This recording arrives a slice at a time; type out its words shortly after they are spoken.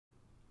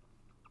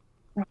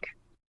Okay.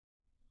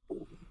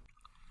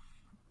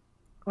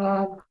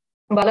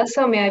 Bala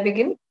sir, may I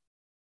begin?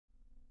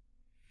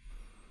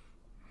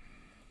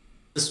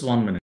 Just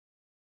 1 minute.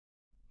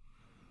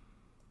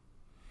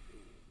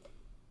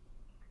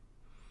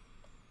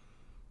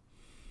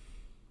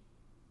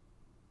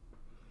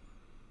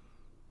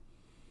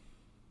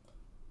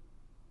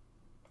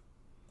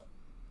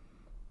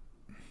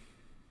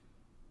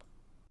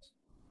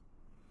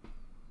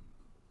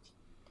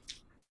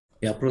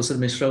 Yeah, Professor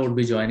Misra would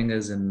be joining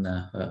us in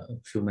a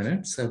few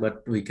minutes,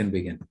 but we can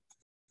begin.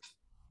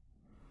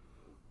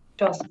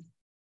 Sure.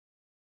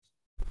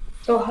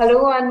 So,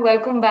 hello and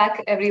welcome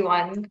back,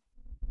 everyone,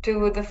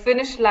 to the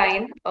finish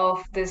line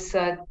of this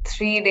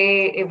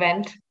 3-day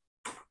event.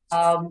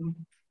 Um,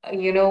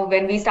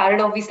 when we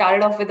started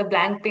off with a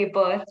blank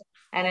paper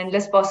and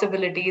endless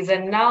possibilities,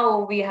 and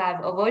now we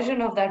have a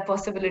version of that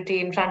possibility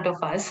in front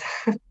of us.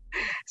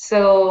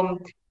 So,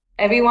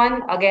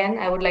 everyone, again,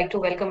 I would like to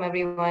welcome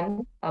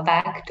everyone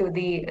back to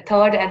the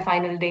third and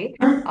final day,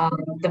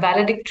 the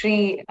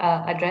valedictory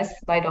address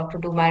by Dr.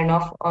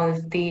 Marinoff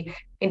of the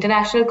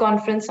International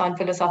Conference on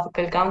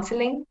Philosophical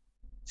Counseling,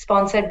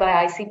 sponsored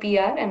by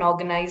ICPR and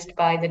organized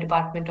by the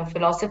Department of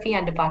Philosophy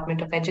and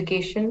Department of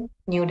Education,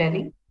 New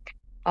Delhi,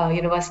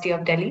 University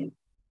of Delhi.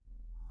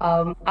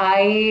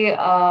 I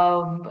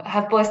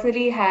have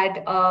personally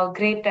had a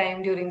great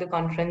time during the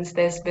conference.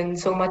 There's been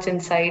so much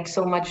insight,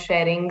 so much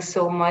sharing,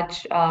 so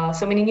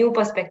many new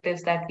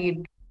perspectives that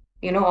we,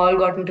 all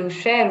gotten to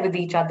share with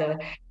each other.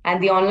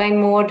 And the online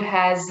mode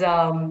has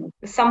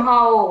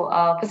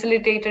somehow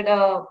facilitated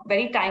a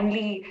very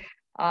timely,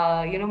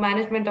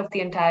 management of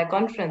the entire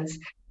conference.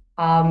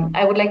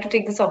 I would like to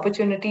take this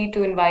opportunity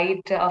to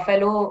invite a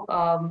fellow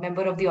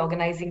member of the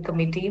organizing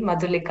committee,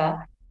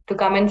 Madhulika, to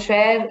come and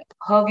share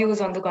her views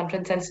on the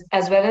conference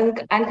as well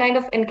and kind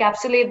of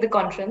encapsulate the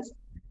conference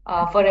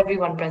for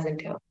everyone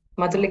present here.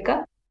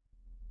 Madhulika?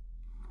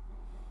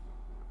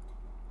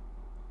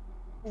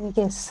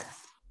 Yes,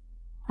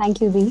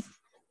 thank you, V.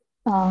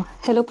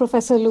 Hello,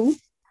 Professor Lu.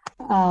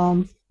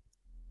 Sorry,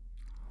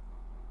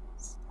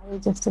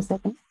 just a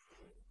second.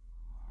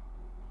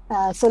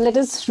 So let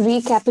us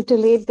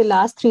recapitulate the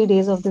last 3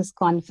 days of this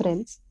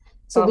conference.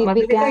 So we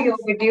Madhulika, began. your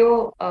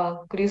video,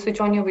 could you switch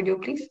on your video,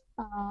 please?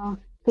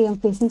 I'm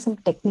facing some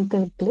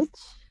technical glitch.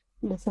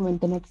 There's some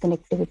internet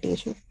connectivity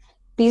issue.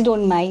 Please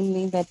don't mind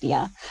me, but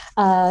yeah.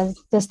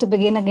 Just to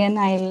begin again,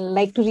 I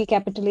like to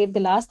recapitulate the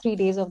last 3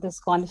 days of this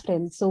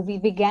conference. So we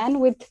began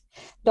with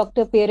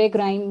Dr. Pierre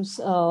Grimes'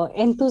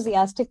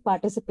 enthusiastic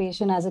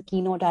participation as a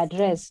keynote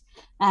address.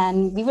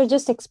 And we were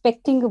just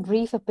expecting a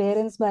brief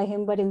appearance by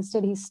him, but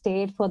instead he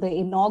stayed for the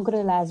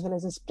inaugural as well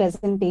as his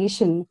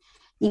presentation.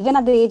 Even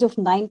at the age of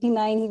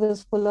 99, he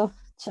was full of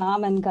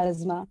charm and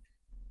charisma.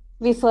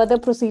 We further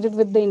proceeded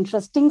with the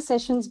interesting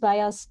sessions by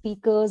our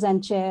speakers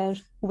and chair,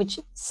 which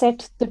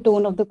set the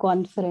tone of the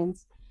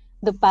conference.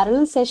 The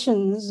parallel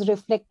sessions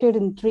reflected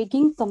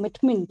intriguing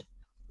commitment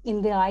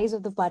in the eyes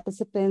of the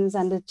participants,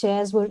 and the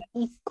chairs were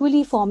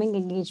equally forming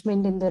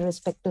engagement in their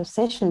respective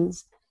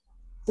sessions,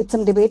 with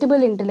some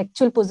debatable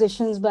intellectual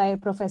positions by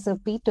Professor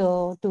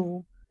Peter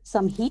to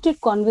some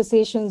heated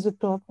conversations with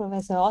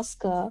Professor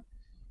Oscar.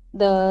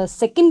 The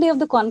second day of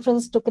the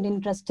conference took an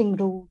interesting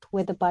route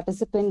where the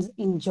participants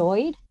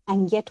enjoyed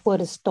and yet were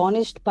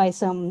astonished by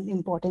some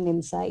important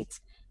insights.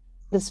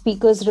 The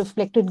speakers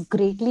reflected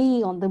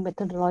greatly on the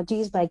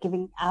methodologies by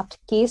giving apt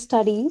case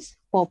studies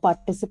for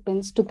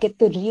participants to get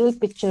the real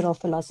picture of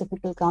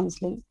philosophical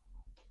counseling.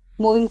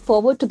 Moving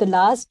forward to the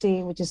last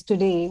day, which is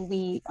today,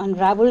 we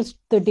unraveled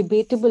the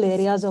debatable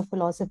areas of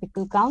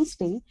philosophical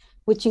counseling,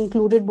 which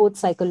included both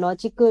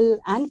psychological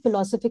and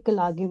philosophical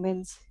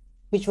arguments,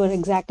 which were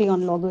exactly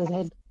on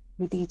loggerhead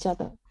with each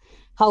other.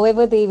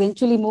 However, they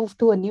eventually moved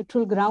to a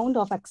neutral ground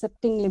of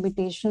accepting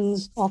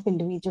limitations of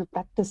individual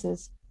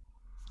practices.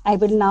 I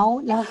would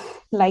now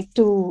like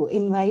to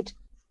invite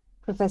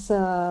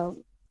Professor,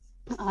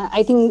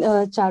 I think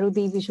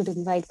Charudi, we should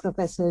invite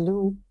Professor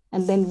Lu,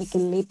 and then we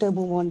can later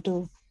move on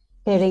to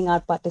hearing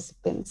our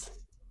participants.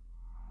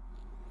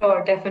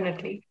 Sure,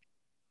 definitely.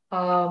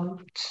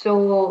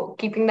 So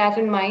keeping that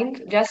in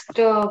mind, just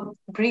a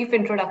brief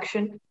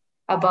introduction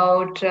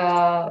about,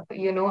 our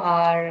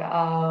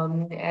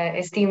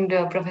esteemed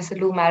Professor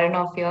Lou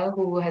Marinoff here,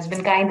 who has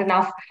been kind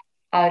enough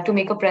to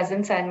make a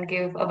presence and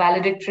give a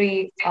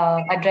valedictory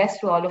address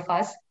to all of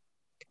us.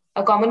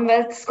 A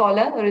Commonwealth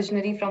scholar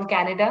originally from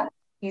Canada,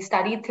 he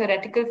studied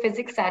theoretical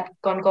physics at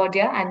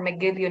Concordia and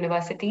McGill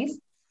universities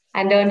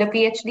and earned a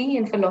PhD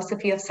in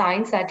philosophy of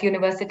science at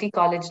University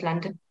College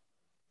London.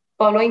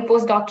 Following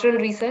postdoctoral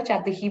research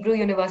at the Hebrew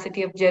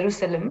University of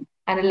Jerusalem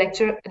and a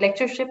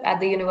lectureship at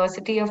the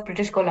University of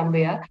British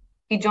Columbia,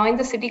 he joined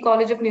the City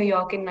College of New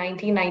York in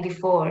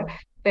 1994,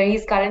 where he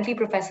is currently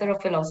professor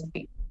of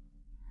philosophy.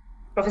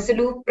 Professor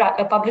Lu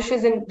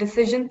publishes in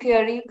decision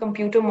theory,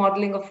 computer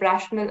modeling of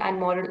rational and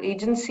moral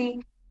agency,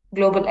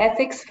 global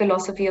ethics,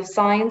 philosophy of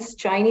science,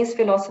 Chinese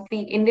philosophy,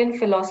 Indian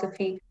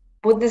philosophy,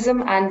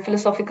 Buddhism, and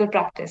philosophical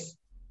practice.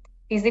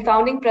 He's the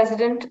founding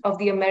president of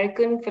the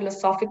American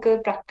Philosophical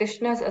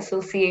Practitioners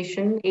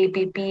Association,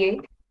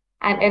 APPA,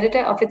 and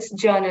editor of its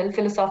journal,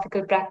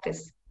 Philosophical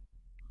Practice.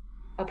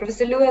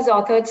 Professor Lu has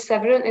authored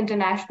several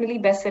internationally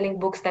best-selling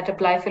books that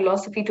apply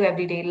philosophy to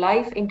everyday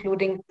life,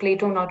 including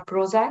Plato Not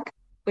Prozac,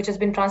 which has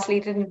been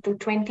translated into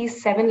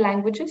 27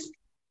 languages.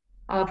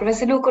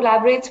 Professor Lu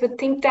collaborates with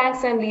think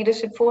tanks and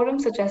leadership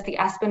forums such as the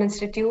Aspen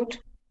Institute,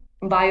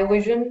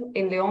 Biovision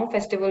in Lyon,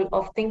 Festival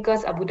of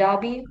Thinkers Abu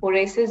Dhabi,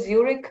 Horaces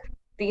Zurich,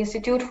 the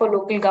Institute for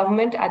Local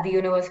Government at the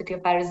University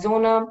of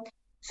Arizona,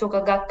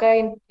 Soka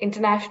Gakkai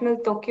International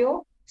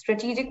Tokyo,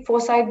 Strategic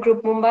Foresight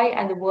Group Mumbai,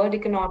 and the World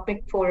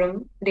Economic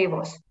Forum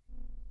Davos.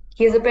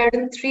 He has appeared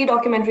in 3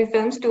 documentary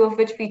films, 2 of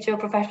which feature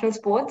professional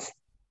sports,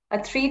 a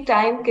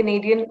 3-time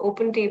Canadian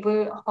Open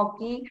Table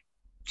Hockey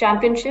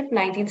Championship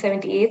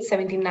 1978,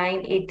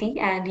 79, 80,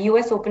 and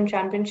US Open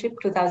Championship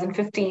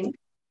 2015.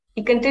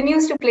 He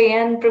continues to play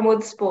and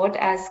promote sport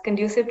as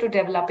conducive to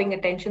developing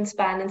attention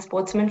span and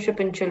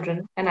sportsmanship in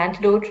children, an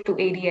antidote to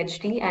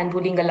ADHD and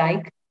bullying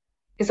alike.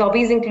 His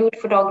hobbies include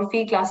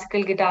photography,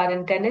 classical guitar,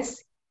 and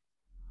tennis.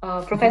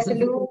 Professor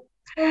Lu,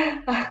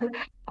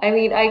 I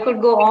mean, I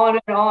could go on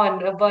and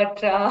on,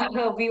 but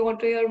we want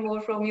to hear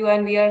more from you,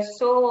 and we are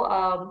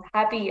so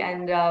happy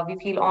and we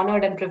feel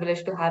honored and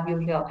privileged to have you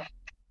here.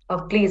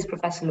 Please,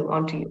 Professor Lu,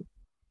 on to you.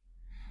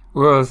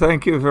 Well,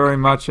 thank you very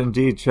much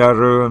indeed,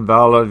 Charu and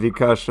Bala,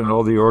 Vikash, and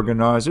all the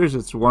organizers.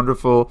 It's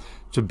wonderful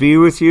to be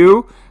with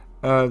you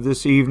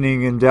this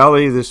evening in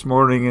Delhi, this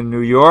morning in New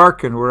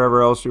York, and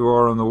wherever else you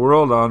are in the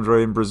world,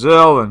 Andre in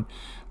Brazil and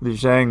Li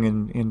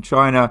Zheng in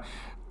China.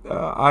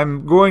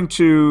 I'm going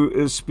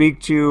to speak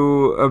to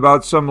you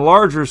about some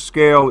larger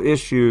scale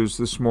issues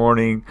this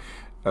morning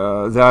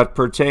that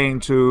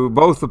pertain to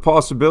both the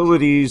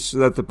possibilities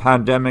that the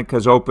pandemic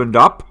has opened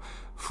up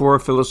for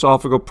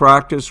philosophical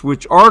practice,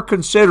 which are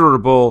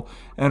considerable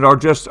and are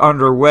just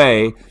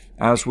underway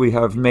as we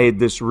have made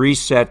this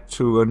reset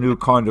to a new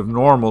kind of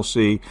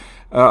normalcy.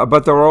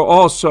 But there are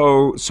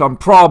also some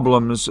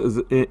problems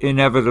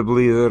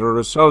inevitably that are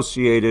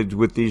associated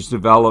with these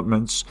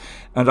developments.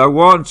 And I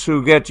want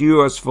to get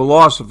you as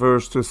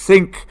philosophers to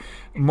think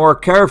more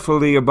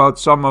carefully about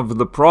some of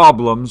the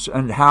problems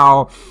and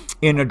how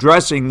in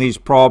addressing these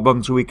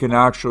problems we can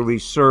actually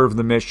serve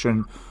the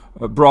mission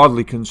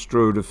broadly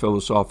construed of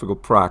philosophical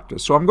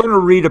practice. So I'm going to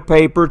read a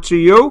paper to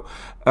you,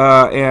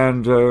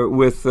 and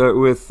with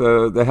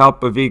the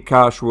help of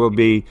Vikash will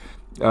be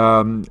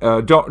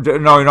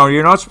no,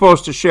 you're not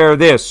supposed to share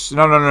this.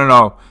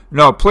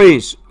 No,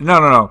 please,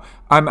 no.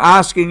 I'm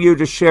asking you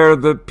to share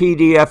the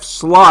PDF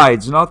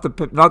slides, not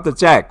the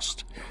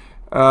text.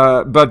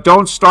 But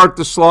don't start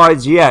the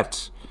slides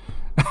yet.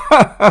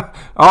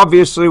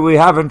 Obviously, we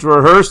haven't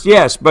rehearsed.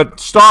 Yes, but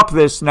stop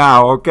this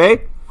now,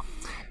 okay?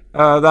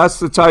 That's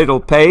the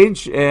title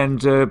page,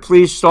 and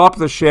please stop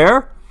the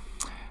share.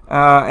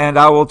 And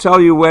I will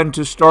tell you when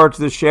to start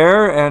the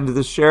share, and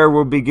the share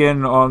will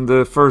begin on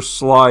the first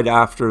slide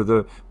after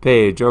the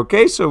page.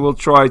 Okay, so we'll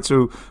try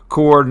to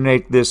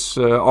coordinate this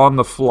on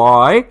the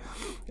fly,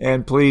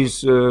 and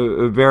please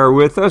bear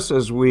with us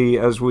as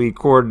we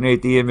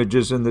coordinate the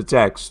images and the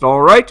text.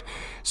 All right,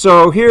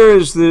 so here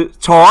is the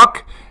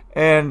talk,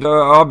 and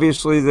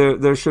obviously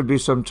there should be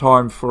some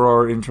time for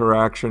our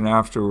interaction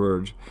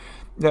afterwards.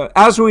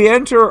 As we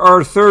enter our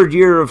 3rd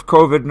year of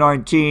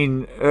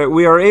COVID-19,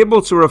 we are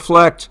able to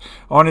reflect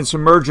on its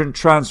emergent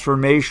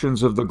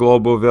transformations of the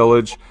global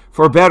village,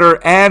 for better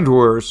and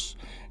worse,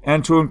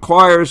 and to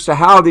inquire as to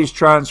how these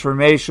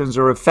transformations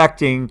are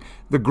affecting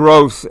the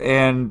growth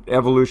and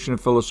evolution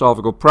of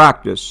philosophical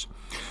practice.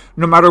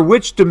 No matter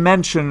which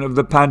dimension of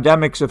the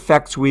pandemic's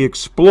effects we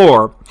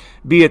explore,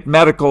 be it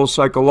medical,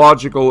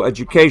 psychological,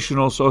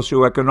 educational,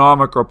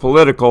 socioeconomic, or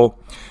political,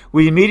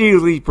 we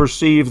immediately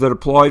perceive that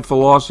applied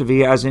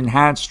philosophy has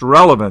enhanced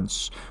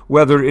relevance,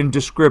 whether in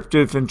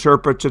descriptive,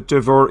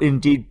 interpretative, or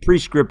indeed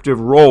prescriptive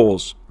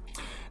roles.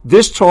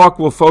 This talk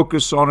will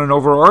focus on an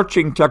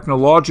overarching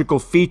technological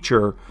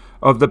feature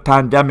of the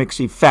pandemic's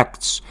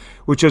effects,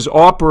 which has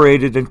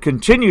operated and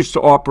continues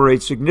to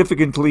operate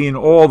significantly in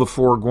all the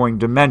foregoing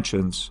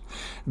dimensions.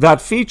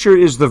 That feature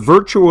is the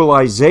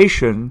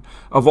virtualization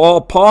of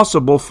all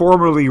possible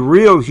formerly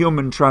real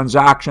human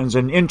transactions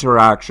and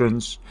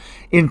interactions,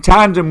 in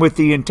tandem with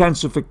the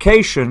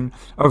intensification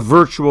of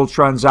virtual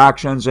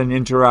transactions and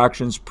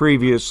interactions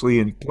previously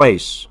in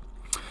place.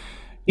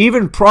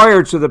 Even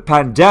prior to the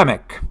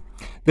pandemic,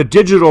 the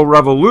digital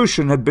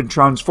revolution had been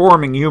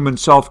transforming human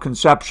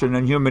self-conception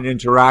and human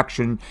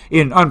interaction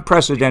in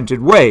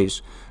unprecedented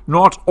ways,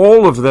 not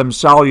all of them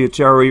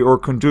salutary or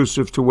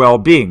conducive to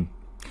well-being.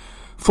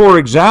 For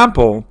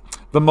example,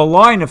 the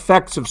malign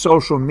effects of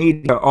social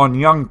media on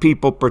young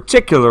people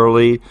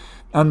particularly,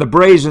 and the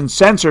brazen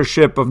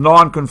censorship of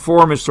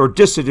nonconformist or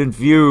dissident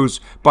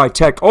views by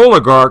tech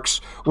oligarchs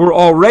were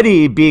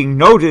already being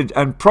noted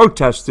and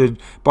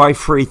protested by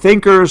free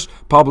thinkers,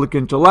 public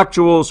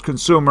intellectuals,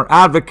 consumer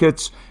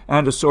advocates,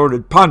 and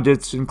assorted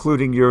pundits,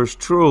 including yours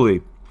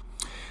truly.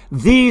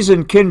 these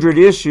and kindred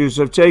issues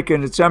have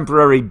taken a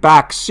temporary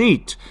back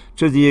seat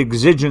to the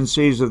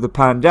exigencies of the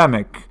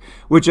pandemic,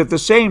 which at the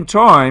same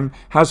time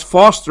has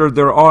fostered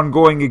their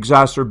ongoing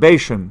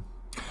exacerbation.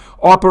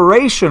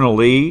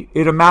 Operationally,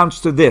 it amounts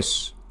to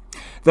this.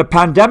 The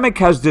pandemic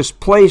has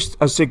displaced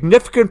a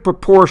significant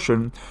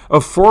proportion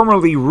of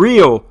formerly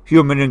real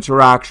human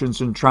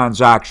interactions and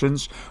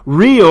transactions,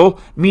 real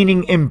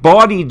meaning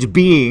embodied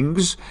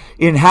beings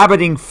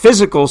inhabiting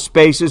physical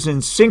spaces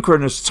in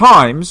synchronous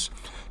times,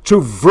 to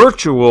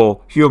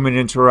virtual human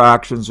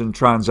interactions and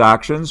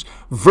transactions,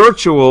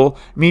 virtual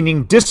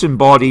meaning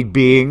disembodied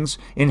beings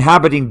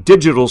inhabiting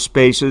digital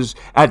spaces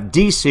at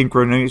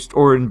desynchronous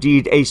or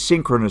indeed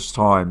asynchronous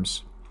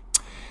times.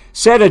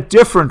 Said a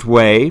different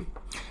way,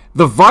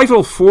 the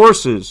vital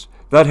forces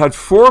that had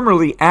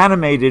formerly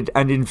animated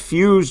and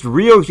infused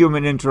real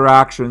human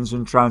interactions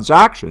and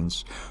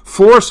transactions,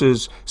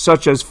 forces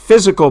such as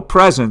physical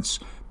presence,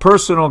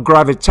 personal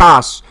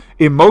gravitas,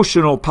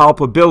 emotional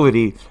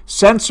palpability,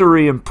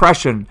 sensory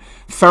impression,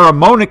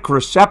 pheromonic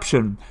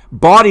reception,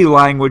 body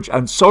language,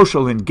 and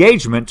social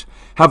engagement,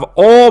 have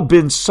all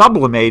been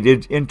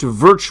sublimated into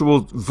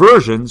virtual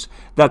versions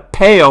that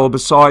pale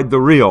beside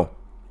the real.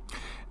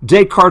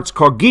 Descartes'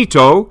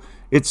 cogito,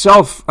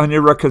 itself an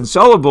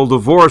irreconcilable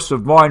divorce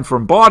of mind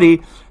from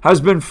body, has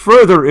been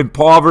further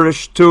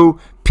impoverished to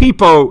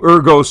pipo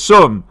ergo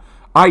sum,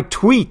 I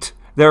tweet,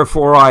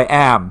 therefore I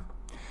am.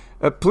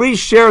 Please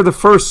share the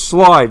first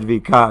slide,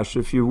 Vikash,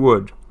 if you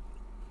would.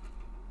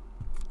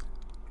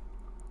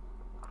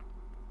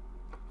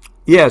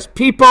 Yes,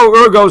 pipo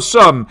ergo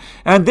sum,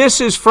 and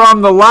this is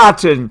from the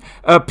Latin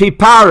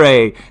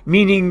pipare,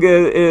 meaning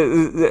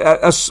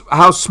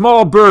how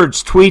small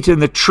birds tweet in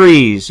the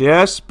trees.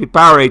 Yes,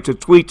 pipare, to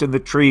tweet in the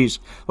trees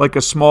like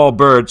a small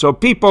bird. So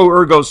pipo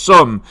ergo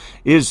sum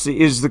is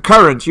the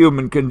current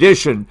human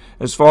condition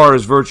as far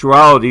as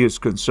virtuality is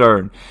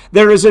concerned.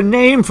 There is a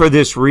name for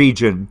this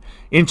region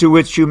into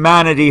which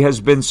humanity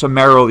has been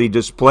summarily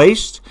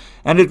displaced,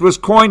 and it was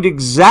coined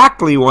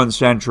exactly 1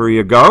 century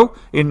ago,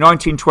 in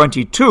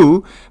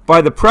 1922,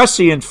 by the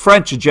prescient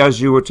French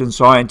Jesuit and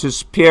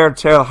scientist Pierre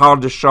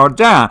Teilhard de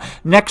Chardin.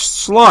 Next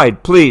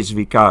slide, please,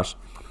 Vikas.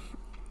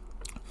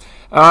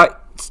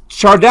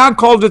 Chardin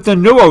called it the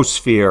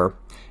noosphere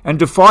and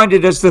defined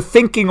it as the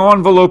thinking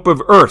envelope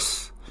of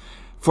Earth.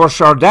 For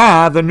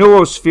Chardin, the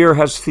noosphere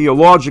has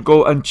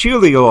theological and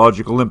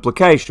teleological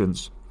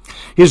implications.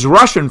 His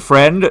Russian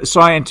friend,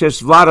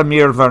 scientist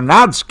Vladimir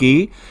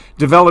Vernadsky,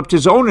 developed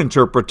his own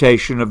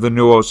interpretation of the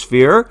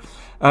noosphere.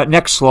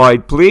 Next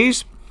slide,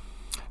 please.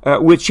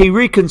 Which he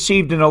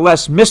reconceived in a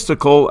less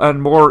mystical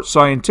and more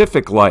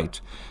scientific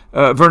light.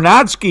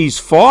 Vernadsky's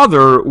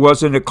father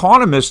was an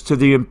economist to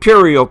the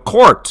imperial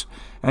court,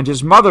 and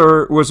his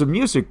mother was a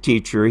music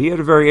teacher. He had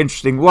a very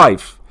interesting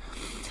life.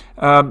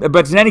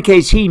 But in any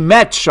case, he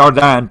met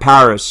Chardin in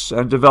Paris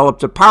and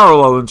developed a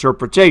parallel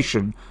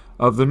interpretation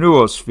of the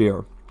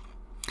noosphere.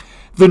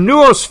 The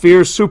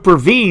noosphere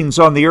supervenes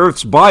on the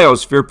Earth's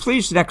biosphere.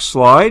 Please, next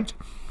slide.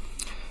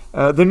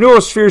 The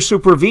noosphere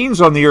supervenes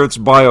on the Earth's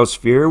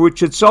biosphere,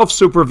 which itself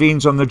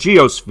supervenes on the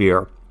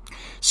geosphere.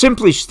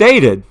 Simply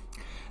stated,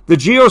 the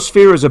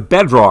geosphere is a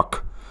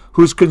bedrock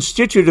whose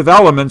constitutive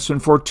elements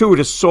and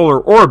fortuitous solar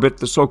orbit,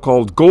 the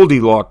so-called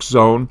Goldilocks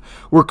zone,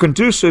 were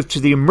conducive to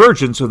the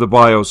emergence of the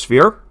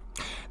biosphere.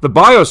 The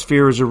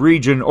biosphere is a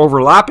region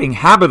overlapping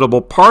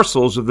habitable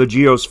parcels of the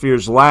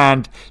geosphere's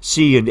land,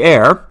 sea, and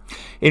air,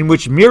 in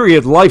which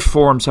myriad life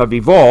forms have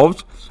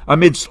evolved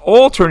amidst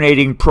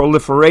alternating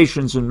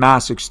proliferations and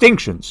mass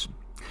extinctions.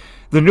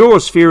 The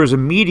noosphere is a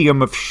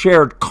medium of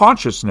shared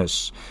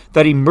consciousness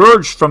that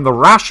emerged from the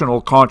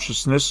rational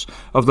consciousness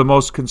of the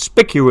most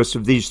conspicuous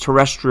of these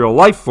terrestrial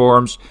life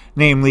forms,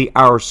 namely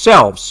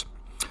ourselves.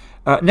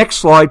 Next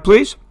slide,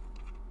 please.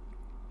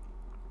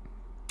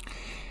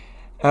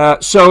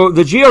 So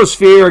the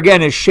geosphere,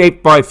 again, is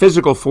shaped by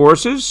physical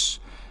forces.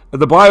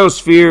 The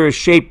biosphere is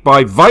shaped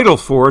by vital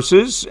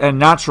forces and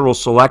natural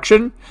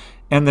selection,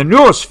 and the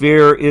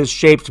noosphere is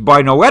shaped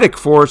by noetic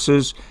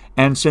forces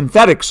and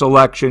synthetic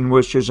selection,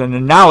 which is an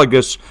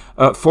analogous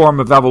form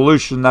of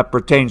evolution that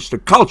pertains to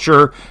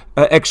culture,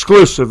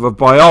 exclusive of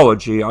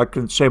biology. I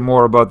can say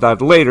more about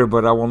that later,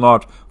 but I will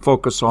not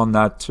focus on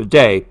that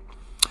today.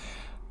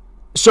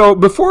 So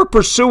before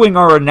pursuing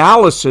our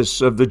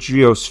analysis of the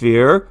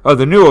geosphere, or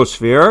the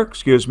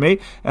noosphere,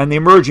 and the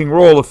emerging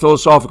role of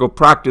philosophical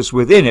practice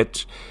within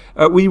it,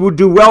 we would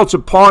do well to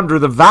ponder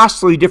the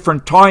vastly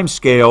different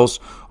timescales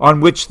on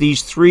which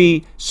these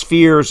three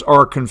spheres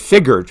are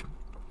configured.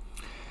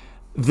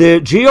 The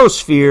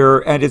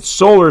geosphere and its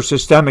solar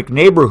systemic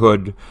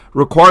neighborhood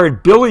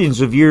required billions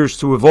of years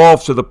to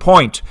evolve to the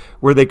point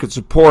where they could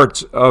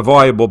support a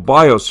viable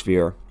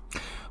biosphere.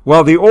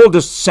 While the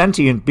oldest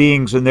sentient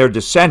beings and their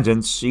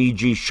descendants,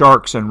 e.g.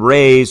 sharks and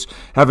rays,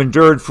 have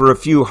endured for a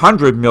few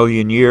 100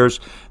 million years,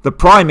 the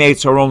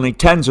primates are only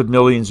tens of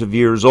millions of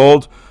years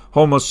old,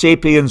 Homo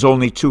sapiens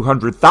only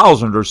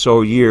 200,000 or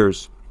so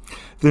years.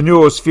 The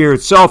noosphere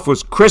itself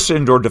was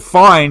christened or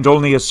defined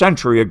only a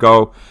century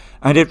ago,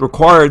 and it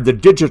required the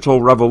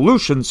digital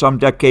revolution some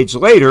decades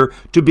later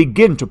to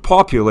begin to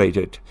populate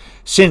it.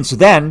 Since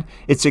then,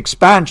 its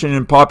expansion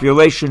and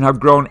population have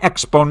grown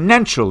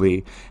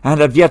exponentially and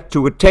have yet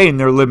to attain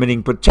their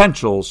limiting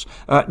potentials.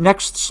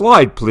 Next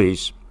slide,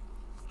 please.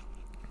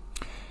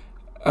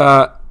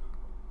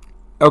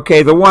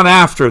 Okay, the one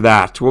after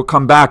that. We'll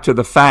come back to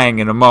the FANG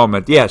in a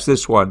moment. Yes,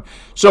 this one.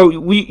 So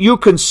you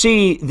can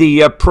see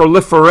the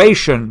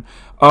proliferation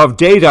of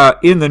data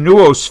in the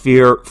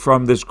noosphere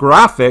from this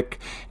graphic,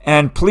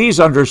 and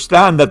please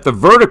understand that the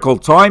vertical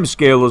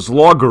timescale is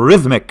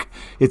logarithmic.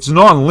 It's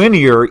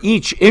nonlinear.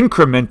 Each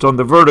increment on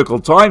the vertical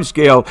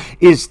timescale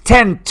is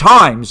 10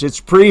 times its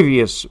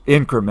previous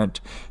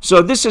increment.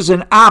 So this is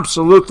an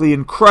absolutely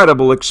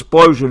incredible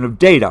explosion of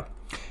data,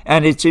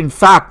 and it's in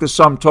fact the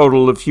sum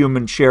total of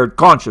human shared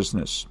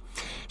consciousness.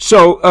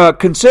 So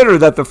consider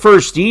that the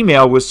first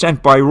email was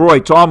sent by Roy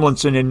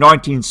Tomlinson in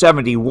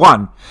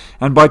 1971,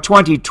 and by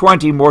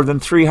 2020 more than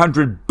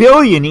 300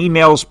 billion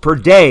emails per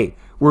day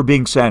were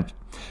being sent,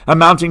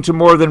 amounting to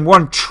more than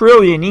 1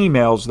 trillion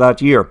emails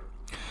that year.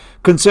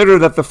 Consider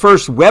that the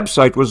first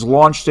website was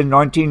launched in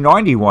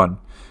 1991,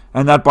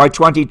 and that by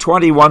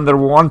 2021 there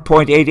were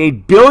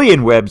 1.88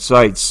 billion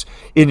websites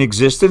in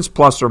existence,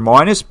 plus or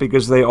minus,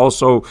 because they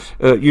also,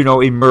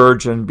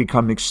 emerge and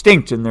become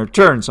extinct in their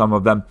turn, some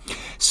of them.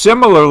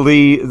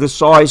 Similarly, the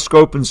size,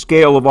 scope, and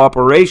scale of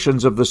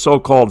operations of the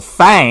so-called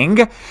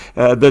FANG,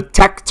 the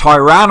tech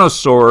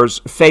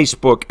tyrannosaurs,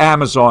 Facebook,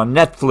 Amazon,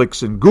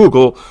 Netflix, and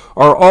Google,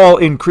 are all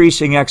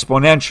increasing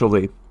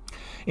exponentially.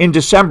 In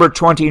December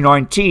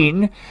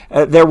 2019,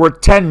 there were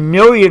 10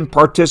 million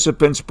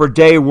participants per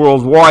day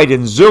worldwide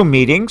in Zoom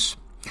meetings.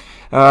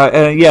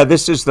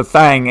 This is the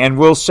FANG, and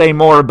we'll say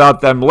more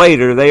about them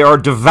later. They are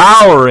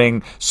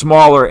devouring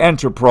smaller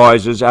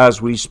enterprises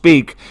as we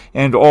speak,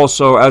 and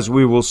also, as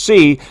we will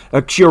see,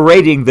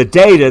 curating the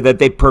data that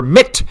they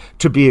permit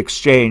to be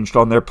exchanged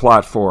on their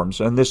platforms.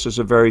 And this is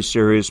a very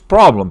serious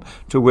problem,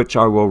 to which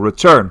I will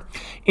return.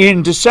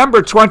 In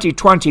December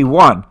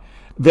 2021,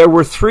 there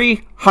were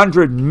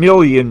 300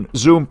 million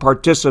Zoom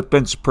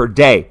participants per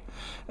day.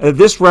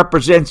 This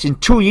represents, in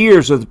 2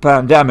 years of the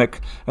pandemic,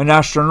 an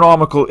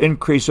astronomical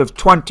increase of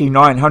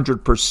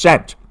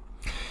 2,900%.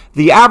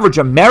 The average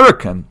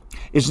American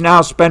is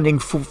now spending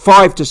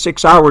 5 to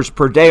 6 hours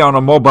per day on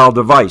a mobile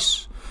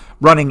device,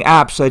 running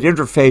apps that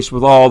interface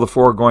with all the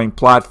foregoing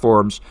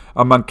platforms,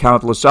 among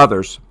countless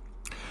others.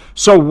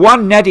 So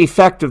one net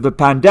effect of the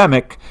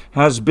pandemic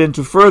has been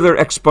to further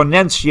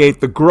exponentiate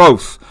the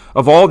growth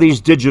of all these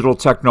digital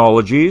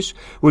technologies,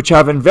 which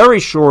have in very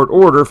short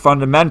order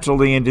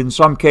fundamentally and in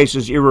some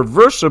cases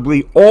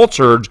irreversibly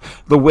altered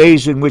the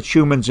ways in which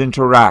humans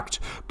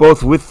interact,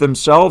 both with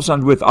themselves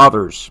and with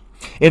others.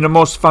 In a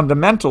most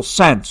fundamental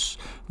sense,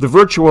 the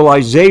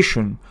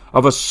virtualization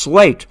of a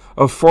slate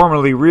of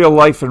formerly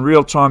real-life and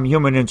real-time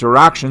human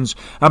interactions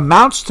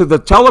amounts to the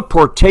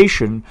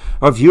teleportation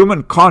of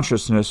human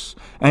consciousness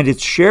and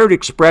its shared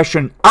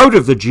expression out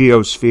of the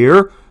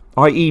geosphere,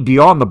 i.e.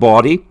 beyond the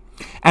body,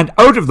 and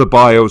out of the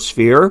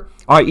biosphere,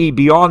 i.e.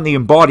 beyond the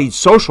embodied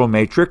social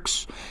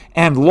matrix,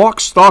 and lock,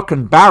 stock,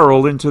 and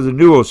barrel into the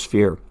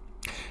noosphere.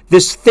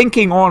 This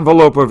thinking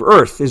envelope of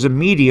Earth is a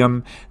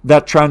medium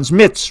that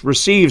transmits,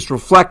 receives,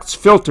 reflects,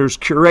 filters,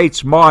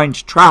 curates,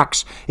 minds,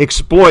 tracks,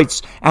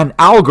 exploits, and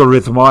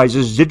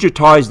algorithmizes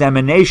digitized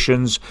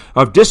emanations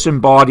of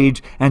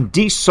disembodied and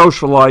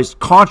desocialized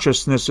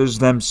consciousnesses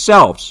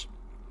themselves.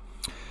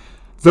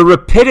 The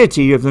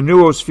rapidity of the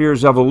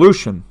noosphere's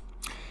evolution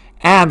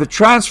and the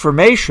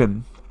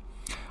transformation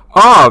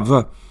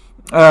of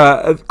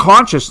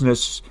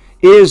consciousness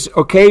is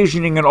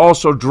occasioning and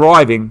also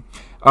driving.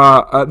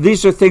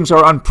 These are things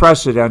are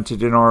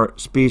unprecedented in our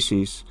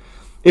species.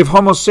 If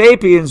Homo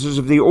sapiens is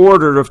of the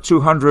order of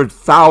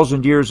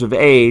 200,000 years of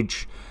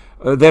age,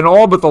 then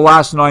all but the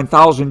last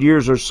 9,000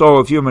 years or so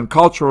of human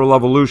cultural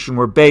evolution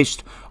were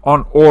based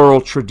on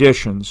oral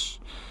traditions.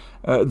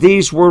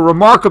 These were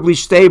remarkably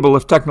stable,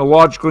 if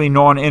technologically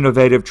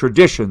non-innovative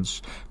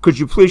traditions. Could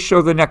you please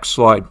show the next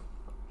slide?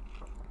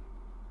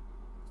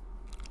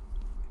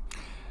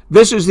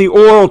 This is the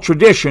oral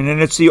tradition,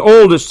 and it's the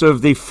oldest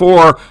of the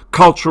 4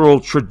 cultural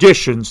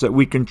traditions that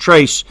we can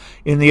trace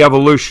in the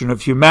evolution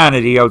of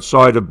humanity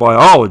outside of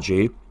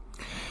biology.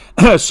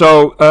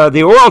 So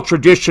the oral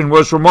tradition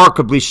was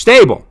remarkably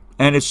stable,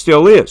 and it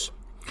still is.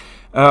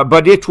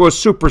 But it was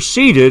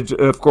superseded,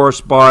 of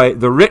course, by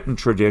the written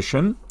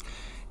tradition.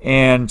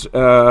 And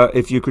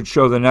if you could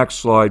show the next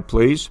slide,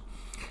 please.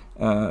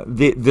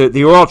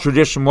 The oral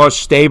tradition was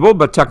stable,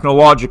 but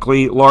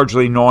technologically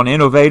largely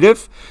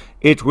non-innovative.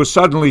 It was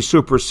suddenly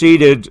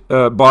superseded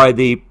by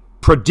the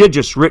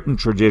prodigious written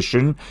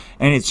tradition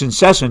and its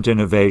incessant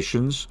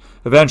innovations,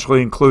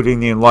 eventually including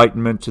the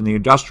Enlightenment and the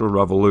Industrial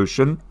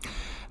Revolution.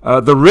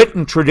 The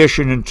written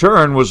tradition, in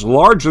turn, was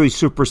largely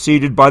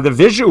superseded by the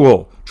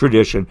visual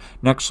tradition.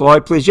 Next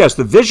slide, please. Yes,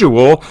 the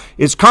visual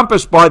is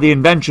compassed by the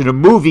invention of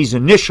movies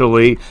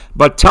initially,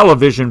 but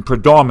television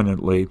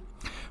predominantly.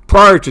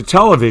 Prior to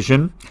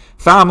television,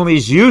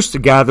 families used to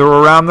gather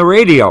around the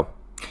radio,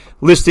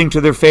 listening to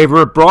their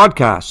favorite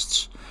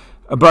broadcasts.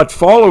 But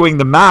following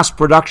the mass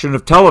production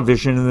of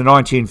television in the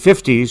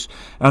 1950s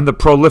and the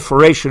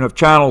proliferation of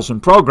channels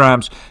and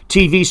programs,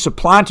 TV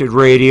supplanted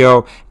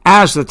radio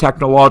as the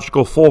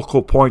technological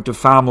focal point of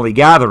family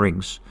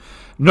gatherings.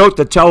 Note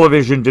that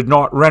television did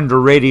not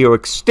render radio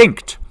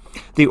extinct.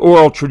 The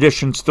oral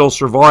tradition still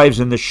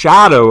survives in the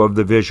shadow of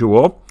the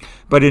visual,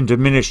 but in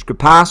diminished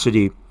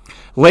capacity.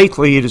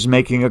 Lately, it is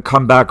making a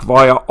comeback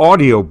via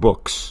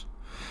audiobooks.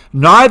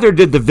 Neither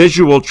did the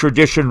visual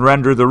tradition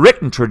render the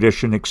written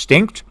tradition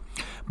extinct.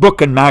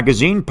 Book and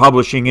magazine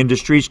publishing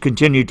industries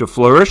continued to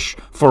flourish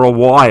for a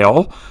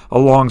while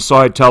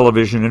alongside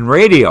television and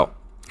radio.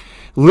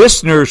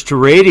 Listeners to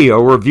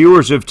radio or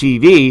viewers of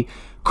TV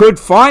could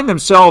find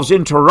themselves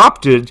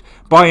interrupted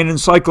by an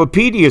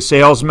encyclopedia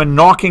salesman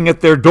knocking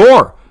at their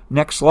door.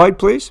 Next slide,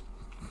 please.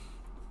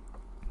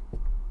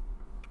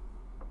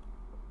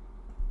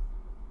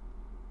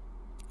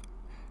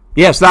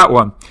 Yes, that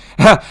one.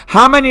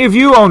 How many of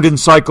you owned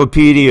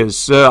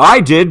encyclopedias? I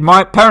did.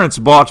 My parents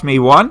bought me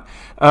one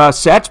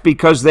set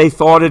because they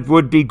thought it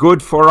would be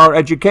good for our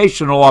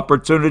educational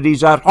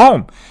opportunities at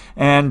home.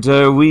 And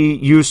we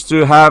used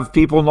to have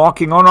people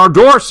knocking on our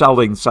door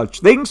selling such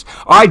things.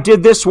 I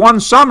did this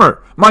one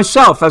summer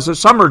myself as a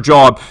summer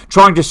job,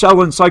 trying to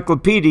sell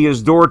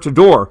encyclopedias door to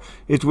door.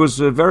 It was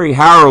very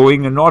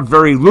harrowing and not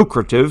very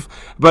lucrative,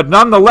 but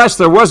nonetheless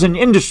there was an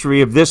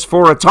industry of this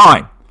for a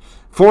time.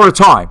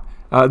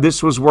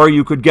 This was where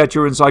you could get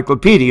your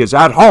encyclopedias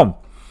at home.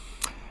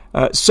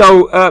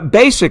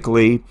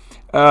 Basically,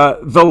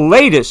 the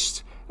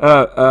latest,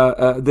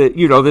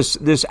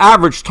 this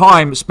average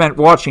time spent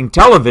watching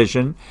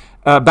television.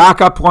 Back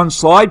up one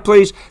slide,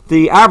 please.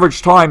 The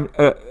average time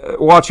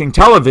watching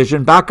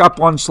television. Back up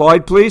one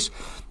slide, please.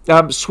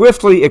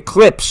 Swiftly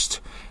eclipsed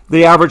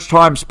the average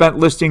time spent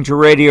listening to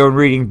radio and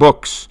reading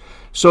books.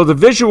 So the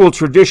visual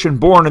tradition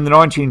born in the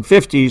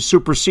 1950s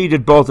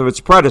superseded both of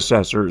its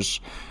predecessors.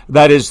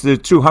 That is the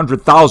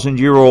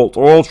 200,000-year-old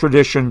oral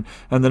tradition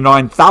and the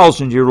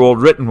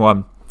 9,000-year-old written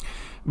one.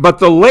 But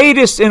the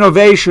latest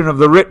innovation of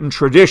the written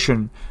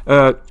tradition,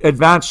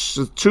 advance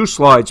 2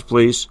 slides,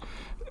 please.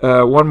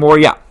 One more,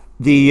 yeah.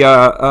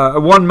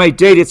 One may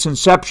date its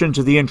inception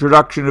to the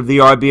introduction of the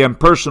IBM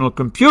personal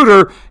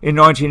computer in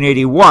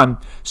 1981,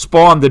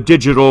 spawned the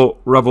digital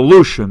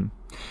revolution.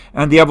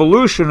 And the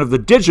evolution of the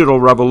digital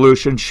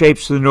revolution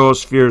shapes the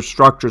noosphere's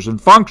structures and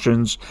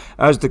functions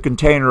as the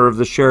container of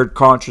the shared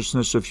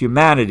consciousness of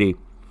humanity.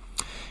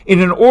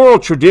 In an oral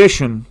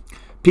tradition,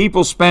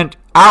 people spent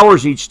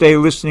hours each day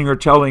listening or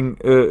telling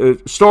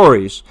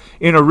stories.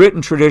 In a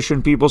written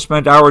tradition, people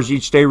spent hours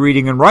each day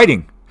reading and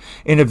writing.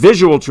 In a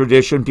visual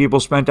tradition, people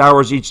spent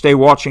hours each day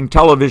watching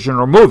television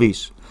or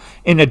movies.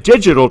 In a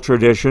digital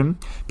tradition,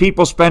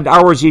 people spent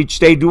hours each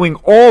day doing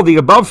all the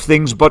above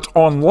things but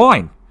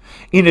online.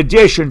 In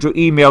addition to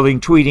emailing,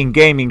 tweeting,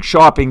 gaming,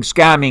 shopping,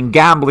 scamming,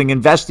 gambling,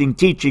 investing,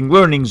 teaching,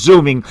 learning,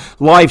 Zooming,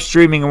 live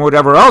streaming, and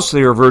whatever else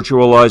they are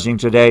virtualizing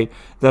today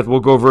that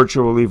will go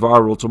virtually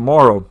viral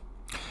tomorrow.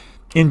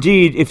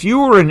 Indeed, if you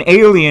were an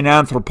alien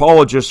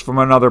anthropologist from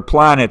another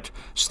planet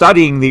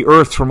studying the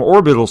Earth from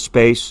orbital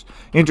space,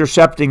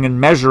 intercepting and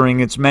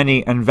measuring its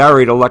many and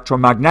varied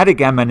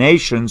electromagnetic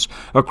emanations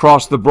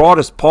across the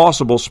broadest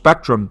possible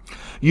spectrum,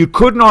 you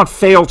could not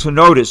fail to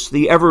notice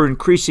the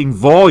ever-increasing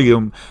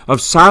volume of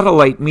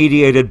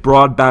satellite-mediated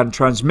broadband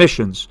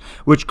transmissions,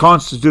 which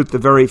constitute the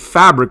very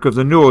fabric of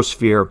the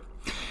noosphere.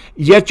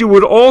 Yet you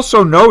would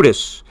also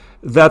notice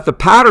that the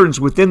patterns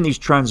within these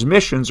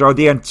transmissions are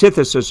the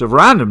antithesis of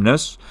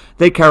randomness.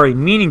 They carry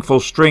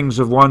meaningful strings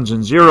of ones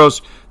and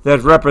zeros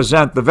that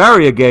represent the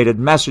variegated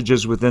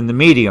messages within the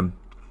medium.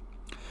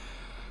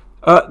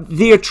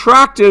 The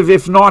attractive,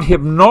 if not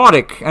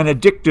hypnotic and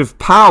addictive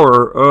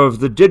power of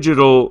the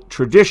digital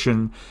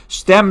tradition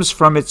stems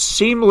from its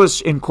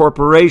seamless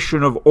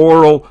incorporation of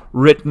oral,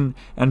 written,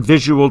 and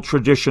visual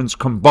traditions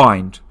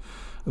combined.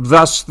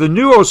 Thus, the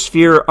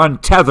noosphere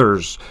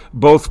untethers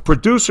both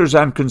producers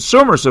and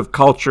consumers of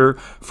culture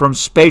from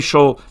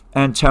spatial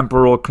and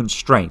temporal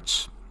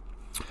constraints.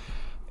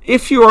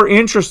 If you are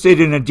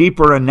interested in a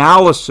deeper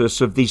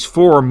analysis of these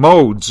 4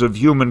 modes of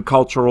human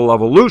cultural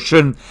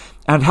evolution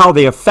and how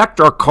they affect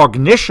our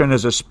cognition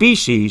as a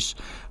species,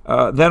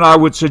 then I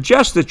would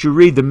suggest that you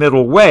read The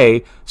Middle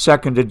Way,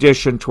 2nd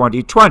edition,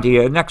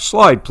 2020. Next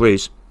slide,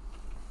 please.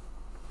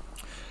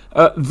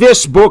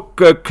 This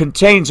book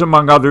contains,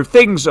 among other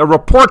things, a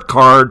report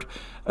card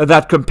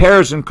that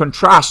compares and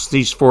contrasts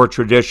these 4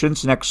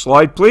 traditions. Next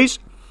slide, please.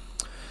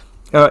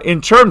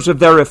 In terms of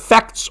their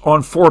effects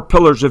on 4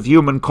 pillars of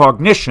human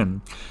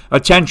cognition: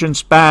 attention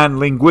span,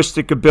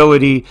 linguistic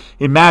ability,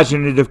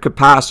 imaginative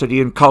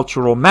capacity, and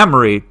cultural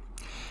memory.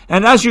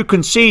 And as you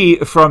can see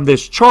from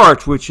this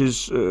chart, which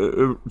is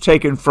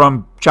taken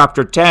from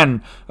Chapter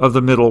 10 of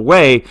The Middle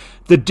Way,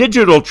 the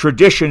digital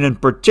tradition in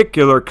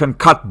particular can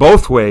cut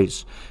both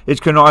ways. It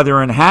can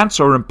either enhance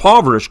or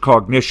impoverish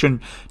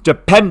cognition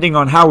depending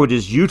on how it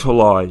is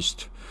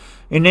utilized.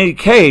 In any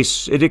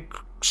case, it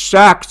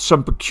exacts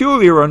some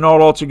peculiar and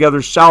not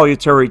altogether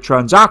salutary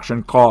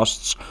transaction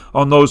costs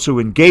on those who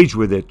engage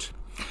with it.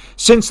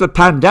 Since the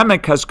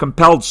pandemic has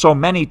compelled so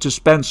many to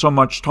spend so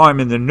much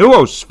time in the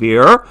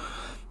noosphere,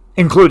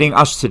 including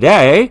us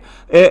today,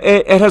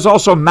 it has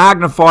also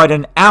magnified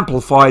and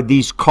amplified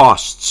these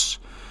costs.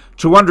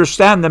 To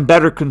understand them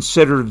better,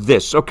 consider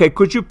this. Okay,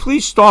 could you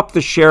please stop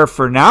the share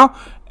for now?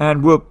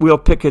 And we'll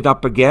pick it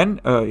up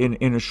again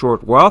in a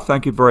short while.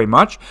 Thank you very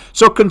much.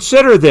 So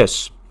consider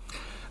this.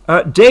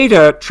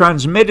 Data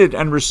transmitted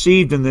and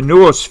received in the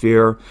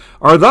noosphere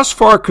are thus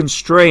far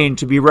constrained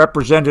to be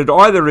represented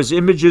either as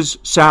images,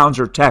 sounds,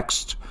 or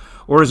text,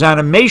 or as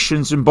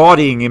animations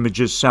embodying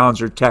images,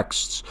 sounds, or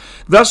texts.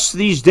 Thus,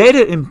 these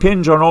data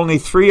impinge on only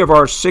 3 of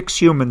our 6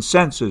 human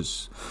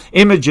senses.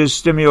 Images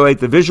stimulate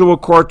the visual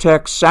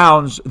cortex,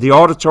 sounds, the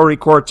auditory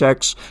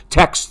cortex,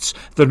 texts,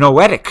 the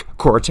noetic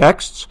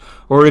cortex,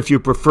 or if you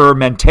prefer,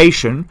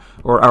 mentation,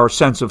 or our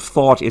sense of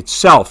thought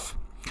itself.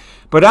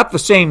 But at the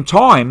same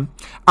time,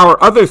 our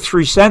other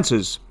 3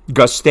 senses,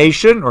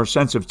 gustation, or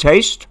sense of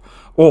taste,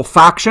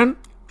 olfaction,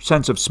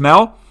 sense of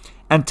smell,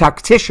 and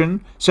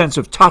tactition, sense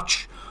of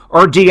touch,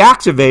 are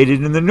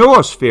deactivated in the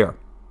noosphere,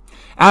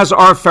 as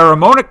are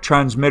pheromonic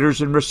transmitters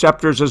and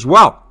receptors as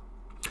well.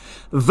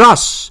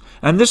 Thus,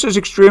 and this is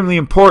extremely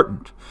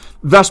important,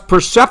 thus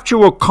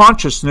perceptual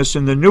consciousness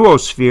in the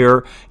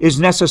noosphere is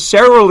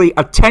necessarily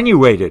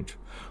attenuated,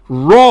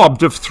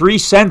 robbed of 3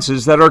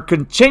 senses that are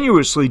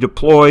continuously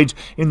deployed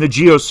in the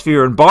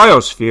geosphere and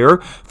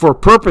biosphere for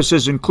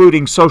purposes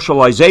including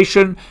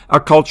socialization,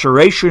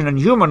 acculturation, and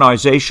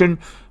humanization,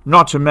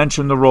 not to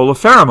mention the role of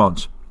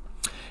pheromones.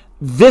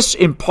 This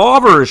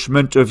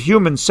impoverishment of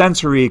human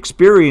sensory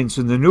experience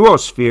in the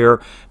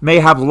noosphere may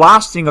have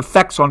lasting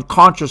effects on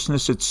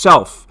consciousness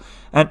itself,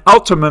 and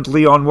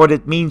ultimately on what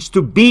it means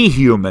to be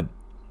human.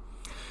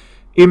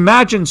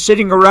 Imagine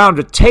sitting around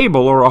a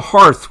table or a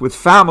hearth with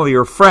family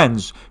or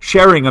friends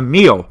sharing a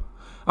meal.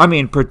 I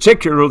mean,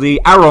 particularly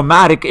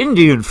aromatic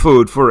Indian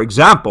food, for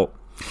example.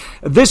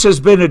 This has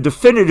been a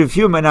definitive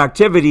human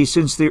activity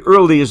since the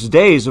earliest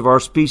days of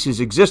our species'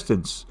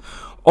 existence.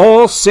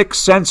 All 6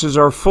 senses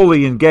are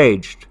fully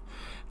engaged.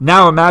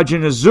 Now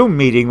imagine a Zoom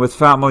meeting with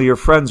family or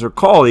friends or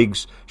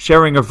colleagues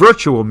sharing a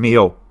virtual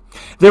meal.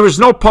 There is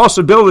no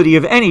possibility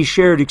of any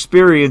shared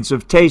experience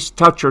of taste,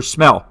 touch, or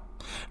smell,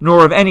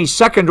 nor of any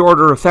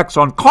second-order effects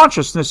on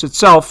consciousness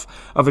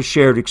itself of a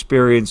shared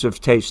experience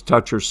of taste,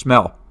 touch, or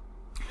smell.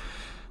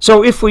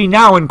 So if we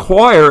now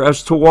inquire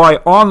as to why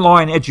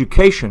online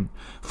education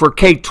for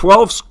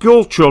K-12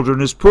 school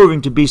children is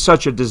proving to be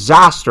such a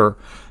disaster,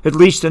 at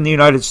least in the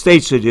United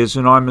States it is,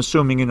 and I'm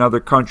assuming in other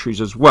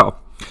countries as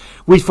well,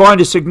 we find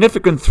a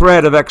significant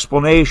thread of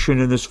explanation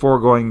in this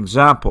foregoing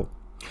example.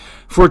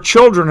 For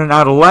children and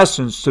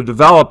adolescents to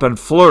develop and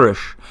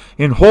flourish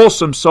in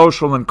wholesome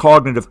social and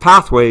cognitive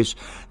pathways,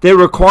 they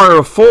require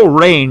a full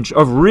range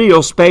of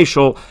real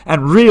spatial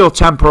and real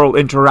temporal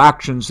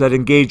interactions that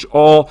engage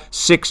all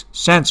 6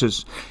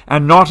 senses,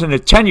 and not an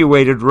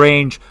attenuated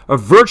range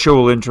of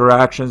virtual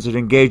interactions that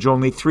engage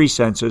only 3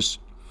 senses.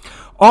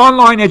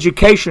 Online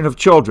education of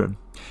children,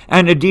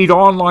 and indeed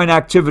online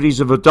activities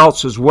of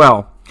adults as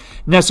well,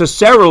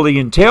 necessarily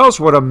entails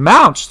what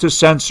amounts to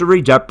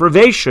sensory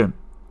deprivation.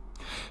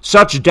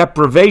 Such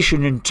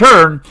deprivation, in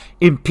turn,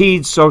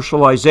 impedes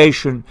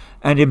socialization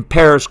and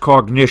impairs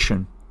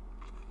cognition.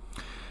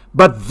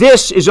 But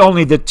this is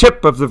only the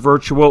tip of the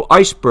virtual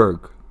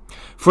iceberg,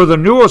 for the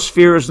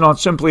noosphere is not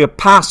simply a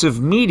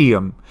passive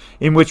medium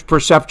in which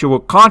perceptual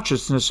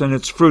consciousness and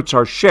its fruits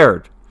are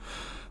shared.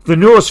 The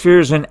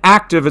noosphere is an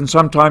active and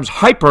sometimes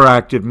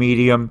hyperactive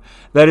medium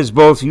that is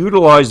both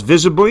utilized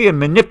visibly and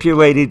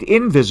manipulated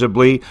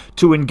invisibly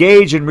to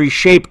engage and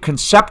reshape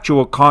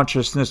conceptual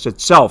consciousness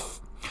itself,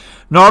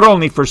 not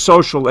only for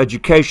social,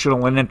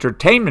 educational, and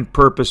entertainment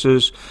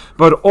purposes,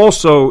 but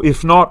also,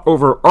 if not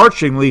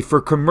overarchingly,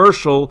 for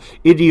commercial,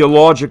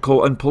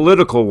 ideological, and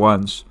political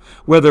ones,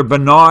 whether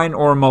benign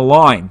or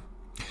malign.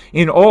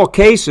 In all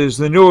cases,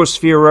 the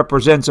noosphere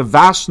represents a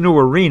vast new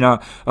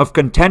arena of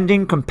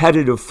contending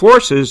competitive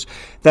forces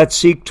that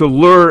seek to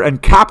lure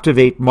and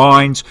captivate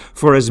minds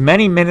for as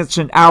many minutes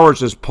and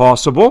hours as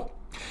possible,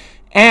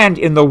 and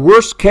in the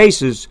worst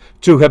cases,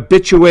 to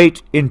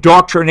habituate,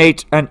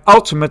 indoctrinate, and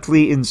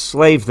ultimately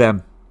enslave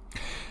them.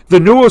 The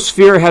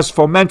noosphere has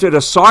fomented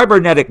a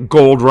cybernetic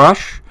gold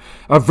rush,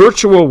 a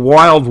virtual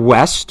Wild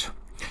West.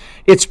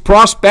 Its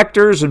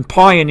prospectors and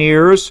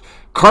pioneers,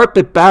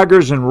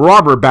 carpetbaggers and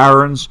robber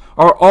barons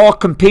are all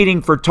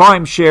competing for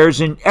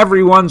timeshares in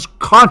everyone's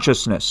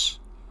consciousness.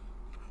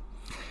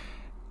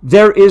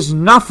 There is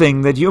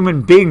nothing that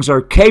human beings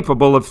are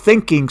capable of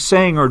thinking,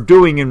 saying, or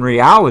doing in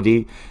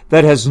reality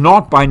that has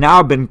not by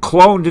now been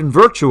cloned in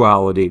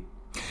virtuality.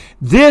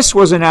 This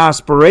was an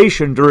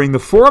aspiration during the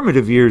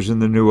formative years in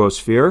the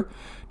noosphere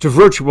to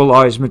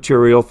virtualize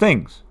material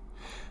things.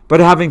 But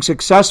having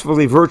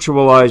successfully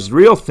virtualized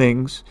real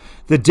things,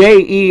 the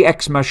Dei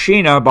ex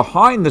machina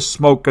behind the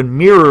smoke and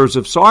mirrors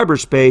of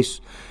cyberspace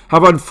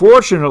have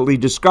unfortunately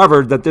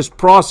discovered that this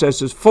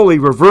process is fully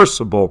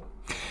reversible.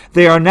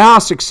 They are now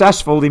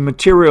successfully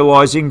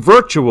materializing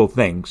virtual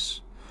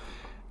things.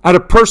 At a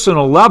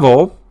personal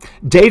level,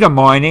 data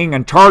mining,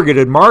 and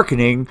targeted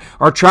marketing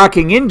are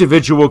tracking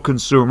individual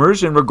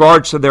consumers in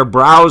regards to their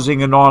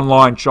browsing and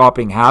online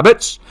shopping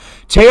habits,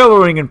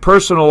 tailoring and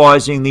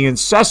personalizing the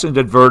incessant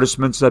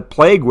advertisements that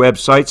plague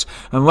websites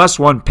unless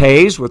one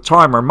pays with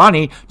time or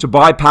money to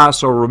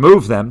bypass or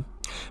remove them.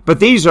 But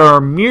these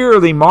are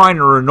merely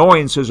minor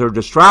annoyances or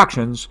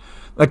distractions,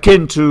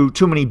 akin to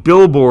too many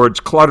billboards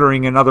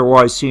cluttering an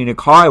otherwise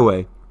scenic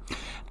highway.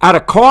 At a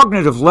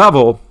cognitive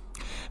level,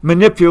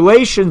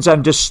 manipulations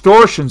and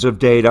distortions of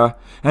data,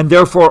 and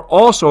therefore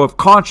also of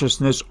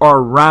consciousness,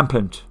 are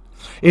rampant.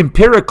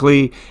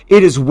 Empirically,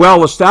 it is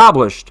well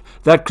established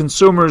that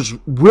consumers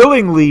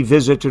willingly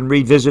visit and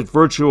revisit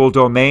virtual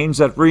domains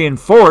that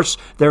reinforce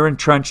their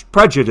entrenched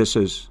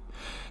prejudices.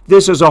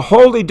 This is a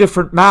wholly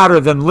different matter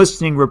than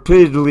listening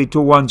repeatedly to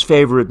one's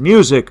favorite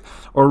music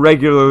or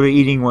regularly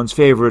eating one's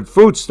favorite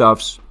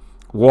foodstuffs.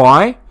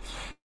 Why?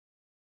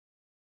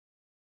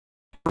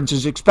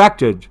 Is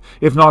expected,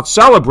 if not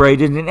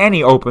celebrated, in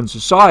any open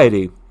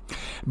society.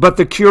 But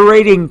the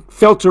curating,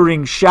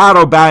 filtering,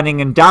 shadow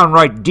banning, and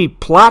downright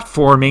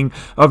deplatforming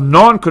of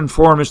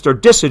nonconformist or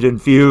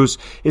dissident views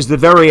is the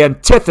very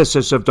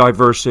antithesis of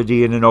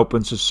diversity in an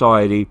open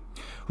society.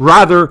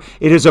 Rather,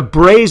 it is a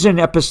brazen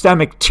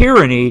epistemic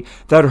tyranny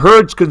that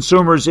herds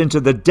consumers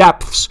into the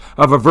depths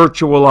of a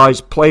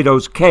virtualized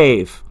Plato's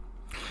cave.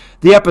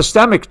 The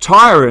epistemic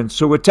tyrants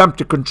who attempt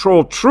to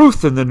control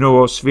truth in the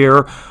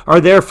noosphere are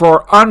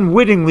therefore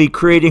unwittingly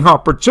creating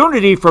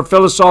opportunity for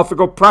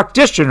philosophical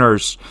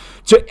practitioners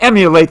to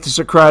emulate the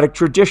Socratic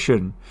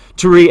tradition,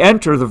 to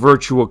re-enter the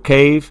virtual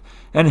cave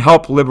and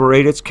help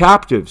liberate its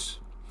captives.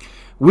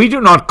 We do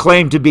not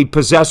claim to be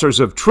possessors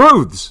of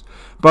truths,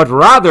 but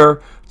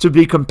rather to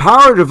be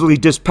comparatively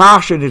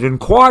dispassionate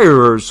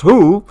inquirers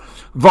who,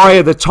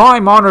 via the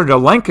time-honored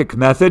Alenkic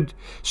method,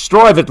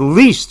 strive at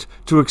least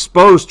to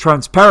expose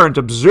transparent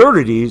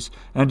absurdities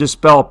and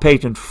dispel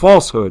patent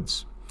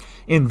falsehoods.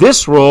 In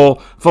this role,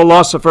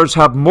 philosophers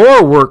have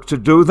more work to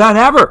do than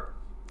ever.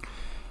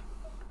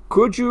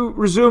 Could you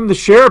resume the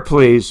share,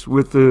 please,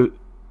 with the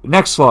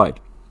next slide?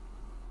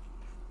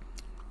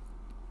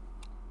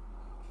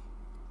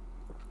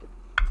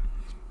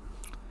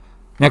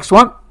 Next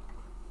one.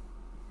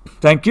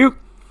 Thank you.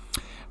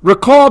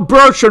 Recall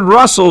Bertrand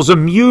Russell's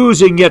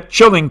amusing yet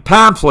chilling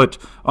pamphlet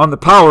on the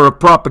power of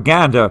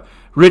propaganda,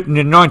 written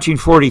in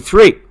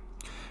 1943,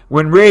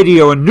 when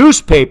radio and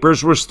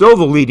newspapers were still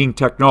the leading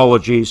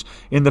technologies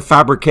in the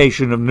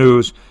fabrication of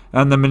news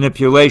and the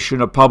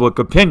manipulation of public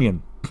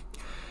opinion.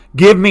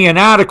 Give me an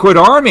adequate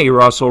army,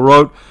 Russell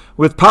wrote,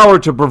 with power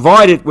to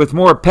provide it with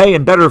more pay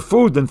and better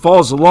food than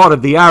falls the lot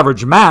of the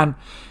average man,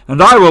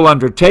 and I will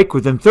undertake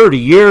within 30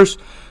 years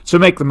to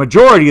make the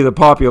majority of the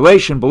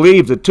population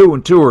believe that 2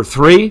 and 2 are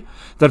 3,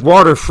 that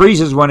water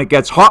freezes when it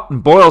gets hot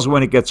and boils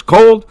when it gets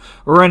cold,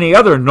 or any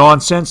other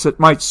nonsense that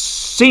might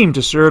seem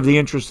to serve the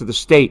interest of the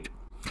state.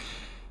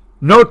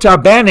 Nota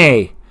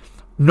bene,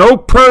 no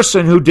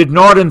person who did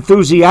not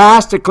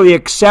enthusiastically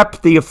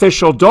accept the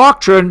official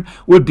doctrine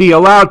would be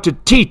allowed to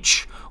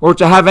teach or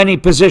to have any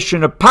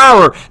position of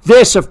power.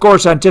 This, of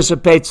course,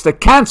 anticipates the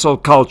cancel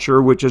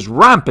culture, which is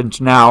rampant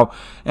now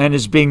and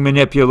is being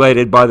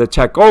manipulated by the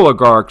tech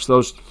oligarchs,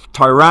 those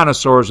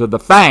tyrannosaurs of the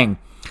FANG.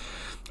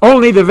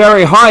 Only the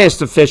very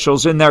highest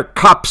officials in their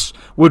cups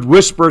would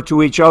whisper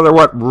to each other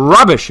what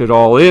rubbish it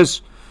all is,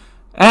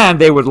 and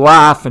they would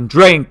laugh and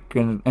drink,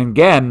 and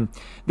again,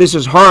 this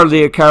is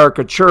hardly a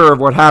caricature of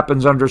what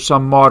happens under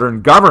some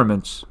modern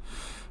governments.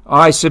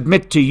 I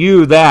submit to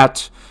you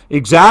that,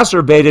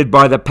 exacerbated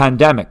by the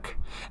pandemic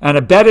and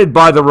abetted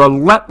by the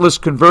relentless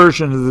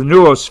conversion of the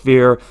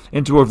noosphere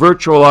into a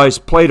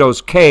virtualized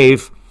Plato's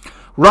cave,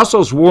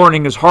 Russell's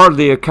warning is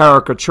hardly a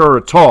caricature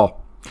at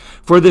all,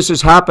 for this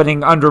is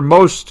happening under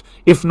most,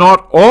 if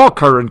not all,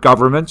 current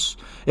governments,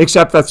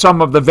 except that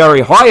some of the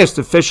very highest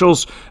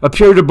officials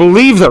appear to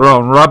believe their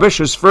own rubbish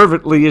as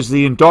fervently as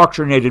the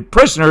indoctrinated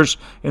prisoners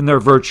in their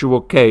virtual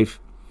cave.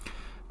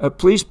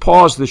 Please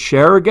pause the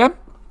share again.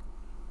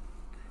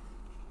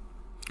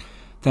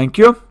 Thank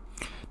you.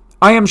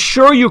 I am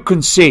sure you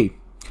can see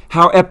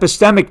how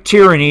epistemic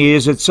tyranny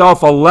is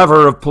itself a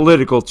lever of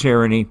political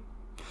tyranny.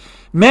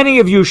 Many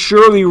of you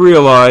surely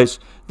realize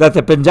that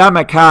the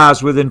pandemic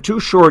has, within 2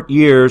 short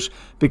years,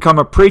 become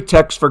a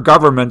pretext for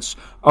governments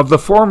of the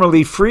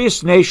formerly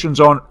freest nations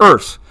on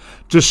earth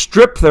to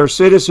strip their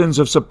citizens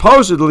of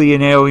supposedly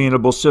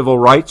inalienable civil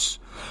rights,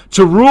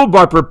 to rule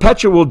by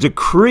perpetual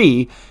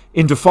decree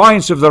in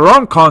defiance of their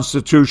own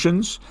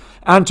constitutions,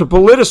 and to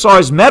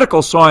politicize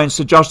medical science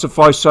to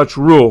justify such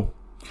rule.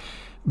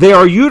 They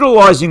are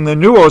utilizing the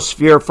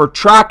noosphere for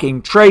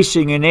tracking,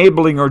 tracing,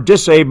 enabling, or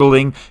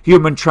disabling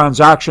human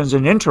transactions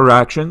and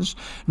interactions,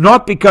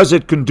 not because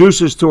it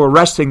conduces to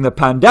arresting the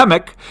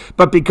pandemic,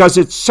 but because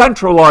it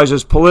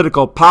centralizes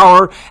political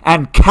power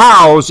and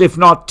cows, if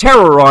not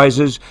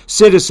terrorizes,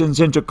 citizens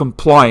into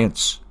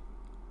compliance.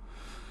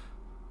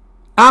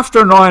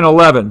 After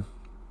 9/11,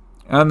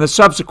 and the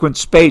subsequent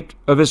spate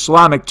of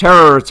Islamic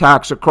terror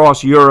attacks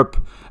across Europe,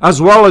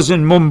 as well as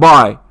in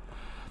Mumbai,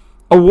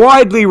 a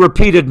widely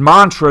repeated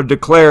mantra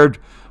declared,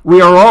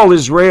 we are all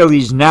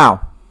Israelis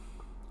now.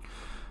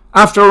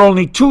 After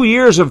only 2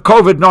 years of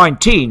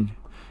COVID-19,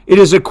 it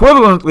is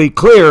equivalently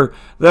clear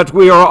that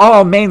we are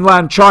all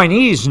mainland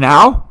Chinese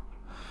now.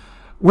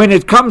 When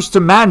it comes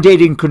to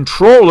mandating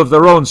control of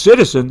their own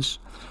citizens,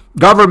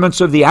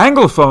 governments of the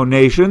Anglophone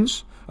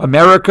nations,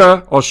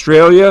 America,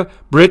 Australia,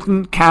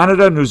 Britain,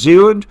 Canada, New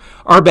Zealand,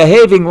 are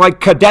behaving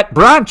like cadet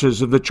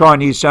branches of the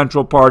Chinese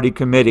Central Party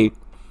Committee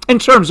in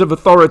terms of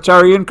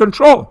authoritarian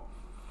control.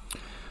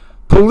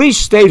 Police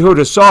statehood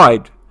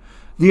aside,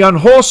 the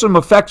unwholesome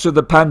effects of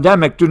the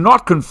pandemic do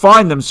not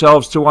confine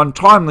themselves to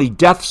untimely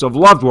deaths of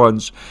loved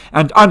ones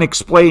and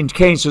unexplained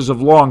cases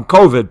of long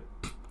COVID.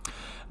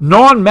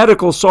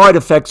 Non-medical side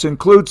effects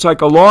include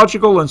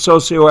psychological and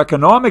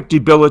socioeconomic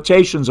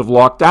debilitations of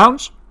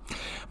lockdowns,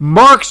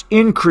 marked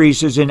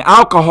increases in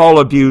alcohol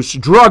abuse,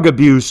 drug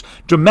abuse,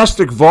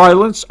 domestic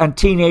violence, and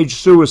teenage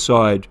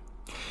suicide.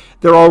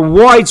 There are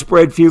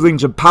widespread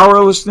feelings of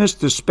powerlessness,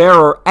 despair,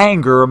 or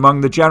anger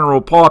among the general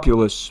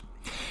populace.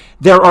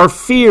 There are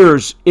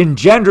fears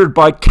engendered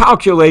by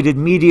calculated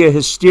media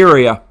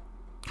hysteria.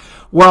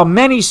 While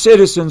many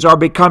citizens are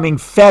becoming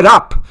fed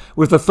up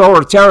with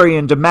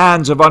authoritarian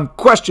demands of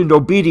unquestioned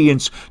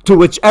obedience to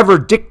whichever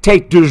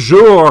dictate du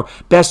jour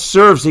best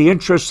serves the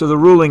interests of the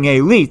ruling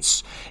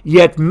elites,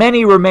 yet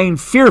many remain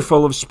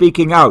fearful of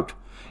speaking out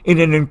in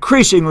an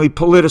increasingly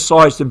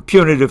politicized and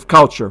punitive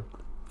culture.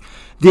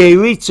 The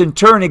elites in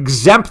turn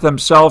exempt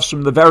themselves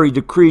from the very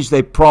decrees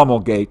they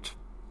promulgate.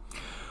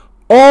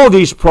 All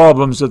these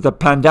problems that the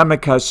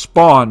pandemic has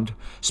spawned,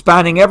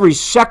 spanning every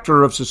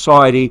sector of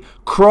society,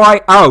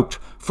 cry out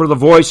for the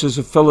voices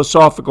of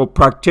philosophical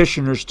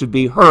practitioners to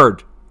be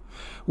heard.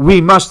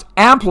 We must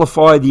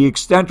amplify the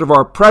extent of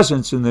our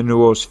presence in the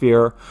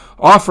noosphere,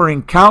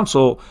 offering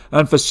counsel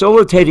and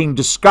facilitating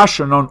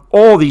discussion on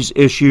all these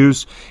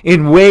issues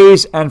in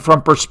ways and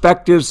from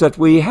perspectives that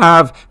we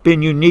have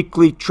been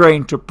uniquely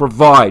trained to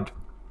provide.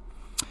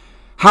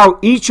 How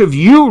each of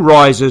you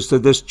rises to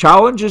this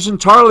challenge is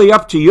entirely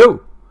up to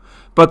you,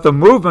 but the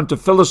movement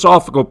of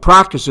philosophical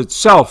practice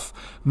itself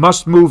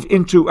must move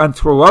into and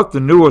throughout the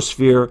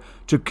noosphere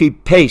to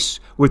keep pace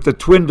with the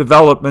twin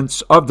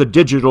developments of the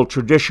digital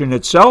tradition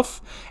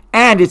itself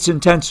and its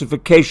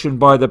intensification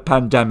by the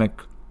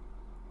pandemic.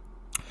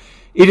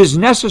 It is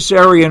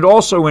necessary and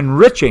also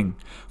enriching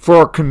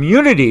for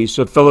communities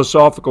of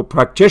philosophical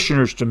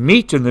practitioners to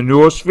meet in the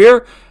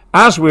noosphere,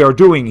 as we are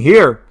doing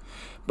here,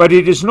 but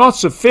it is not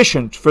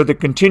sufficient for the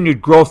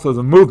continued growth of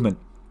the movement.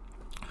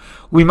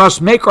 We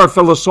must make our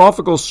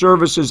philosophical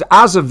services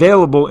as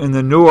available in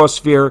the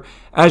noosphere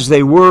as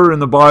they were in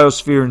the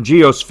biosphere and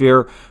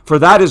geosphere, for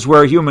that is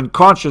where human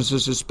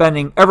consciousness is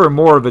spending ever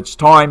more of its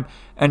time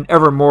and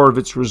ever more of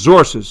its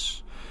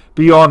resources.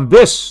 Beyond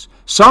this,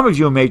 some of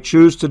you may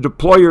choose to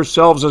deploy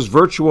yourselves as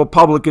virtual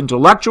public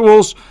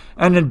intellectuals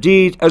and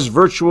indeed as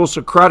virtual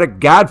Socratic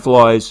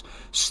gadflies,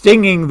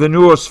 stinging the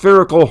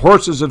noospherical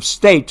horses of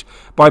state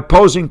by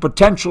posing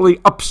potentially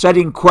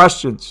upsetting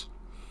questions.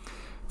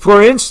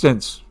 For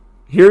instance,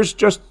 here's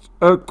just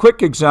a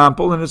quick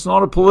example, and it's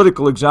not a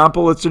political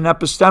example, it's an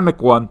epistemic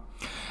one.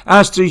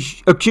 As to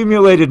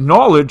accumulated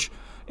knowledge,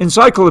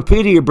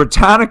 Encyclopedia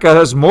Britannica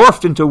has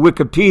morphed into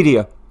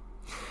Wikipedia.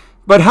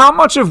 But how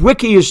much of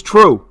Wiki is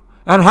true,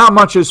 and how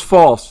much is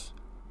false?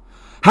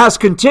 Has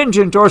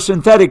contingent or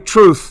synthetic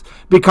truth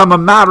become a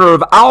matter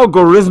of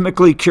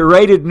algorithmically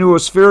curated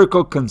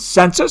noospherical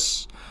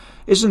consensus?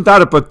 Isn't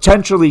that a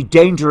potentially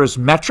dangerous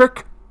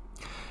metric?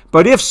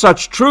 But if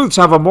such truths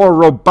have a more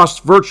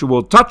robust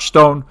virtual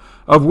touchstone,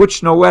 of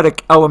which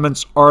noetic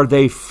elements are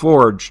they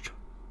forged?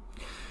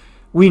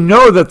 We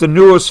know that the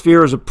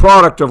noosphere is a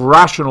product of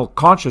rational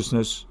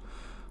consciousness,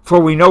 for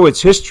we know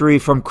its history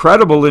from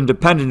credible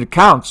independent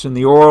accounts in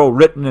the oral,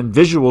 written, and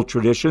visual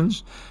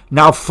traditions,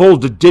 now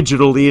folded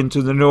digitally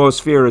into the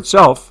noosphere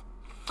itself.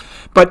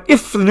 But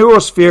if the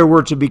noosphere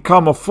were to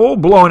become a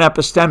full-blown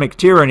epistemic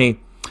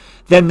tyranny,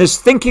 then this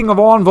thinking of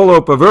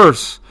envelope of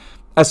Earth,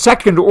 a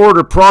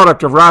second-order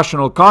product of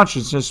rational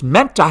consciousness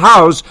meant to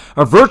house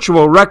a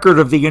virtual record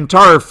of the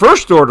entire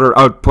first-order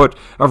output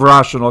of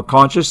rational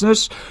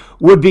consciousness,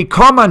 would be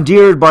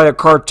commandeered by a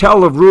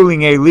cartel of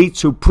ruling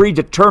elites who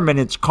predetermine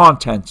its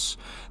contents,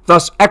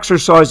 thus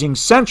exercising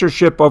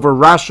censorship over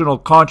rational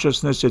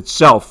consciousness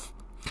itself.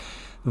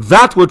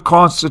 That would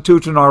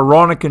constitute an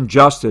ironic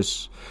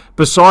injustice,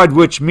 beside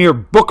which mere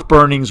book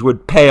burnings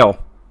would pale.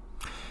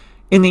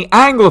 In the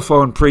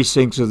Anglophone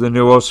precincts of the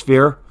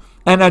noosphere,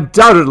 and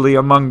undoubtedly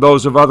among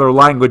those of other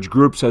language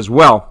groups as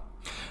well,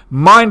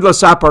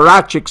 mindless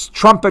apparatchiks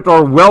trumpet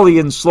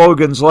Orwellian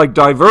slogans like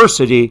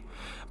diversity,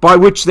 by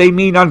which they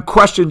mean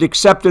unquestioned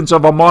acceptance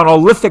of a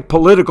monolithic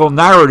political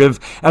narrative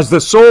as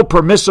the sole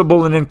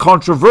permissible and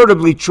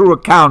incontrovertibly true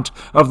account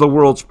of the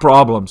world's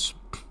problems.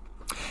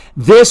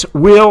 This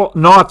will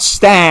not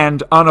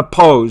stand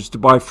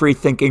unopposed by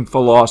free-thinking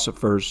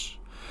philosophers,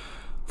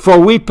 for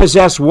we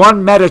possess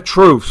one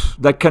meta-truth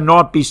that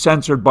cannot be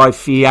censored by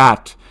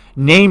fiat,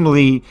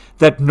 namely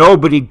that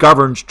nobody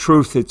governs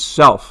truth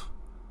itself.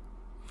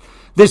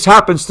 This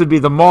happens to be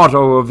the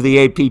motto of the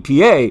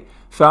APPA,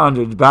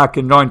 founded back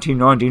in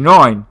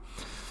 1999.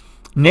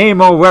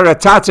 Nemo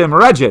veritatem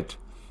regit,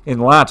 in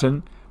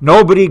Latin,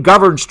 nobody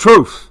governs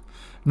truth.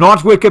 Not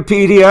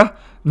Wikipedia,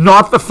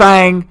 not the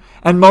FANG,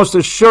 and most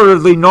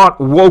assuredly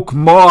not woke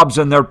mobs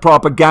and their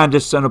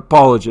propagandists and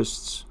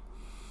apologists.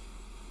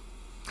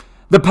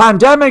 The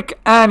pandemic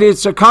and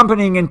its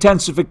accompanying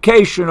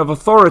intensification of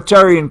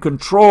authoritarian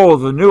control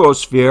of the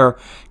noosphere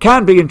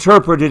can be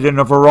interpreted in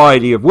a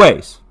variety of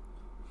ways.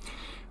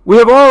 We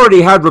have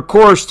already had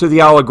recourse to the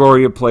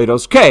allegory of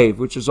Plato's cave,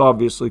 which is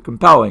obviously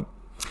compelling.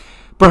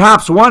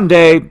 Perhaps one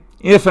day,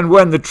 if and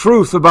when the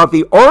truth about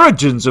the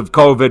origins of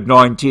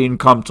COVID-19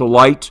 come to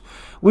light,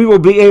 we will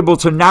be able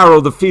to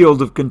narrow the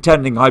field of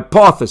contending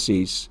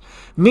hypotheses.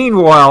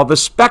 Meanwhile, the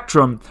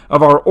spectrum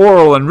of our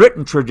oral and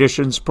written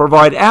traditions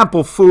provide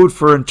ample food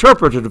for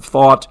interpretative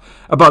thought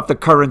about the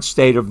current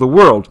state of the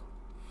world.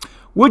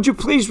 Would you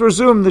please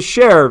resume the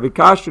share,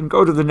 Vikash, and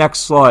go to the next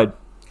slide?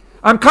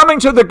 I'm coming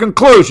to the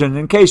conclusion,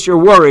 in case you're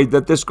worried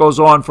that this goes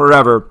on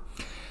forever.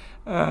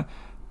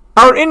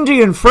 Our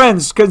Indian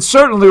friends can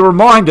certainly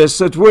remind us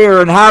that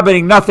we're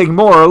inhabiting nothing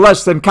more or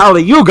less than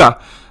Kali Yuga,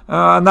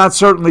 and that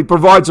certainly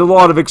provides a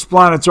lot of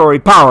explanatory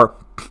power.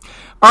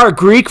 Our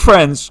Greek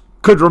friends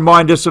could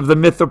remind us of the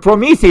myth of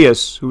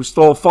Prometheus, who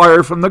stole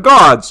fire from the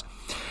gods.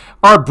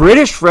 Our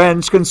British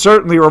friends can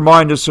certainly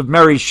remind us of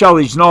Mary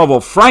Shelley's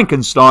novel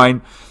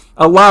Frankenstein,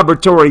 a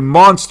laboratory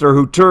monster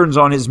who turns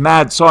on his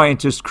mad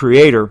scientist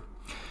creator.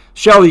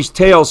 Shelley's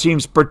tale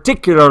seems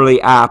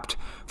particularly apt,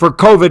 for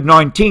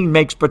COVID-19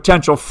 makes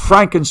potential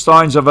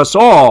Frankensteins of us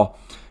all.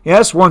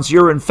 Yes, once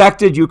you're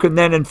infected, you can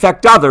then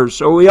infect others,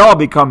 so we all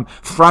become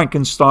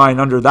Frankenstein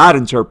under that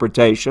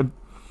interpretation.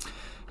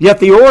 Yet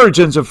the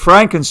origins of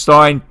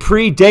Frankenstein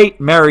predate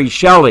Mary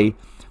Shelley.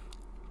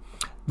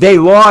 They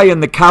lie in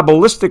the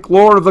Kabbalistic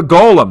lore of the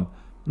golem.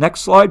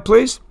 Next slide,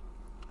 please.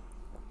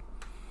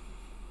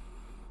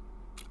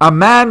 A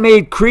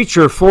man-made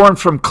creature formed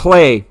from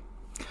clay.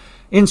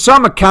 In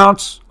some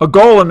accounts, a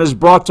golem is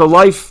brought to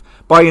life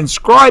by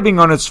inscribing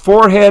on its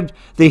forehead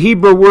the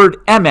Hebrew word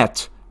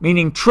emet,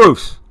 meaning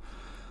truth.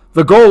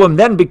 The golem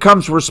then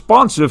becomes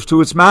responsive to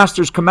its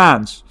master's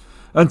commands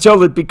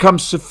until it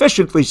becomes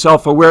sufficiently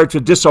self-aware to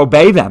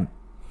disobey them.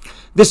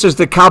 This is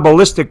the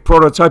Kabbalistic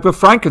prototype of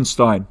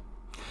Frankenstein.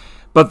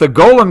 But the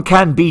golem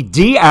can be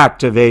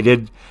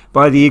deactivated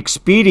by the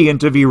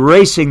expedient of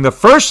erasing the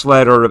first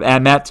letter of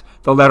emet,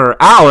 the letter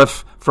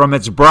aleph, from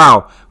its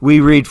brow. We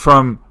read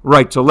from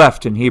right to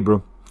left in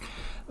Hebrew.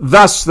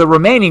 Thus, the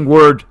remaining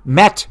word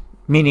met,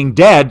 meaning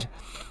dead,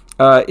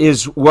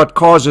 is what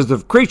causes the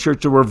creature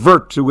to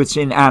revert to its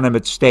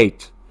inanimate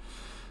state.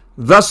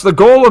 Thus, the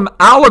golem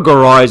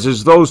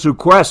allegorizes those who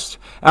quest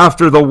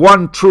after the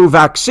one true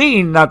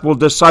vaccine that will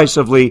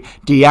decisively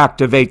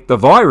deactivate the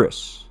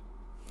virus.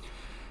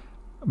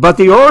 But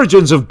the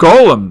origins of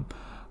golem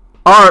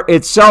are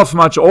itself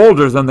much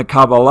older than the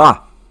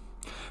Kabbalah.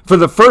 For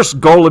the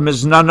first golem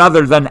is none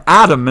other than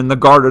Adam in the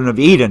Garden of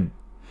Eden,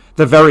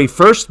 the very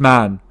first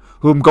man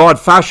whom God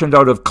fashioned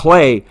out of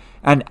clay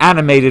and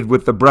animated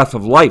with the breath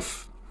of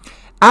life.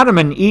 Adam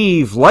and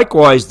Eve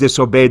likewise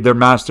disobeyed their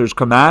master's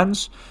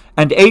commands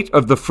and ate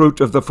of the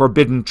fruit of the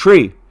forbidden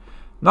tree,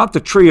 not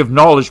the tree of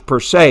knowledge per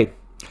se,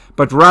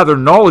 but rather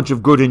knowledge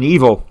of good and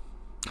evil.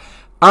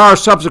 Our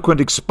subsequent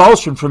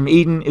expulsion from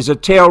Eden is a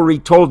tale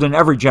retold in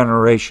every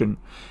generation,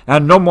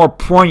 and no more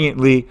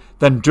poignantly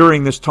than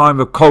during this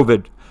time of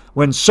COVID,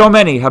 when so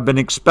many have been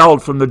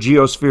expelled from the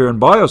geosphere and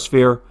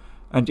biosphere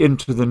and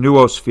into the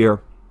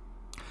noosphere.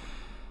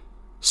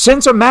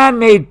 Since a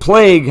man-made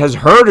plague has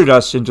herded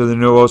us into the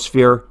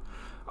noosphere,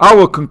 I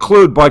will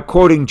conclude by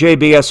quoting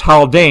J.B.S.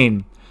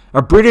 Haldane,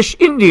 a British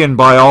Indian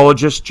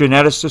biologist,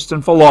 geneticist,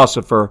 and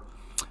philosopher.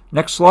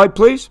 Next slide,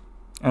 please.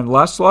 And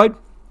last slide.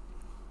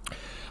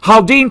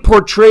 Haldane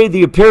portrayed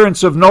the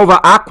appearance of Nova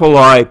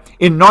Aquilae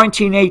in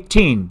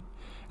 1918,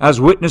 as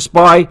witnessed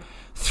by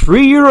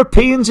 3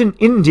 Europeans in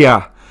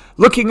India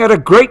looking at a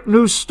great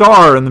new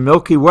star in the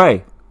Milky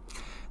Way.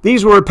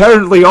 These were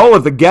apparently all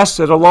of the guests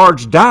at a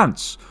large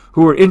dance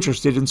who were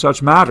interested in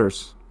such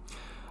matters.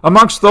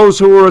 Amongst those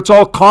who were at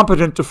all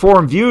competent to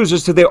form views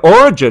as to the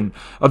origin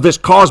of this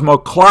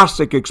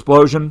cosmoclastic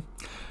explosion,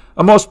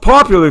 a most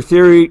popular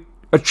theory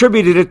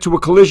attributed it to a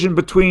collision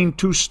between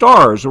 2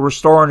 stars, or a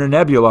star and a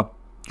nebula.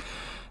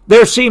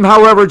 There seem,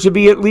 however, to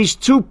be at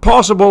least 2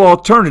 possible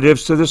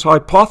alternatives to this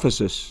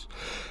hypothesis.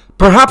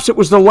 Perhaps it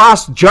was the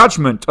last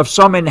judgment of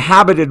some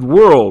inhabited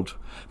world,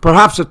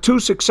 perhaps a too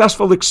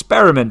successful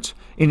experiment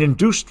in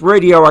induced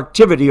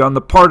radioactivity on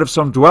the part of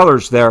some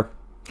dwellers there.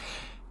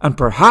 And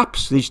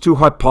perhaps these 2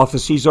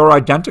 hypotheses are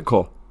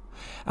identical,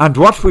 and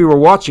what we were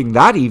watching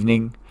that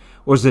evening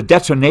was the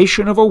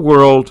detonation of a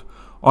world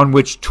on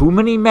which too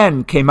many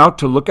men came out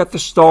to look at the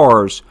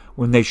stars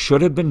when they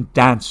should have been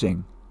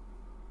dancing.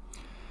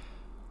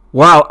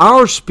 While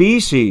our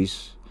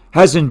species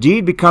has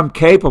indeed become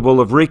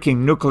capable of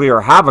wreaking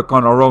nuclear havoc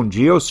on our own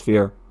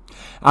geosphere,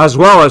 as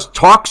well as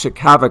toxic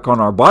havoc on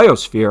our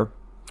biosphere,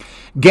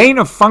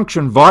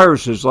 gain-of-function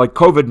viruses like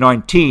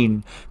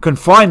COVID-19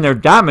 confine their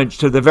damage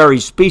to the very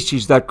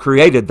species that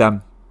created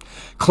them.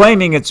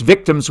 claiming its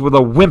victims with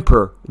a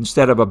whimper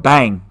instead of a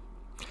bang.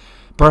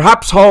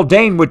 Perhaps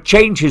Haldane would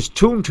change his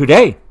tune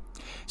today,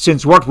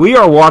 since what we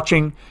are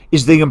watching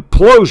is the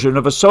implosion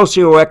of a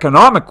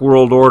socio-economic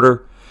world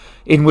order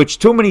in which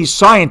too many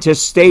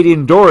scientists stayed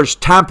indoors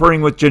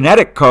tampering with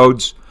genetic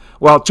codes,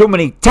 while too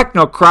many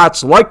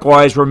technocrats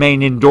likewise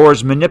remain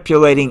indoors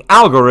manipulating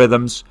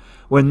algorithms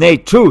when they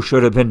too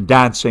should have been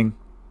dancing.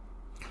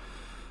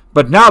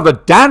 But now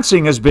that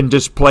dancing has been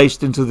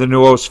displaced into the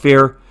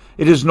noosphere,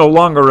 it is no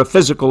longer a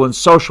physical and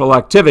social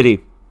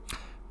activity.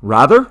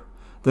 Rather,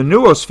 the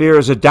noosphere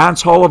is a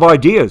dance hall of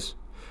ideas,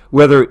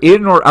 whether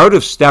in or out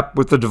of step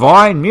with the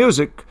divine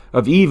music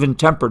of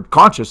even-tempered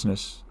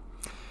consciousness.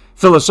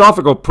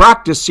 Philosophical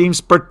practice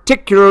seems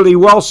particularly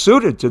well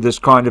suited to this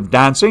kind of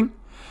dancing,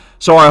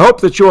 so I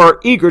hope that you are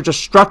eager to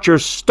strut your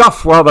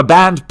stuff while the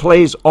band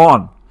plays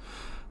on.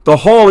 The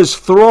hall is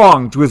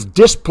thronged with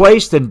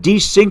displaced and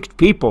desynced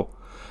people,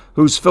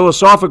 whose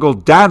philosophical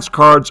dance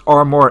cards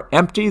are more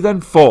empty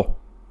than full.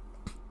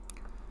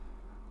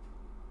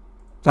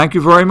 Thank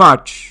you very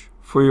much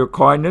for your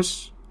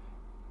kindness,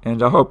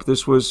 and I hope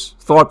this was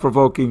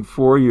thought-provoking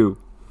for you.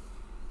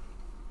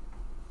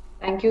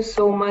 Thank you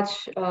so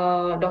much,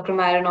 Dr.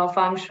 Marinoff.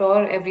 I'm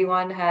sure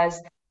everyone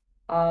has,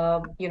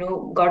 got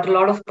a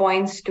lot of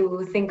points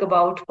to think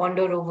about,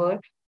 ponder over.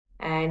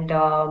 And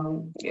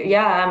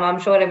I'm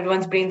sure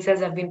everyone's brain cells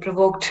have been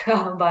provoked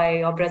by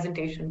your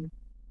presentation.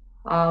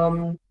 We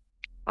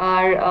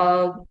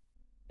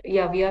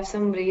have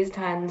some raised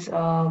hands,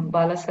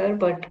 Bala sir,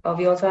 but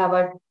we also have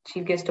our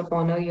chief guest of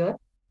honor here.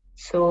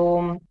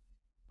 So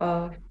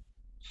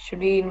should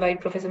we invite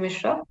Professor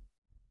Misra?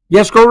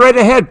 Yes, go right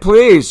ahead,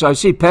 please. I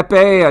see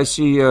Pepe. I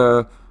see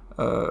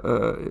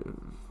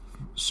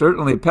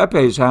certainly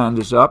Pepe's hand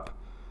is up.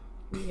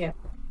 Yeah.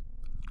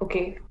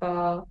 Okay.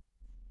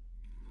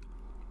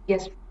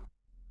 Yes.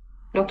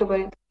 Dr.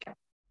 Barit.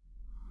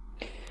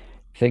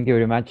 Thank you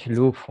very much,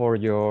 Lou, for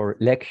your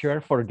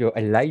lecture, for your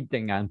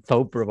enlightening and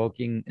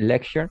thought-provoking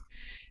lecture.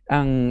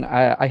 And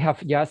I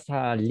have just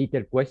a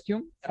little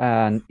question,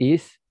 and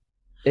is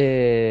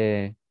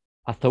a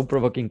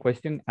thought-provoking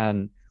question.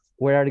 And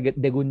where are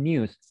the good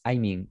news? I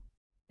mean,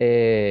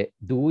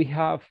 do we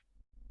have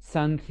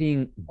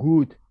something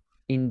good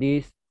in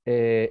this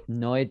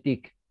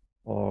noetic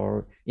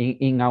or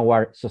in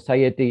our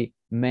society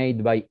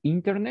made by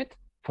internet?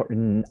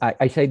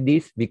 I say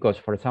this because,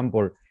 for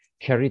example,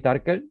 Sherry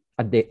Turkle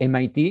at the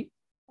MIT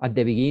at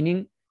the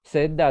beginning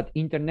said that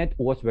internet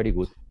was very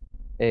good.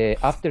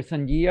 After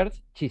some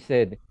years, she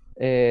said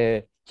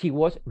she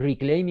was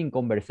reclaiming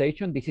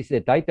conversation. This is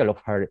the title of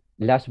her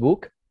last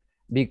book,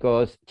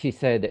 because she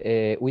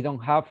said we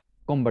don't have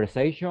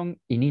conversation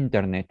in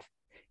internet.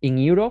 In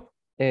Europe,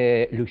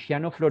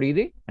 Luciano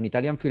Floridi, an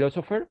Italian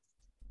philosopher,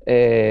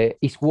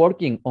 is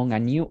working on a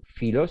new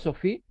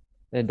philosophy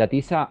that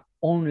is a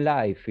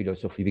online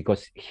philosophy,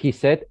 because he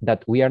said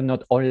that we are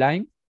not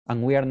online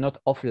and we are not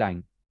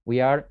offline.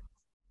 We are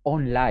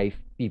on live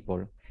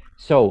people.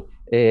 So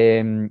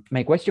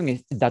my question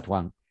is that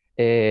one.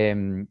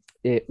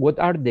 What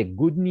are the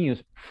good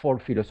news for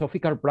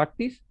philosophical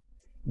practice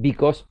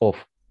because of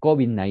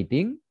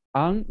COVID-19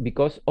 and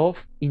because of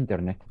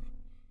internet?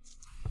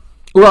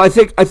 Well, I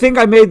think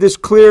I made this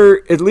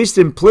clear, at least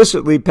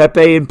implicitly,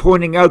 Pepe, in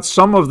pointing out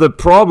some of the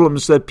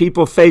problems that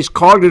people face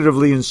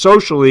cognitively and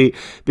socially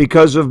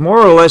because of more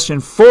or less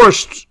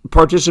enforced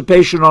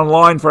participation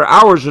online for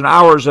hours and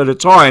hours at a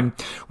time.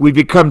 We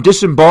become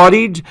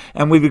disembodied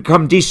and we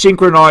become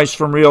desynchronized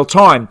from real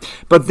time.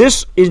 But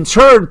this, in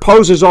turn,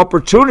 poses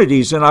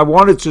opportunities, and I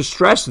wanted to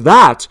stress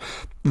that.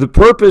 The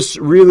purpose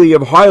really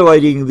of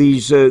highlighting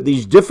these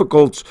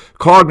difficult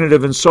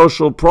cognitive and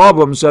social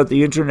problems that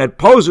the internet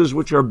poses,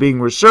 which are being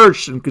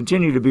researched and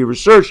continue to be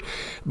researched,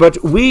 but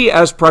we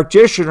as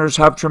practitioners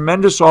have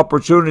tremendous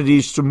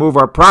opportunities to move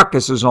our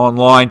practices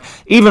online.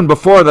 Even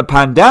before the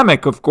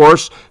pandemic, of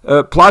course,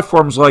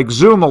 platforms like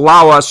Zoom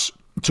allow us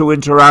to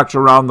interact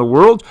around the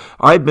world.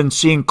 I've been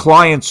seeing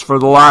clients for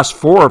the last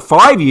 4 or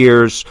 5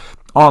 years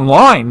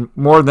online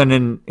more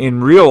than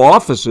in real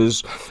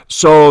offices.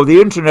 So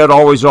the internet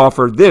always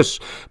offered this.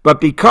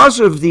 But because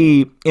of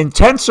the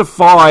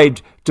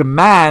intensified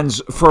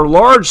demands for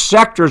large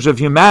sectors of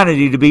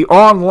humanity to be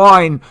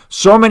online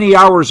so many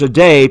hours a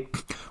day,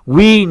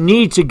 we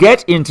need to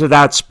get into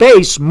that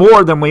space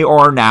more than we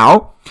are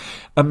now.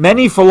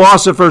 Many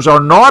philosophers are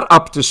not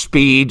up to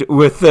speed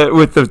with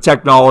the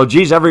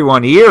technologies.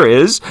 Everyone here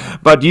is,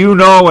 but you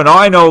know, and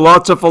I know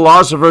lots of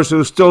philosophers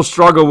who still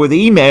struggle with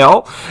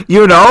email,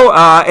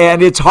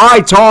 and it's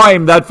high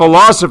time that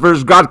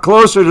philosophers got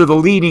closer to the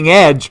leading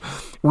edge.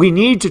 We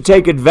need to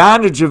take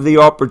advantage of the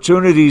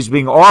opportunities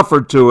being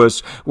offered to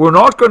us. We're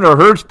not going to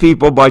hurt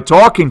people by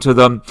talking to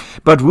them,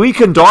 but we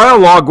can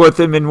dialogue with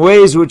them in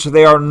ways which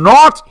they are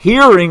not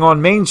hearing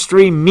on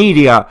mainstream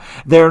media.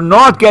 They're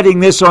not getting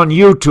this on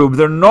YouTube.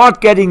 They're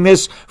not getting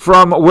this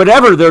from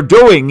whatever they're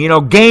doing,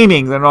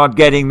 gaming. They're not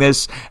getting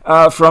this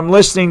from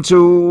listening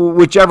to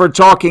whichever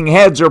talking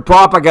heads are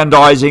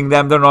propagandizing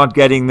them. They're not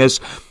getting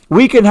this.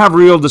 we can have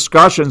real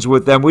discussions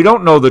with them. We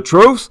don't know the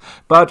truth,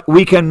 but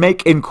we can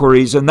make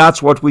inquiries, and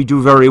that's what we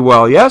do very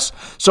well, yes?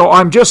 So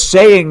I'm just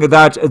saying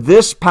that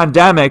this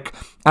pandemic,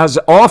 as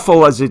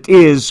awful as it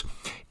is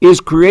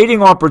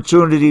creating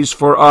opportunities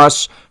for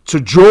us to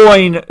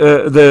join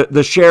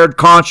the shared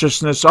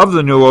consciousness of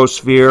the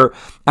noosphere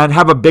and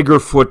have a bigger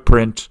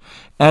footprint.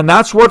 And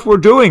that's what we're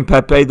doing,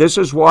 Pepe. This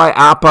is why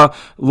APA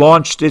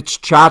launched its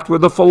Chat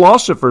with a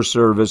Philosopher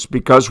service,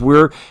 because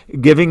we're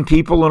giving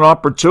people an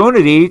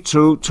opportunity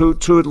to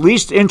at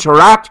least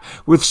interact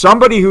with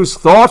somebody who's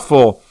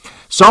thoughtful,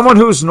 someone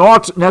who's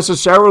not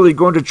necessarily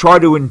going to try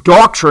to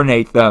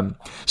indoctrinate them,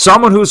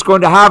 someone who's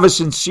going to have a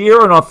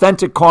sincere and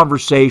authentic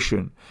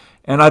conversation.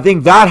 And I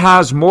think that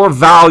has more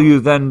value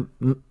than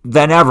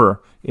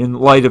ever in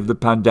light of the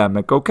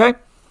pandemic, okay?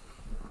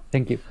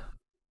 Thank you.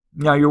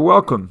 Yeah, you're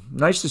welcome.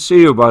 Nice to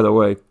see you, by the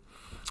way.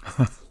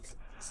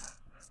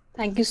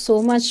 Thank you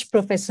so much,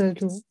 Professor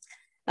Lu.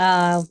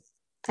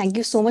 Thank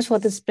you so much for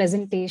this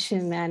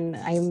presentation. And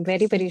I am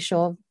very, very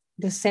sure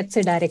this sets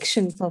a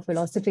direction for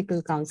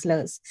philosophical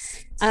counselors.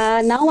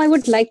 Now I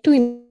would like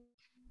to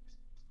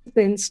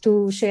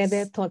to share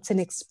their thoughts and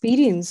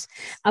experience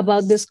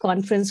about this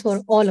conference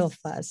for all of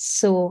us.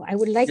 So I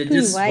would like to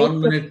just invite...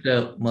 1 minute,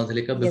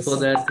 Madhulika. Before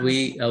that,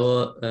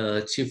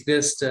 our chief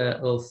guest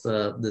of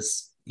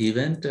this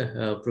event,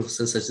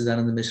 Professor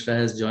Sachchidanand Misra,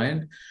 has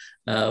joined.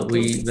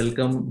 We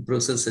welcome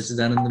Professor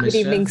Sachchidanand Misra,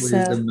 evening, who is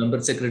the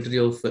Member Secretary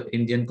of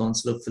Indian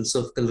Council of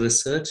Philosophical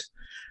Research,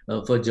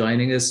 for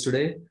joining us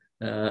today.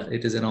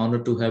 It is an honor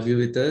to have you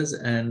with us.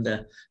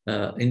 And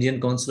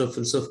Indian Council of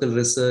Philosophical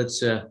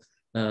Research,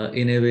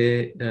 in a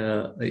way,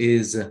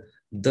 is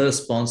the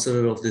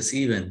sponsor of this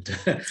event.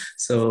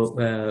 So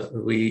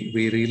we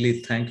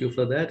really thank you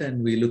for that,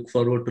 and we look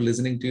forward to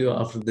listening to you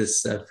after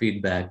this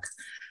feedback.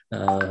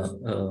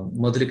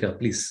 Madhulika,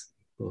 please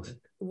go ahead.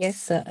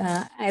 Yes,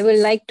 I would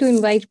like to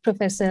invite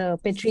Professor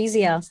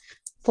Patrizia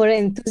for an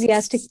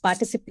enthusiastic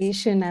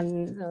participation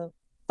and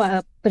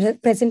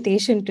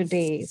presentation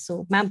today.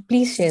 So, ma'am,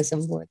 please share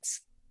some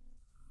words.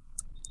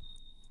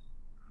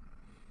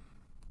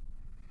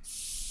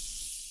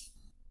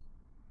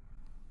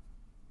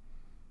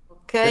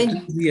 Okay,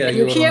 can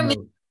you hear me?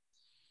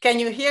 Can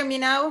you hear me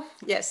now?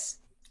 Yes.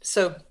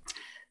 So,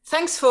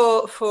 thanks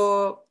for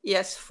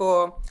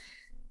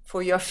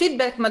your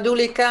feedback,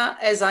 Madhulika.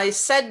 As I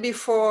said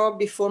before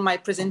my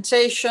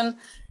presentation,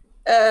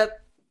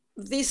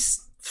 these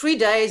 3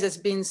 days has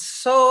been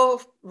so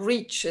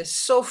rich,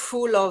 so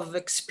full of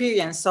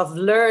experience, of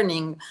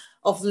learning,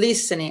 of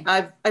listening.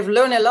 I've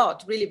learned a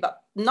lot, really,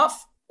 but not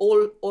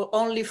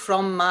only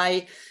from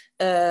my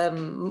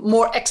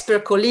more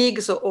expert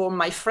colleagues or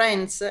my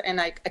friends,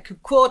 and I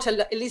could quote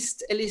a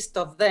list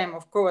of them,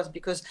 of course,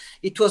 because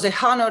it was a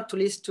honor to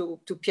listen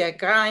to Pierre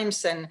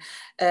Grimes and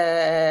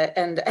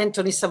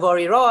Anthony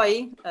Savory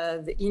Roy,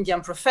 the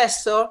Indian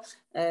professor,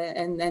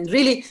 and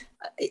really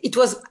it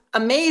was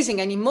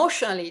amazing and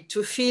emotionally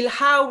to feel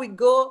how we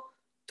go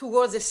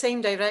towards the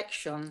same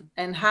direction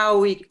and how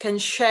we can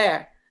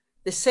share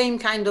the same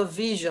kind of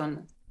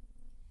vision,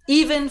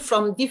 even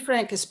from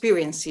different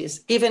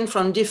experiences, even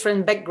from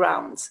different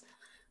backgrounds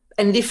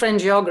and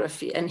different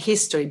geography and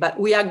history, but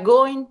we are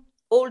going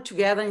all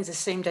together in the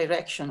same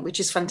direction, which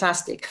is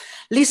fantastic.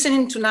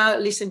 Listening to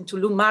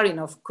Lou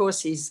Marinoff, of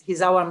course,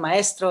 he's our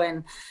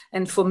maestro,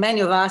 and for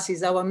many of us,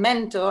 he's our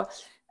mentor.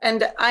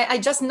 And I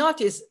just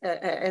noticed,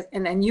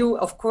 and I knew,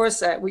 of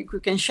course, we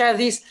can share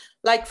this,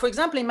 like, for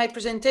example, in my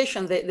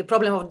presentation, the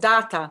problem of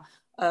data,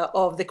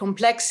 of the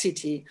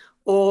complexity,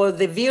 or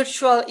the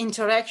virtual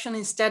interaction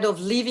instead of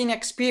living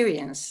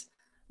experience,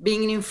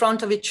 being in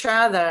front of each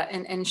other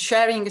and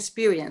sharing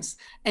experience.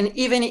 And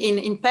even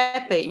in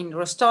Pepe, in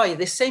Rostoy,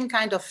 the same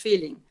kind of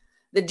feeling,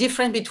 the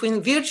difference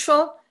between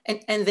virtual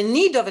and the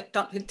need of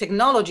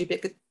technology,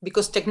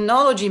 because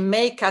technology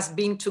makes us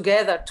being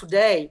together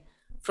today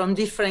from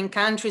different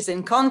countries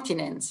and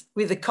continents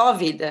with the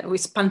COVID,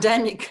 with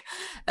pandemic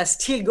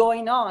still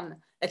going on,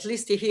 at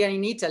least here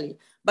in Italy,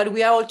 but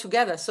we are all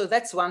together, so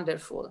that's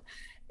wonderful.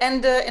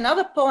 And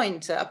another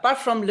point, apart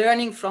from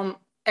learning from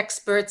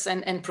experts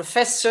and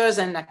professors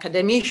and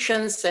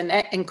academicians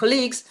and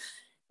colleagues,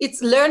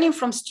 it's learning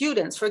from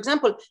students. For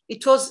example,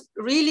 it was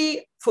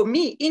really, for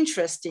me,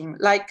 interesting.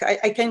 Like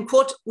I can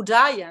quote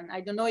Udayan.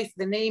 I don't know if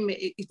the name,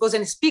 it was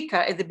a speaker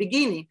at the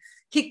beginning.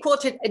 He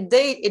quoted a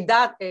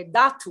data,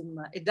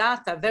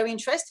 very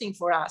interesting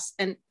for us.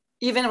 And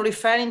even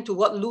referring to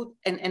what Lou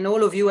and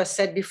all of you have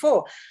said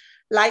before,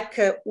 like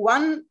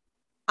 1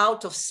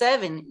 out of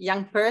 7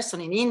 young person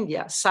in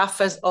India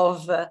suffers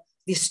of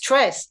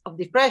distress, of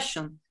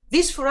depression.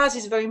 This for us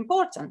is very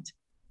important.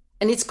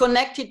 And it's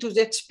connected to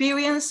the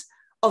experience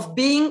of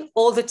being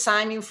all the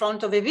time in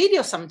front of a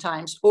video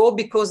sometimes, or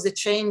because the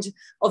change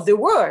of the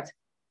world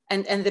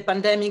and the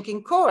pandemic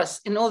in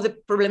course, and all the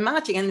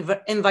problematic and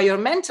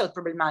environmental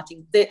problematic,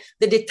 the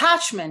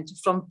detachment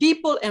from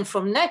people and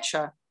from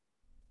nature.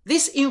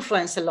 This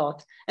influence a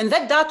lot. And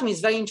that datum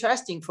is very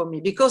interesting for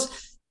me because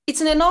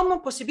it's an enormous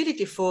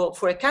possibility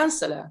for a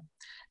counselor.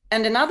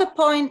 And another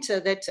point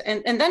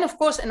and then, of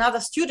course, another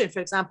student,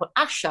 for example,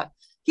 Asha,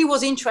 he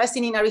was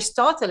interested in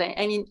Aristotle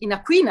and in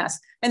Aquinas.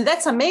 And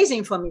that's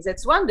amazing for me.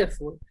 That's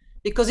wonderful,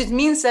 because it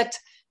means that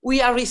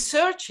we are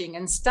researching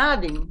and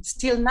studying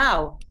still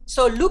now.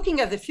 So looking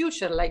at the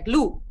future, like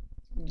Lou,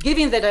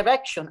 giving the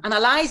direction,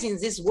 analyzing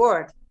this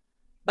word,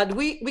 but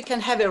we can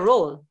have a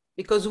role,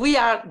 because we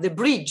are the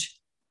bridge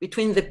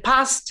between the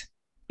past,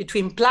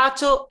 between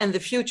Plato and the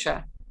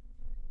future.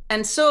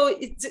 And so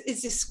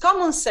it's this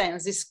common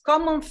sense, this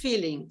common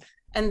feeling,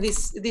 and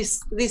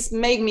this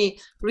made me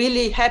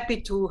really happy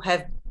to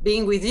have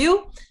been with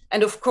you.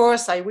 And of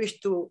course, I wish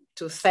to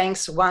thank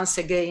once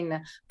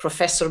again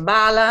Professor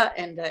Bala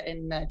and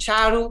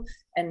Charu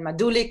and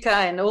Madhulika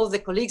and all the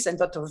colleagues and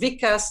Dr.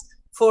 Vikas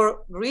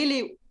for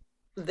really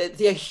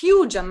the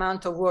huge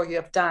amount of work you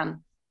have done.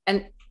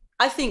 And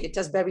I think it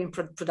has been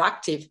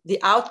productive. The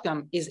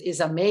outcome is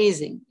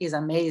amazing,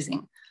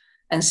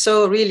 And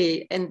so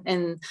really,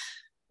 and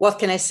what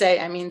can I say?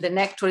 I mean, the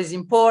nectar is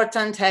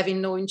important,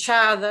 having known each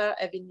other,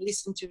 having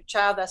listened to each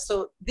other.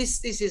 So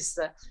this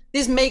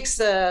makes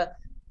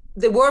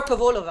the work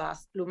of all of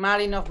us, Lou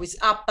Marinoff with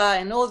APA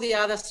and all the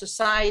other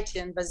society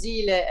and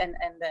Basile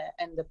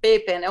and the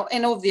Pepe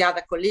and all the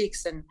other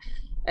colleagues.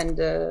 And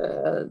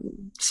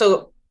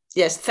so,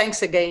 yes,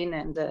 thanks again.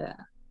 And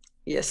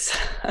yes,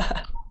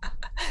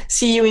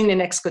 see you in the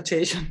next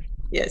quotation.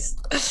 Yes.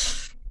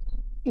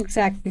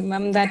 Exactly,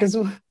 ma'am. That is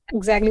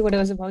exactly what I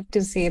was about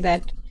to say,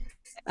 that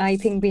I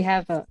think we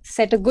have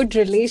set a good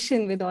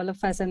relation with all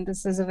of us, and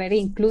this is a very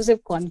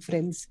inclusive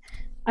conference.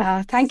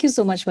 Thank you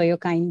so much for your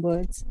kind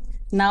words.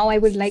 Now I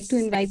would like to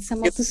invite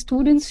some of the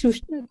students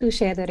to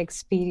share their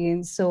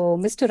experience. So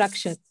Mr.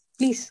 Rakshat,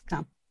 please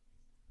come.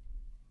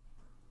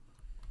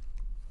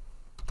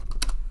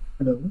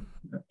 Hello,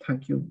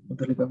 thank you,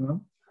 Madhulika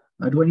ma'am.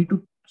 Do I need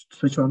to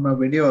switch on my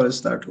video, or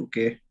is that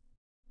okay?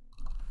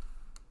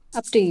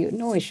 Up to you,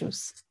 no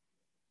issues.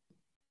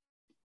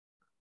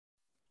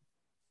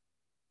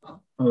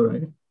 All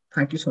right,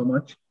 thank you so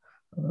much.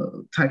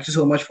 Thank you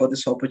so much for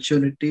this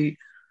opportunity.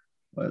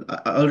 Well,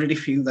 I already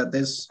feel that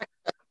there's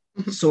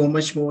so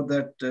much more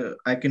that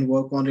I can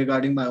work on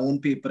regarding my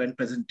own paper and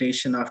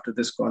presentation after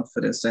this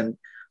conference, and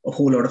a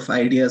whole lot of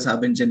ideas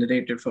have been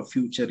generated for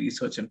future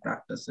research and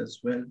practice as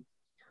well.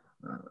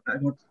 I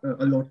got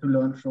a lot to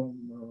learn from,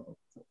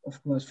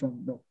 of course,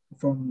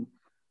 from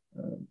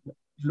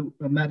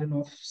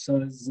Marinoff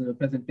sir's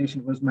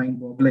presentation was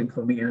mind-boggling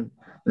for me, and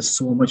there's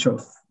so much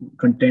of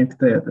content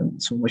there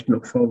and so much to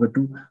look forward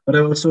to. But I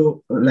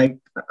also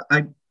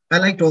I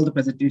liked all the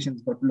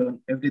presentations, got to learn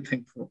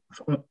everything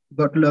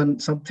got to learn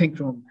something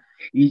from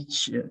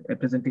each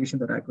presentation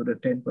that I could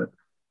attend. But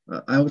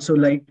I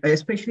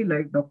especially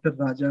liked Dr.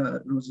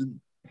 Raja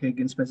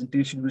Rosenhagen's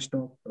presentation, which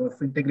talked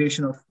of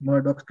integration of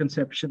Murdoch's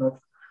conception of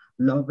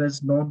love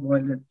as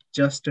non-violent,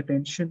 just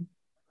attention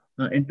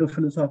into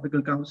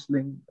philosophical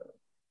counseling.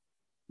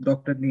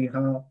 Dr.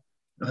 Neha,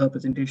 her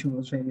presentation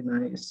was very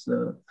nice.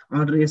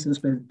 Andreas'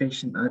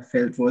 presentation I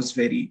felt was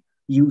very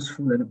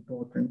useful and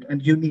important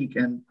and unique.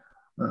 And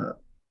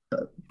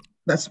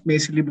that's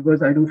basically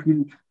because I do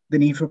feel the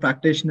need for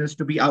practitioners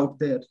to be out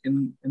there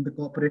in the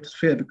corporate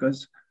sphere,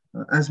 because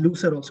as Lou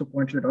sir also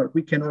pointed out,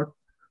 we cannot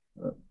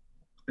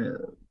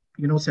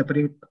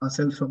separate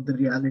ourselves from the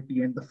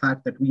reality and the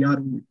fact that we are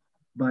ruled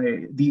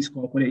by these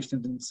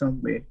corporations in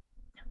some way.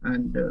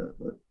 And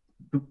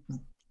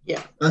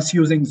us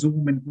using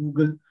Zoom and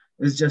Google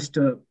is just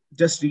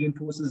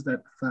reinforces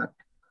that fact.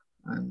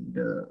 And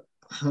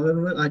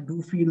however, I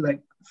do feel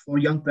like for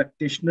young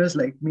practitioners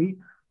like me,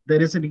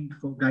 there is a need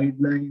for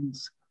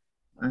guidelines,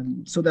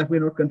 and so that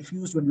we're not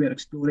confused when we're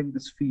exploring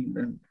this field.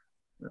 And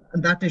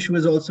that issue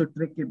is also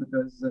tricky,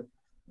 because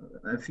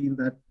I feel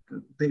that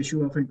the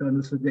issue of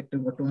internal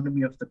subjective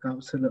autonomy of the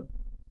counselor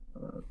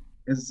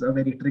is a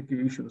very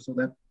tricky issue. So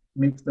that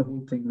makes the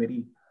whole thing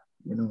very,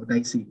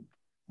 dicey.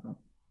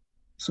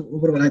 So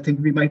overall, I think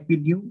we might be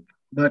new,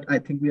 but I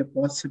think we are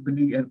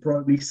possibly and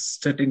probably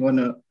sitting on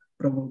a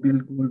proverbial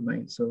gold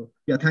mine. So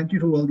yeah, thank you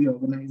to all the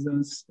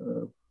organizers,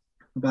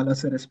 Bala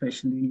sir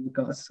especially,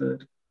 Vikas sir,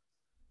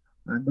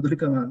 and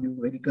Madhulika ma'am. You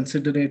were very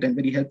considerate and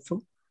very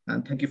helpful.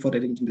 And thank you for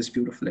arranging this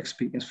beautiful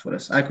experience for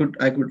us. I could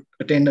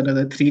attend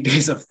another 3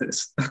 days of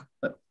this.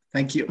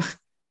 Thank you.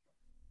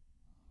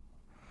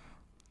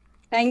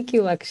 Thank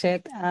you,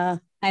 Akshat.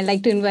 I'd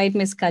like to invite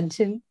Ms.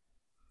 Kanchan.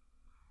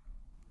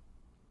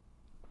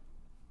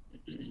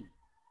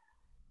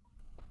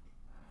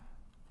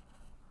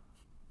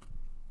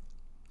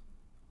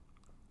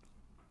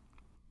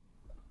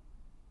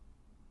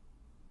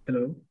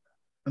 Hello.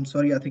 I'm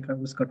sorry, I think I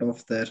was cut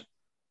off there.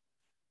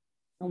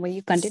 Were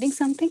you continuing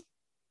something?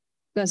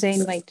 Because I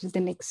invited the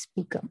next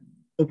speaker.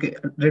 Okay,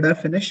 did I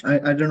finish?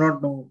 I do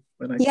not know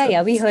when I...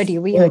 Yeah, we heard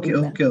you.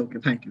 Okay,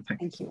 thank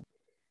you.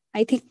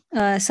 I think,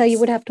 sir, you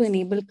would have to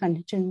enable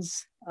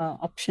Kanchan's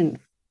option.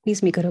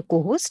 Please make her a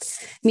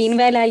co-host.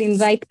 Meanwhile, I'll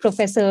invite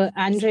Professor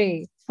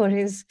Andre for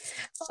his,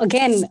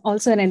 again,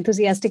 also an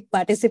enthusiastic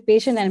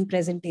participation and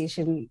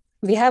presentation.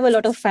 We have a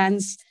lot of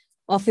fans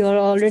of your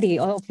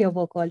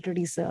work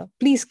already, sir.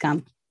 Please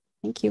come.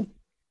 Thank you.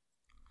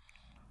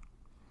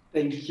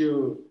 Thank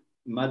you,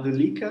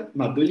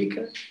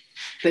 Madhulika.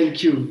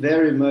 Thank you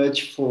very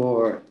much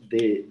for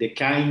the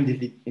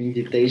kind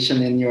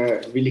invitation and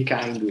your really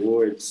kind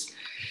words.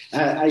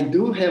 I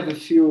do have a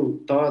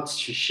few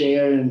thoughts to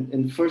share.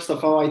 And first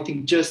of all, I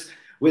think just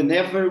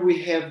whenever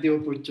we have the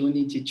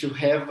opportunity to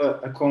have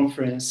a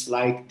conference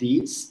like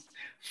this,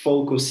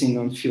 focusing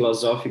on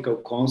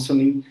philosophical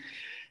counseling,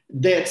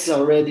 that's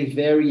already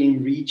very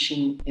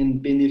enriching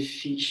and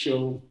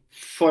beneficial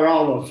for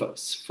all of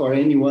us, for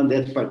anyone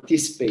that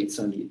participates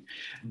on it.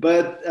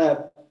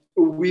 But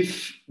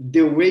with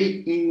the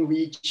way in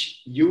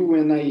which you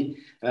and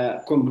I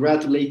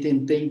congratulate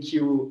and thank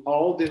you,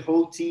 all the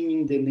whole team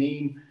in the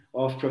name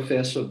of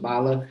Professor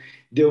Bala,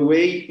 the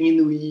way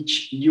in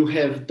which you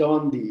have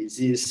done this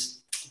is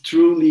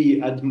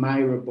truly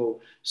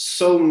admirable.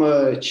 So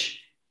much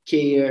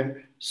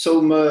care,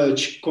 so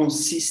much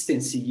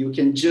consistency. You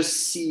can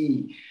just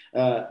see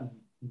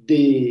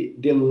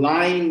the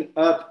line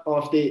up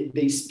of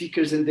the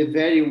speakers and the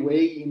very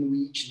way in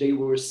which they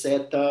were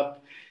set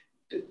up.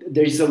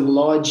 There is a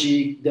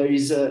logic, there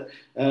is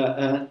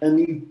an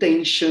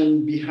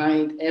intention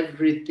behind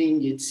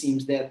everything, it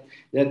seems, that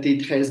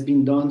it has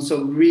been done.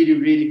 So really,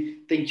 really,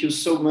 thank you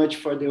so much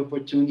for the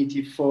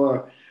opportunity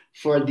for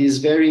this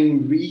very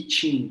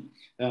enriching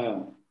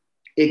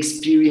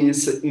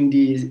experience in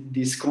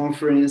this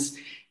conference.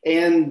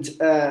 And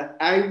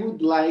I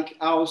would like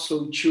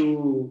also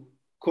to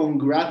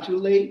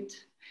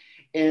congratulate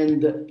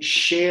and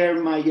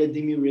share my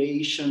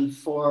admiration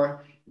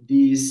for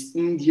this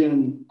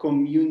Indian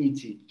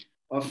community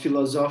of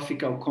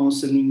philosophical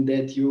counseling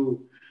that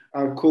you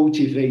are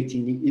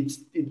cultivating.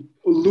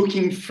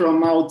 Looking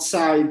from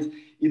outside,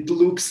 it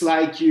looks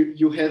like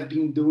you have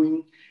been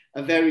doing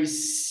a very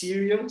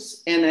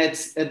serious and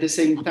at the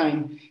same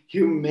time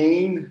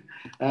humane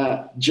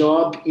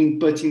job in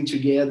putting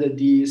together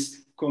this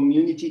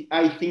community.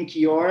 I think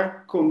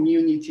your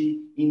community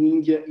in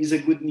India is a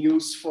good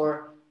news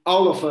for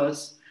all of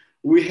us.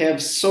 We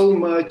have so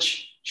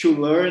much to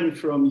learn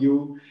from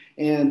you,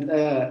 and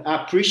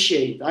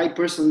I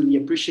personally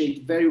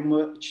appreciate very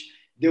much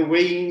the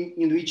way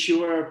in which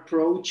you are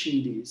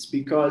approaching this,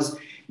 because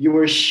you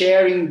are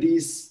sharing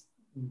these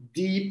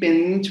deep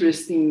and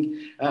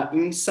interesting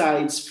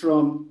insights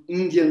from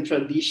Indian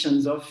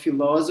traditions of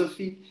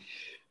philosophy,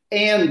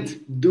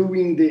 and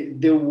doing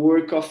the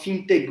work of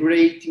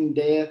integrating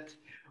that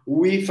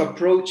with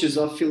approaches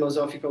of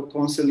philosophical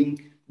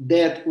counseling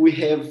that we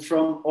have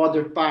from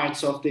other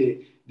parts of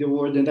the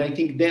world. And I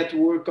think that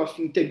work of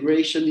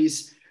integration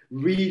is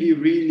really,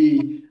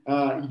 really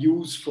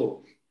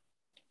useful.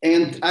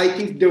 And I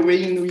think the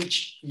way in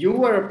which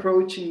you are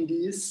approaching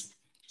this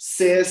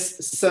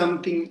says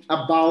something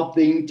about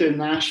the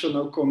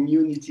international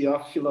community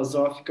of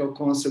philosophical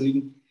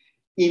counseling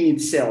in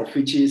itself,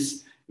 which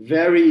is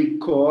very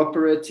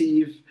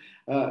cooperative,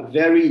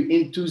 very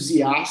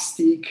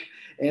enthusiastic,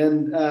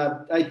 and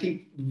I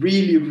think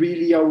really,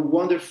 really a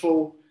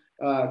wonderful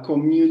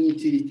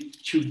community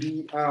to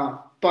be a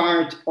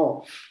part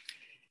of.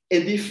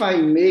 And if I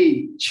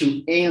may,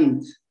 to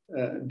end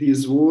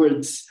these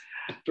words,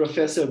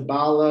 Professor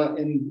Bala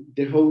and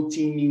the whole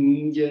team in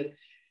India,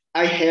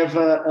 I have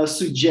a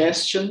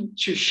suggestion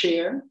to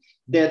share,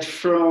 that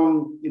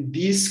from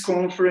this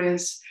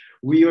conference,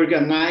 we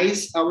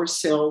organize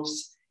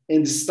ourselves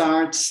and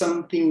start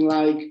something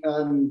like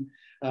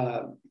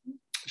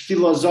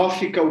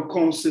philosophical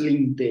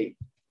counseling day.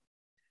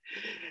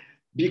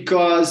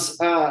 Because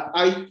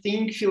I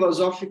think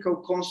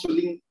philosophical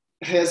counseling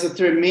has a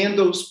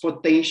tremendous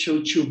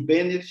potential to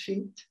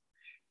benefit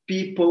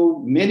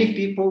people, many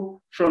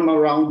people from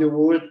around the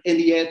world, and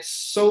yet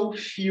so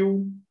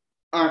few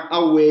are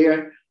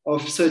aware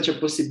of such a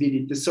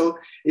possibility. So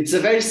it's a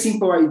very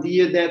simple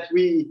idea that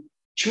we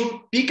should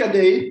pick a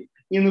day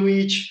in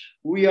which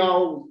we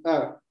all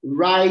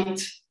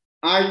write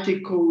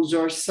articles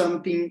or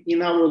something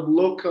in our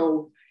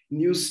local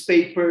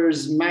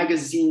newspapers,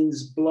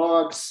 magazines,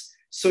 blogs,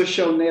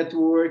 social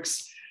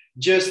networks,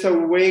 just a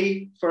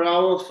way for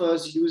all of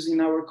us using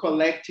our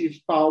collective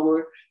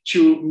power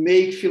to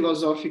make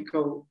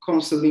philosophical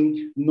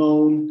counseling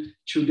known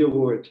to the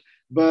world.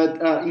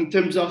 But in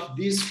terms of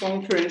this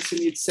conference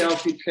in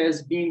itself, it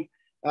has been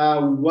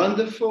a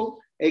wonderful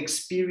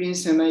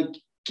experience, and I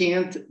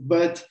can't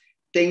but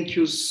thank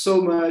you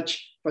so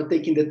much for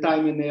taking the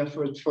time and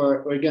effort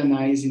for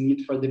organizing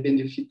it for the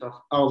benefit of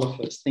all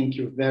of us. Thank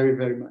you very,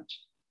 very much.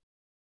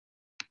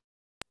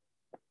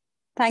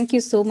 Thank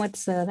you so much,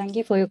 sir. Thank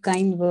you for your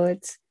kind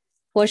words.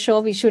 For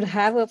sure, we should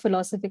have a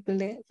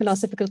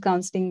philosophical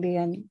counseling day,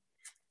 and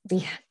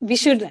we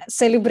should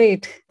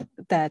celebrate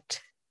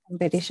that. I'm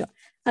very sure.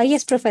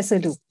 Yes, Professor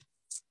Lu.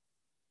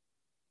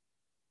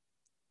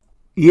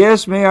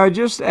 Yes, may I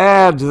just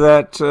add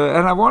that,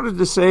 and I wanted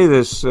to say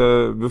this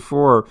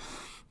before,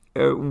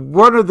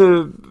 one of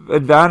the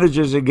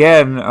advantages,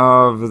 again,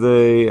 of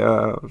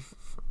the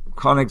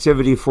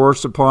connectivity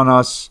forced upon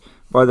us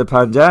by the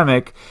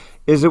pandemic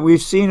is that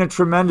we've seen a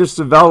tremendous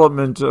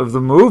development of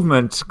the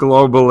movement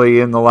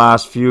globally in the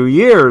last few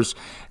years.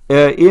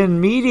 in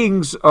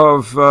meetings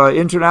of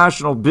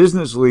international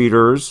business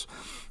leaders,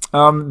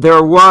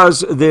 there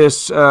was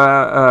this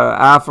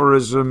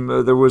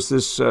aphorism, there was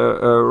this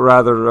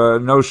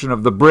notion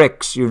of the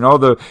BRICS,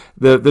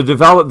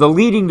 the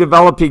leading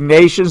developing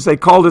nations. They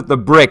called it the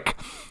BRIC.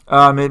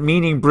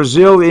 Meaning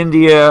Brazil,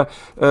 India,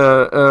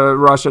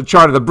 Russia,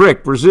 China, the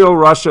BRIC, Brazil,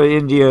 Russia,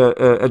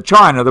 India,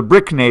 China, the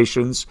BRIC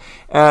nations.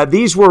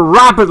 These were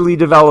rapidly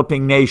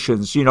developing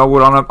nations,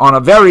 on a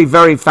very,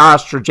 very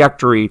fast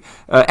trajectory,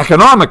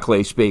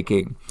 economically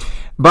speaking.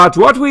 But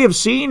what we have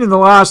seen in the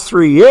last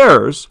 3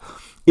 years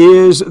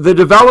is the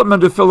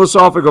development of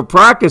philosophical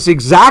practice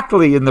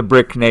exactly in the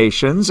BRIC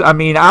nations. I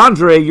mean,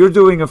 Andre, you're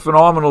doing a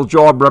phenomenal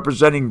job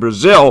representing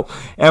Brazil,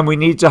 and we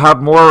need to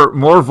have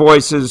more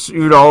voices,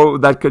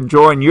 that can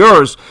join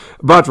yours.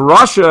 But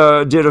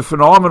Russia did a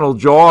phenomenal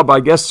job. I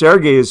guess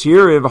Sergey is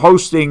here of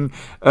hosting,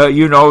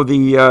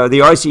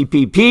 the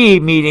ICPP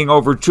meeting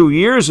over 2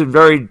 years in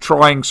very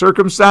trying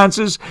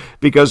circumstances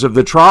because of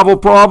the travel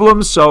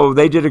problems. So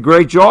they did a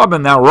great job,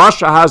 and now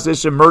Russia has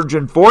this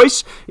emergent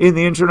voice in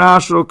the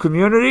international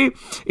community.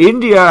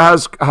 India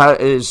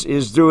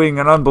is doing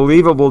an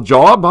unbelievable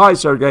job. Hi,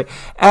 Sergey.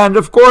 And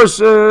of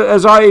course,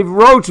 as I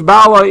wrote,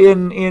 Bala,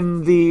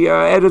 in the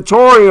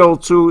editorial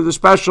to the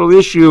special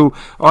issue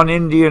on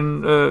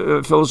Indian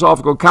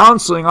philosophical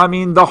counseling, I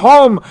mean, the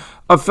home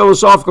of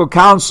philosophical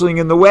counseling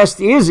in the West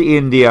is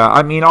India.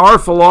 I mean, our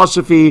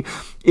philosophy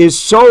is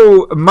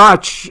so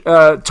much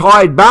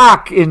tied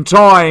back in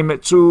time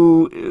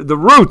to the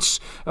roots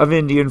of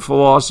Indian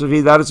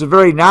philosophy that it's a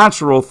very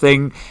natural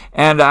thing.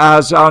 And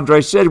as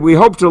Andre said, we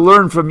hope to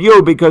learn from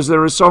you because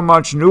there is so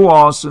much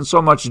nuance and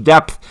so much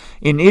depth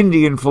in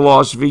Indian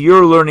philosophy.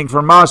 You're learning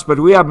from us, but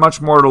we have much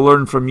more to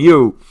learn from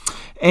you.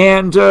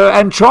 And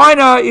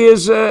China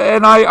is,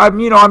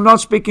 I'm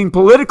not speaking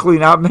politically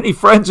now. I have many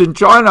friends in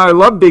China. I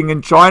love being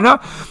in China.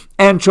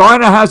 And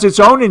China has its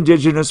own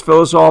indigenous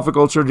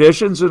philosophical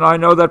traditions, and I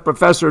know that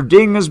Professor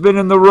Ding has been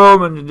in the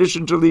room, in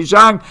addition to Li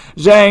Zhang,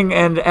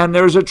 and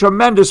there's a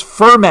tremendous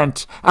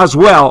ferment as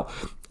well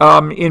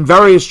in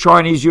various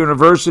Chinese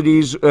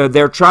universities.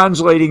 They're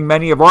translating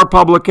many of our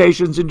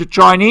publications into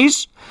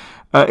Chinese,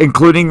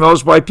 including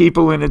those by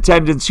people in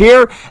attendance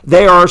here.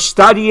 They are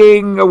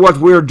studying what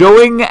we're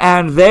doing,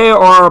 and they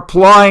are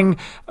applying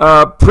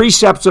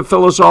precepts of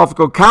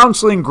philosophical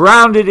counseling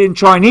grounded in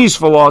Chinese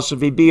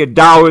philosophy, be it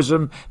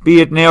Taoism, be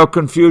it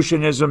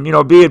Neo-Confucianism,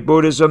 be it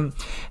Buddhism,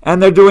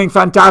 and they're doing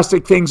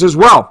fantastic things as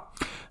well.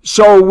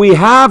 So we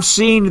have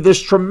seen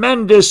this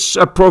tremendous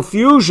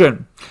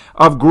profusion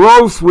of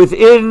growth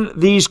within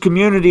these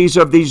communities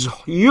of these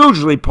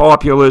hugely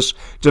populous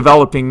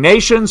developing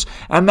nations,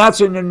 and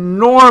that's an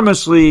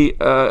enormously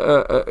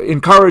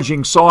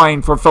encouraging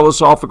sign for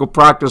philosophical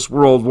practice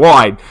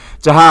worldwide.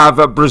 To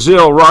have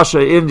Brazil,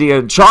 Russia, India,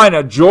 and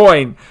China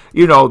join,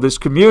 this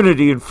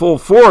community in full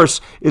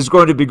force is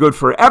going to be good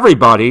for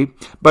everybody.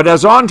 But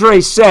as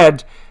Andre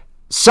said,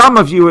 some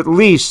of you at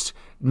least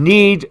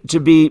need to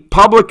be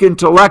public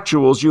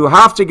intellectuals. You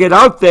have to get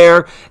out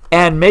there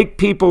and make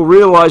people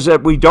realize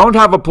that we don't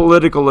have a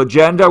political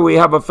agenda. We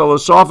have a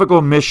philosophical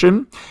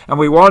mission, and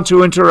we want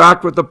to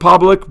interact with the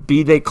public,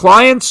 be they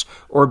clients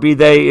or be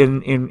they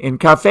in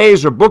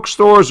cafes or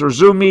bookstores or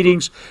Zoom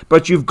meetings.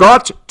 But you've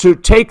got to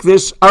take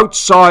this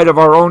outside of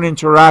our own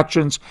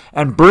interactions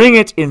and bring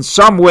it in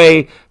some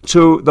way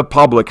to the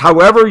public.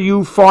 However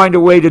you find a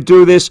way to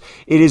do this,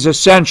 it is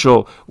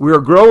essential. We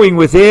are growing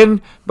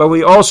within, but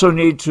we also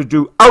need to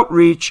do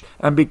outreach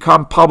and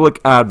become public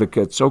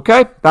advocates.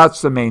 Okay?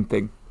 That's the main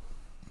thing.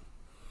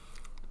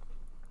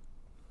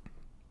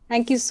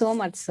 Thank you so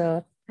much,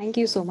 sir. Thank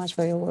you so much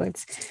for your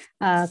words.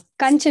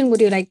 Kanchan, would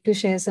you like to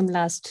share some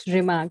last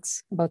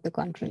remarks about the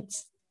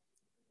conference?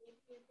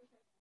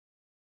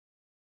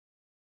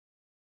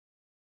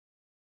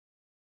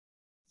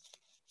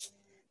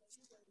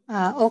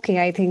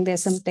 Okay, I think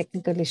there's some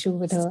technical issue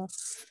with her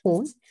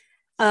phone.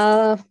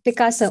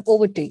 Pikasa,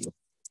 over to you.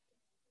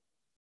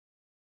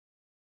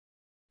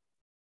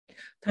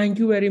 Thank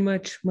you very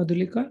much,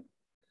 Madhulika.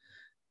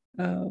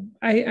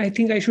 I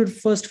think I should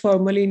first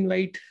formally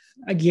invite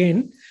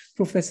again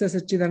Professor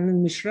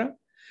Sachchidanand Misra,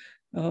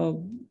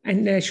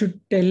 and I should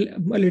tell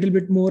a little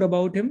bit more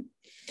about him.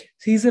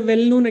 He's a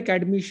well-known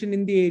academician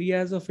in the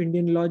areas of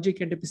Indian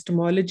logic and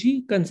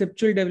epistemology,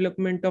 conceptual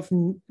development of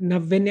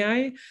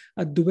Navya,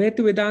 Advait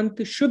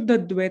Vedanta,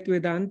 Shuddha Advait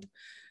Vedanta,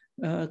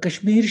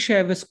 Kashmir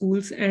Shaiva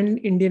schools, and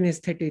Indian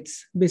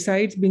aesthetics,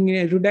 besides being an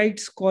erudite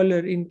scholar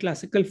in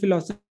classical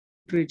philosophy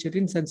literature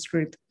in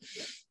Sanskrit.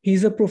 He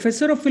is a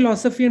professor of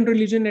philosophy and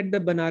religion at the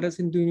Banaras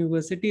Hindu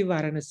University,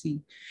 Varanasi.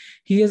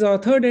 He has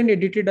authored and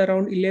edited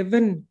around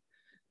 11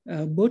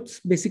 books,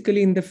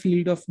 basically in the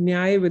field of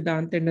Nyaya,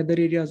 Vedanta, and other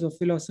areas of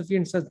philosophy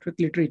and Sanskrit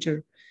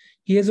literature.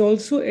 He has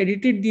also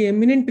edited the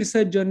eminent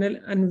research journal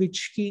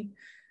Anvichki.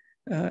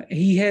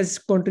 He has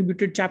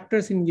contributed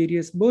chapters in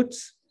various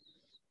books,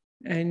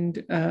 and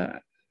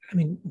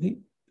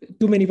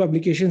too many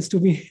publications to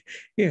be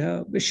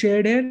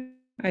shared here.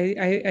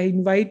 I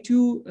invite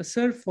you,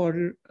 sir,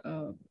 for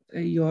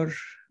your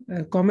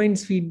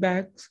comments,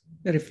 feedbacks,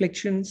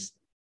 reflections.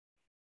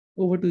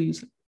 Over to you,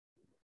 sir.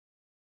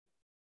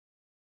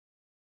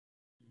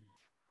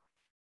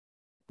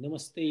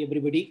 Namaste,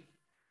 everybody.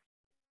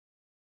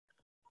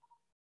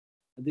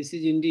 This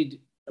is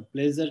indeed a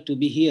pleasure to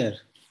be here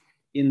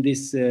in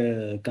this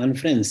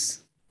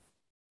conference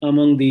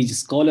among these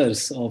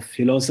scholars of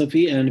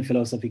philosophy and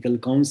philosophical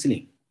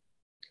counseling.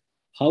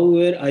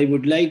 However, I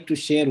would like to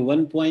share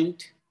one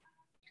point,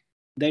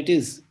 that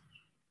is,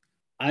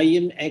 I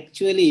am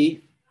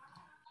actually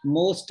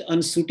most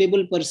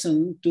unsuitable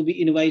person to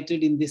be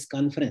invited in this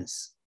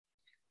conference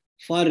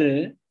for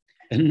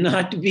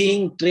not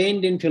being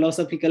trained in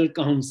philosophical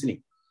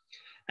counseling.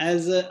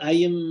 As I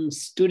am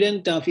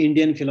student of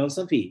Indian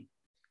philosophy,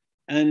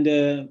 and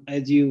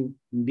as you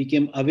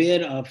became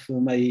aware of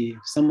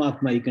some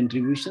of my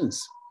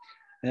contributions,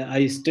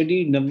 I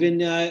studied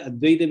Navya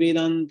Advaita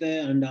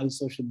Vedanta and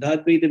also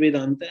Shuddhadvaita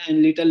Vedanta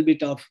and little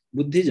bit of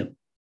Buddhism.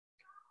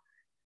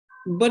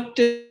 But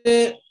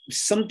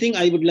something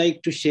I would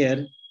like to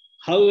share.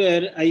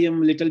 However, I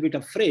am a little bit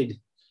afraid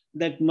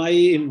that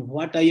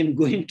what I am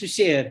going to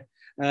share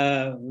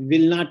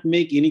will not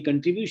make any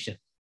contribution.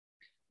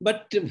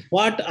 But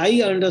what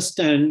I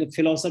understand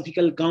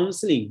philosophical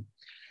counseling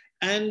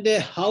and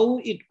how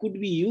it could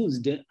be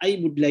used, I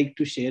would like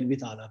to share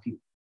with all of you.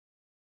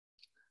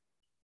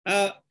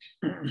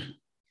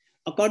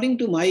 According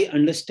to my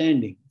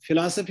understanding,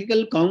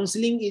 philosophical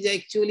counseling is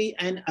actually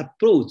an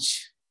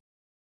approach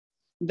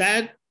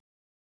that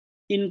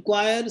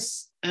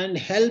inquires and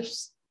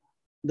helps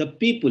the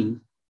people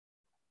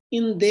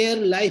in their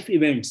life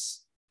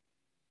events,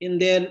 in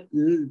their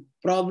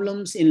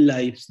problems in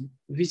life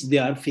which they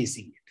are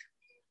facing.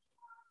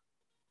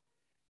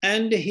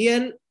 And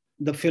here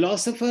the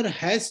philosopher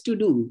has to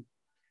do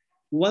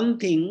one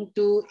thing,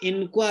 to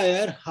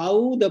inquire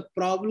how the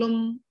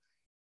problem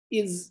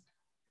is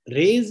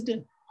raised,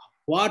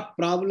 what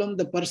problem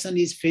the person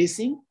is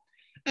facing,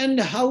 and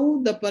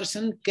how the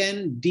person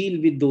can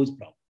deal with those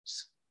problems.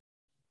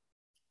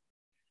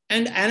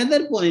 And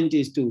another point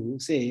is to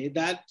say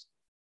that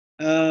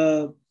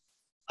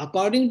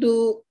according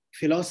to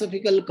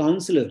philosophical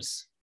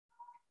counselors,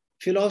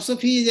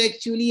 philosophy is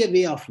actually a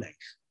way of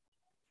life.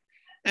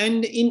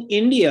 And in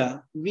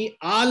India, we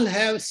all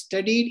have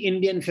studied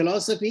Indian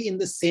philosophy in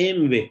the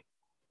same way,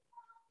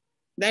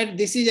 that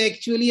this is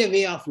actually a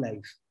way of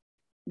life.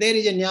 There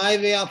is a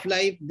Nyaya way of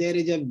life, there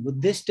is a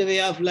Buddhist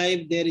way of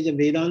life, there is a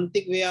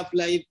Vedantic way of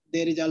life,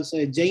 there is also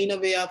a Jaina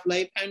way of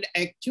life, and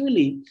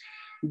actually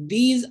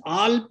these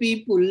all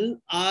people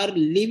are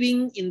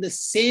living in the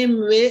same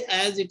way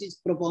as it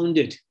is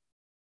propounded.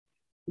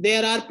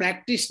 There are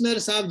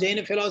practitioners of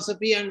Jaina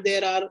philosophy and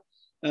there are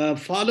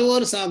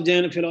followers of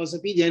Jaina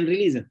philosophy, Jain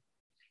religion.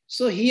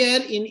 So here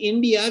in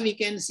India, we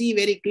can see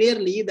very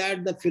clearly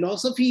that the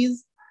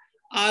philosophies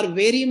are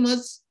very much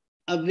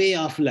a way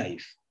of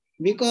life,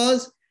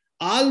 because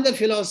all the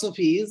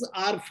philosophies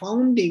are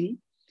founding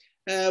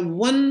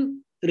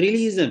one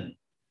religion.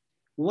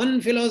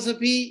 One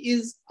philosophy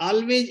is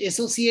always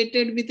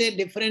associated with a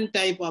different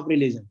type of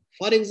religion.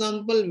 For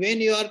example, when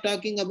you are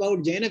talking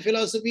about Jaina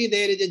philosophy,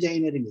 there is a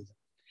Jaina religion.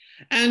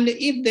 And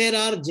if there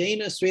are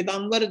Jaina,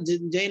 Swetambar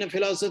Jaina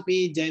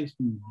philosophy,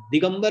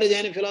 Digambar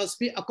Jaina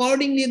philosophy,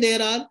 accordingly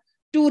there are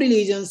two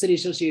religions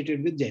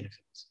associated with Jaina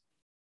philosophy.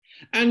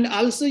 And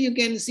also you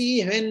can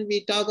see when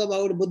we talk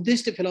about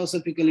Buddhist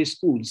philosophical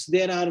schools,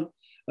 there are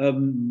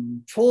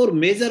 4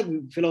 major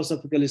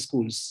philosophical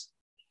schools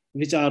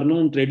which are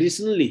known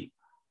traditionally.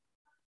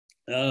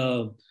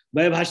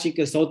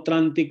 Vaibhashika,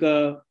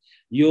 Sautrantika,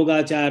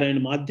 Yogachara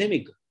and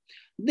Madhyamika.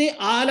 They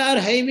all are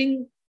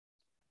having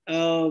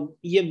a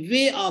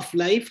way of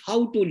life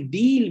how to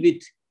deal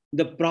with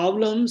the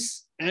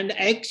problems, and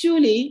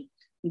actually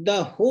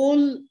the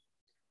whole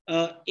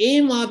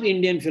aim of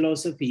Indian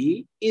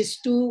philosophy is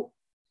to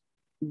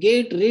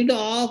get rid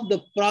of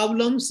the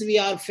problems we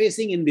are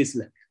facing in this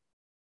life.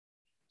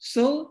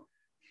 So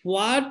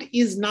what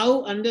is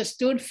now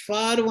understood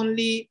for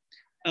only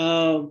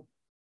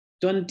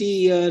 20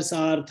 years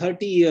or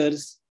 30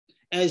 years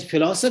as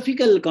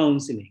philosophical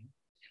counseling,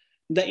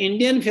 the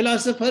Indian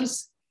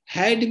philosophers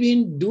had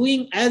been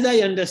doing, as I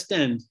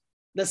understand,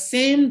 the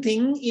same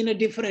thing in a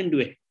different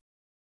way.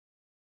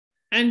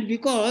 And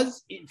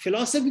because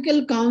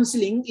philosophical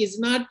counseling is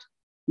not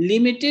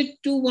limited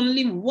to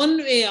only one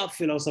way of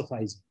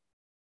philosophizing,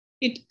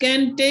 it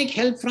can take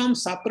help from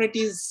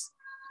Socrates,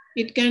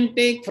 it can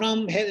take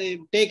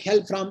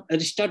help from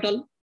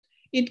Aristotle,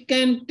 it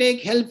can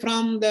take help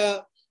from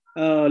the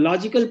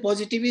logical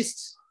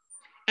positivists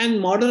and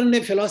modern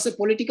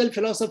political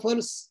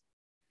philosophers,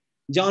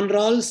 John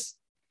Rawls,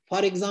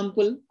 for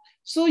example.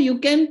 So you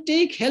can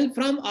take help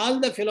from all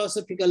the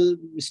philosophical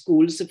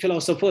schools,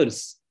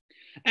 philosophers.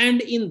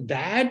 And in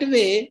that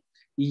way,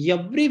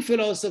 every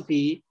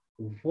philosophy,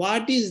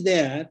 what is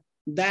there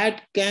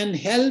that can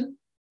help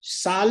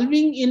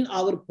solving in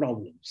our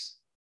problems.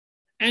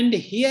 And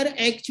here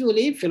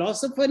actually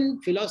philosophical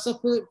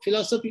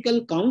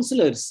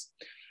counselors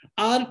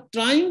are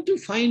trying to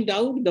find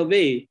out the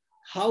way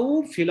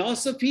how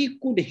philosophy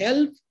could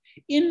help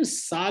in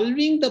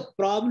solving the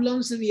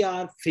problems we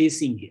are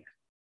facing here.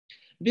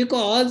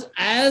 Because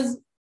as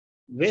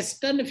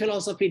Western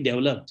philosophy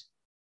developed,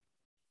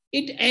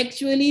 it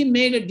actually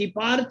made a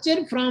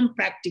departure from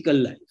practical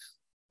life,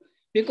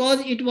 because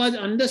it was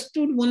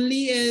understood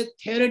only a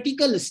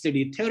theoretical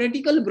study,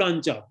 theoretical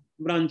branch of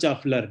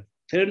learning,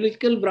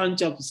 theoretical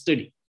branch of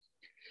study.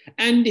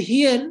 And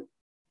here,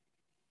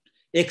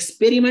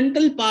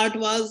 experimental part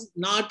was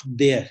not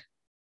there.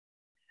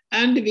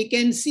 And we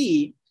can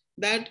see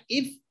that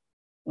if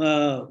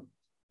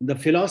the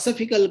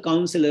philosophical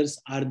counselors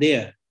are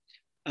there,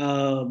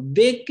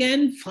 they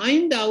can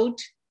find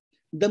out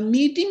the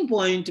meeting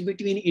point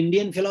between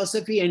Indian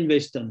philosophy and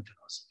Western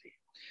philosophy,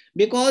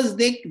 because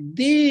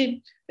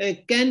they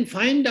can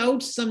find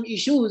out some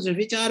issues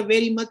which are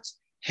very much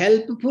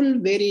helpful,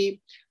 very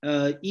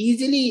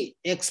easily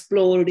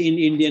explored in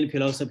Indian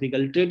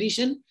philosophical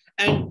tradition,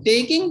 and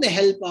taking the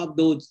help of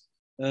those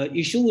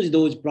issues,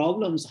 those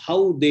problems,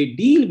 how they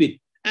deal with.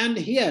 And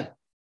here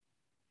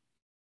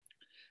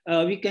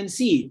we can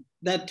see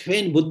that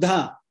when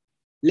Buddha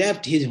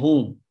left his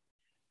home,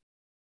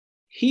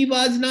 he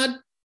was not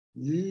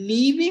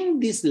living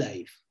this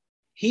life.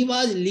 He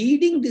was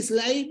leading this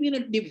life in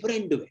a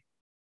different way.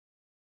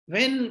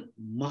 When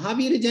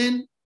Mahavir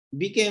Jain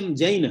became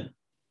Jaina,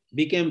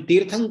 became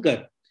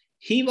Tirthankar,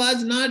 he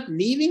was not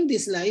living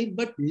this life,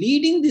 but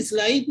leading this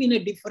life in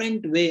a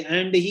different way.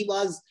 And he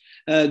was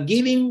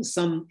giving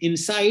some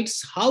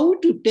insights how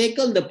to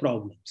tackle the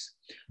problems,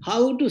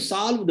 how to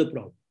solve the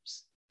problems.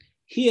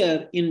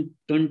 Here in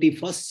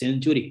 21st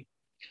century,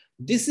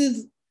 this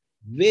is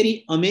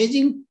very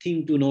amazing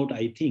thing to note,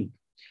 I think,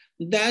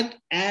 that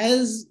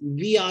as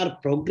we are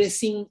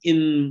progressing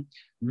in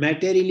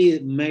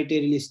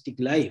materialistic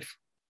life,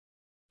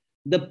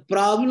 the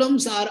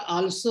problems are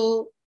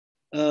also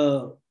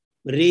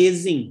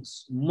raising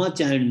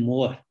much and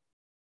more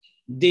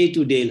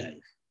day-to-day life.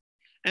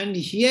 And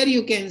here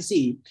you can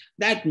see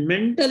that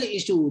mental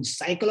issues,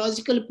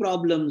 psychological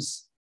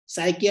problems,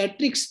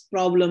 psychiatric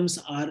problems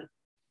are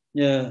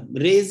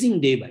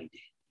raising day by day.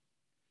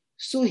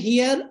 So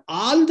here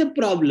all the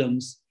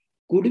problems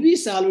could be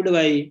solved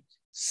by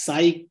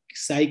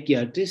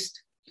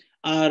psychiatrists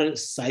or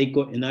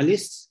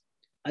psychoanalysts.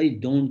 I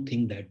don't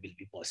think that will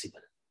be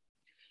possible,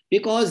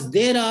 because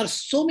there are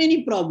so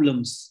many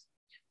problems.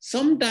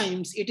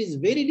 Sometimes it is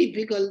very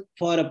difficult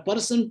for a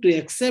person to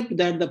accept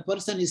that the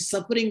person is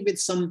suffering with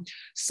some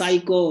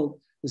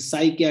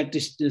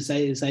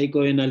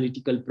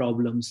psychoanalytical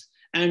problems,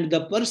 and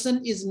the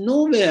person is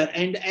nowhere,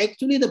 and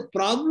actually the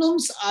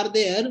problems are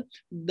there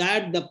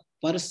that the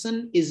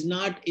person is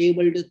not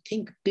able to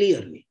think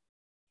clearly.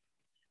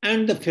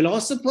 And the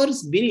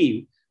philosophers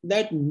believe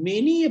that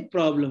many of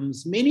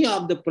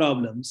the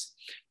problems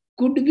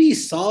could be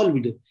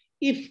solved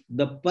if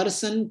the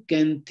person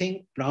can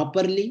think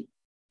properly,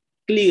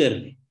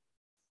 clearly.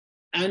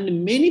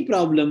 And many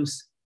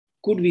problems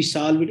could be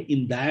solved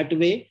in that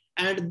way.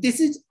 And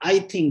this is, I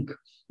think,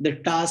 the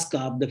task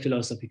of the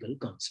philosophical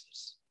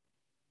counselors.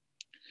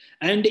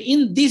 And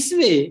in this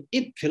way,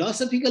 if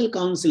philosophical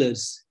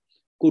counselors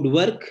could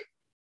work,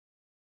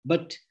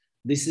 but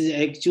this is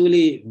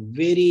actually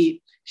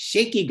very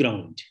shaky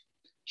ground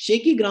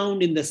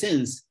in the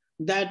sense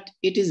that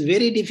it is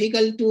very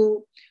difficult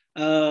to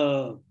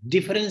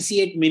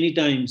differentiate many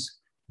times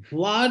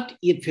what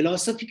a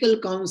philosophical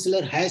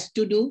counselor has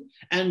to do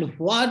and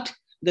what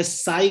the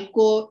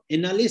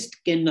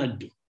psychoanalyst cannot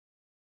do.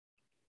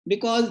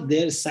 Because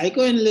their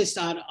psychoanalysts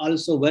are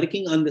also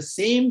working on the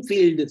same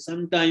field,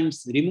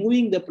 sometimes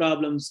removing the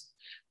problems,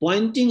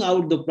 pointing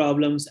out the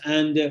problems,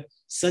 and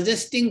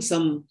suggesting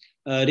some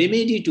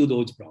remedy to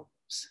those problems.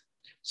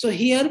 So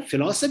here,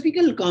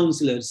 philosophical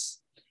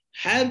counselors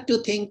have to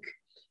think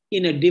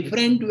in a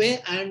different way,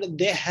 and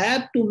they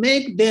have to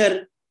make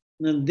their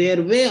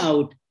way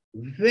out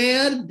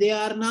where they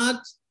are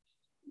not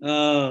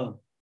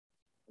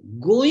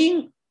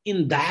going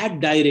in that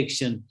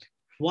direction.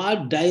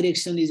 What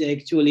direction is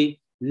actually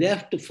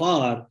left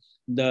for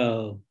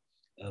the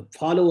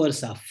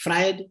followers of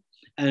Freud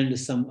and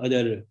some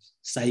other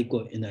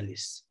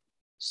psychoanalysts.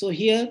 So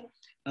here,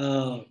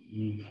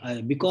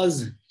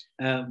 because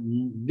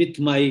with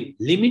my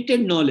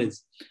limited knowledge,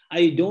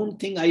 I don't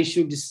think I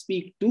should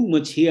speak too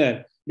much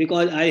here,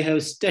 because I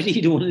have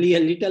studied only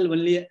a little,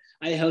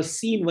 I have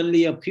seen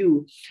only a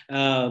few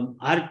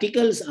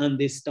articles on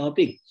this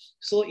topic.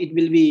 So it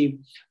will be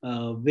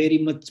very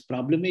much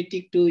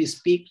problematic to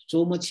speak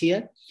so much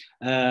here.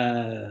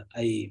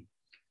 I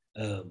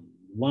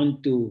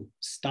want to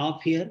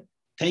stop here.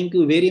 Thank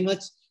you very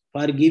much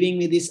for giving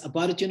me this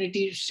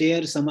opportunity to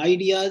share some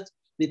ideas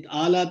with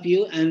all of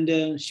you.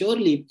 And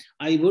surely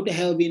I would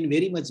have been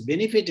very much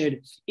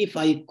benefited if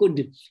I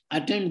could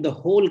attend the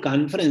whole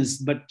conference,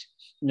 but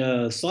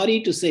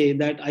sorry to say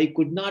that I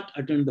could not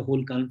attend the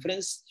whole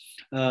conference.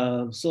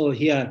 So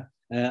here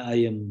I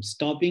am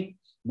stopping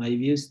my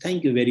views.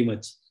 Thank you very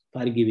much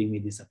for giving me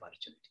this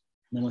opportunity.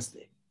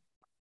 Namaste.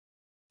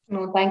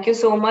 No, thank you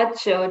so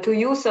much to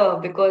you, sir,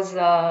 because,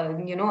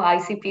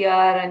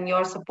 ICPR and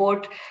your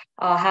support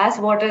has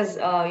what has,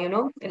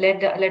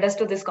 led us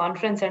to this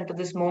conference and to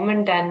this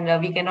moment,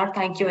 and we cannot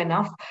thank you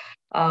enough.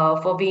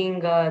 for being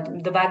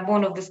the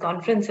backbone of this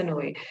conference in a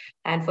way,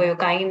 and for your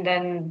kind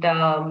and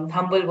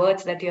humble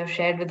words that you have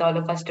shared with all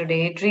of us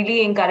today. It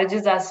really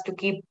encourages us to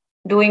keep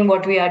doing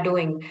what we are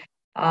doing.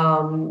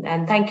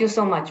 And thank you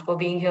so much for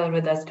being here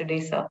with us today,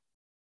 sir.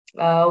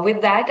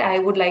 With that, I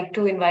would like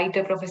to invite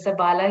Professor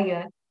Bala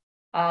here,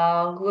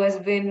 who has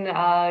been,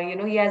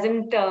 he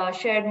hasn't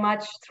shared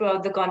much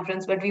throughout the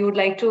conference, but we would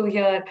like to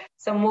hear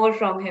some more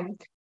from him.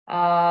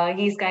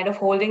 He's kind of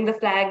holding the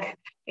flag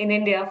in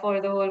India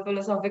for the whole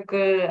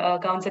philosophical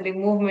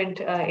counseling movement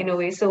in a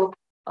way. So,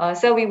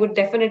 sir, we would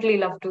definitely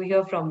love to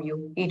hear from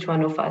you, each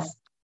one of us.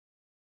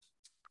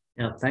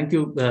 Yeah, thank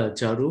you,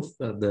 Charu,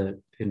 for the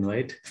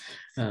invite.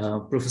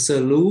 Professor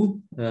Lu,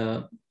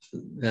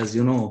 as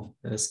you know,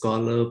 a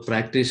scholar,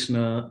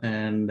 practitioner,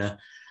 and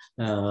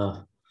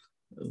a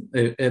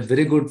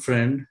very good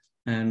friend,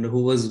 and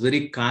who was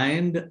very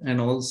kind and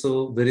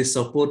also very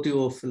supportive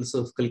of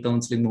philosophical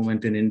counseling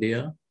movement in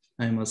India.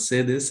 I must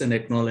say this and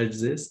acknowledge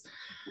this.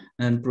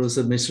 And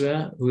Professor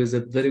Misra, who is a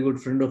very good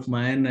friend of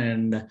mine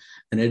and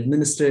an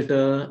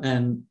administrator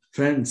and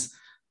friends.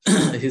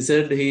 He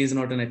said he is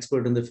not an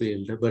expert in the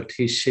field, but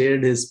he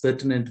shared his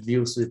pertinent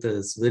views with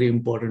us, very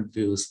important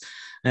views.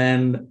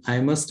 And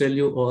I must tell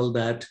you all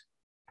that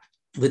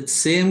with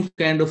same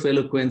kind of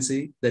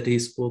eloquency that he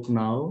spoke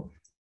now,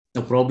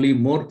 probably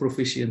more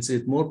proficiency,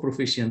 with more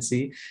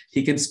proficiency,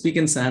 he can speak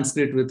in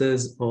Sanskrit with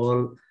us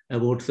all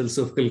about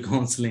philosophical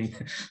counseling.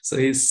 So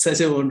he's such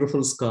a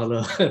wonderful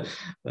scholar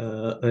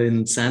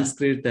in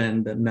Sanskrit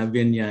and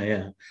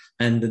Navya-Nyaya.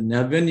 And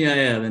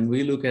Navya-Nyaya, when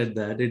we look at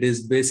that, it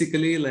is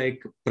basically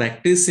like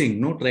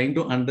practicing, trying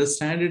to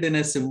understand it in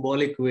a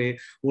symbolic way,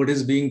 what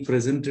is being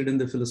presented in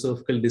the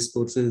philosophical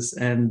discourses.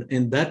 And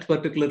in that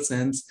particular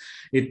sense,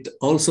 it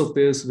also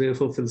paves way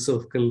for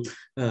philosophical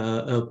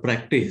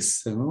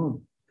practice.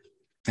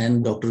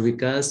 And Dr.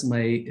 Vikas,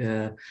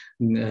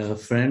 my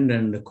friend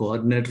and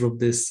coordinator of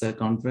this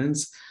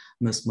conference,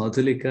 Ms.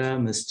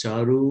 Madhulika, Ms.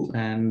 Charu,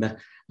 and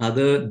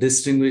other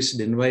distinguished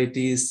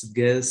invitees,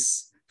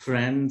 guests,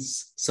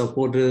 friends,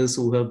 supporters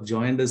who have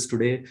joined us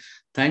today.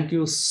 Thank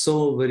you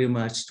so very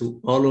much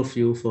to all of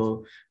you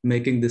for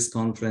making this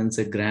conference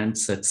a grand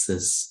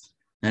success.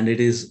 And it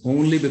is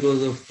only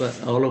because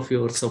of all of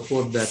your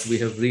support that we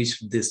have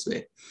reached this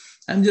way.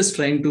 I'm just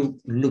trying to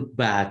look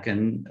back,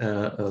 and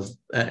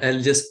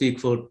I'll just speak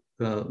for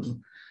 10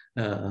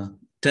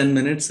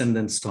 minutes and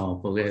then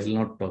stop. Okay, I'll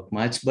not talk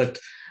much, but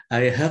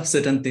I have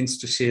certain things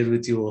to share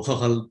with you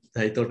all.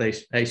 I thought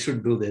I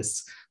should do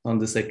this on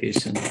this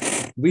occasion.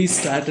 We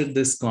started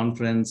this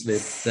conference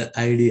with the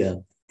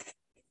idea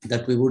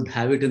that we would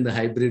have it in the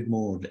hybrid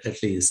mode,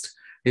 at least,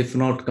 if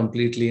not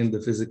completely in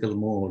the physical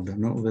mode,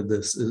 with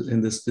this in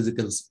this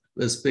physical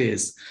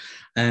space.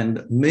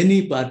 And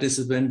many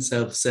participants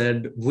have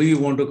said, we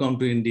want to come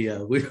to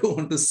India, we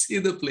want to see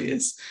the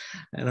place.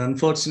 And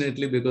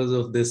unfortunately, because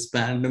of this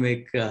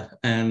pandemic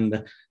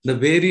and the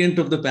variant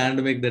of the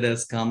pandemic that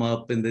has come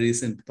up in the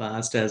recent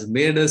past has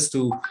made us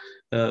to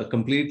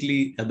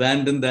completely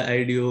abandon the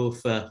idea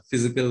of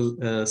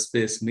physical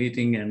space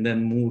meeting and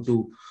then move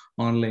to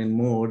online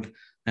mode.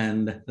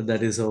 And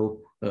that is how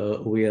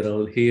we are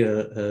all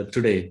here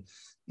today.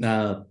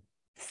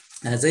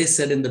 As I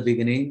said in the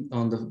beginning,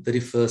 on the very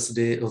first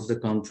day of the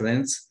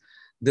conference,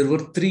 there were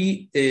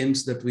 3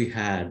 aims that we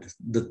had.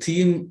 The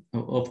theme,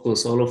 of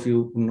course, all of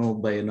you know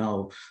by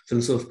now,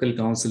 philosophical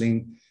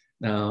counseling,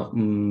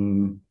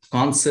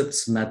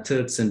 concepts,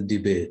 methods, and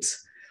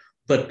debates.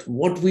 But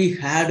what we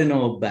had in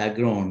our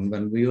background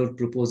when we were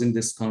proposing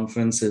this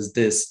conference is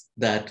this,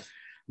 that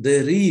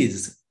there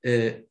is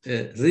a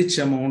rich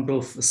amount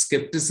of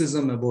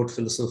skepticism about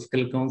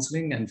philosophical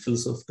counseling and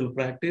philosophical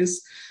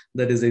practice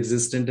that is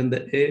existent in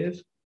the air.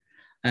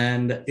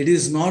 And it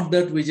is not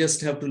that we just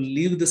have to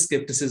leave the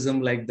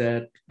skepticism like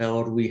that,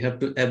 or we have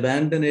to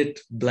abandon it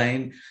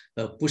blind,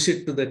 push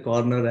it to the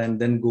corner and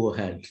then go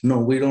ahead. No,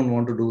 we don't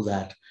want to do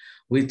that.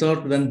 We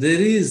thought when there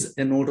is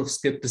a note of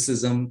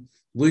skepticism,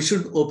 we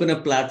should open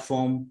a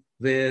platform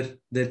where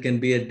there can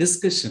be a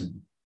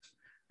discussion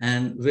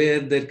and where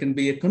there can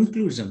be a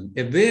conclusion,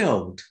 a way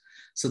out.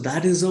 So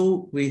that is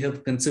how we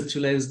have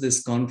conceptualized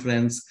this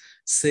conference,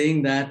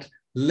 saying that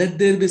let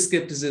there be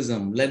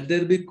skepticism, let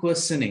there be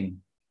questioning.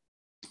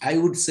 I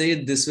would say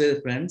it this way,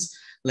 friends,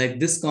 like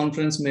this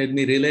conference made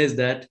me realize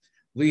that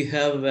we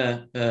have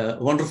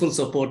wonderful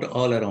support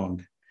all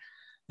around.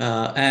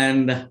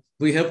 And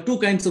we have 2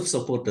 kinds of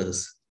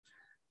supporters.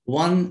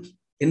 One,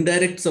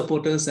 indirect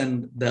supporters,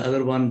 and the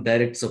other one,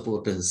 direct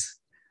supporters.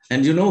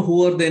 And you know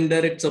who are the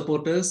indirect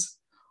supporters?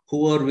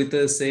 Who are with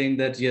us saying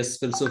that, yes,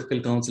 philosophical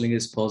counseling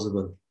is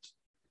possible.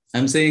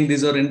 I'm saying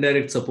these are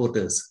indirect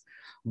supporters.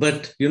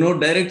 But,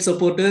 direct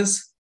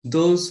supporters,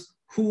 those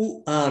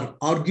who are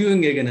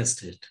arguing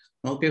against it,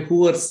 okay,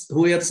 who are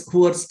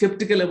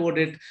skeptical about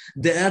it,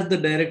 they are the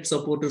direct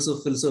supporters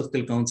of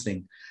philosophical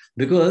counseling,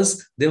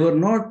 because they were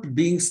not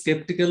being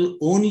skeptical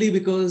only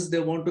because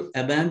they want to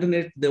abandon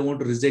it, they want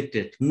to reject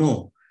it.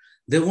 No,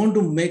 they want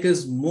to make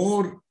us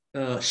more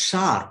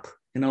sharp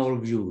in our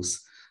views.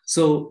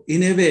 So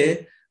in a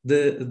way,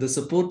 the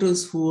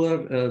supporters who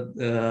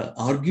are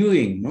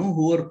arguing,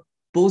 who are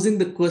posing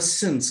the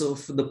questions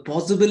of the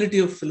possibility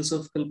of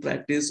philosophical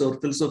practice or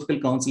philosophical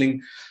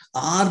counseling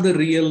are the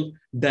real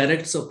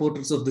direct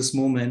supporters of this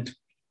movement.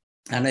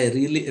 And I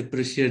really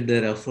appreciate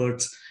their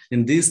efforts.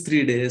 In these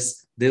 3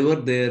 days, they were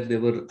there, they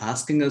were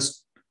asking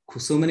us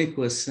so many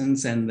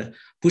questions and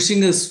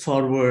pushing us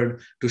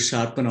forward to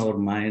sharpen our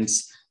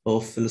minds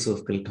of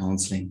philosophical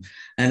counseling.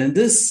 And in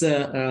this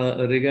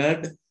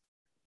regard,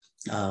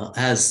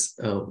 as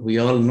we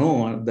all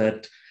know,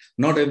 that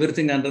not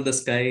everything under the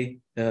sky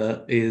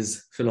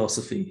is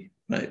philosophy,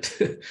 right?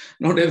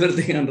 Not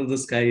everything under the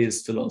sky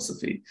is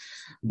philosophy.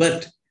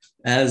 But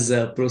as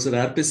Professor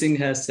R.P. Singh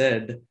has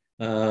said,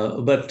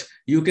 but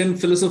you can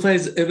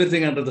philosophize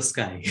everything under the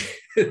sky,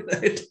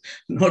 right?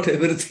 Not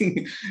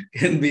everything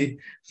can be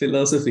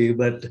philosophy,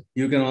 but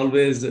you can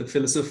always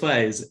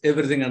philosophize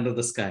everything under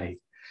the sky.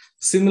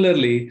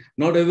 Similarly,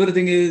 not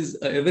everything is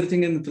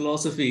everything in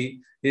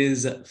philosophy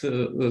is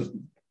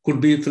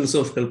could be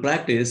philosophical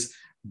practice,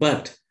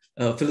 but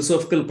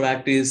philosophical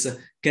practice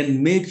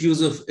can make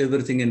use of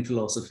everything in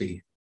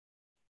philosophy.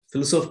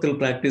 Philosophical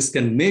practice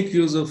can make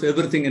use of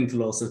everything in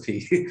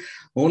philosophy.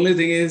 Only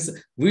thing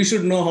is, we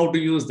should know how to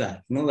use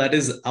that. That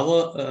is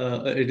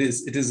our. It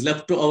is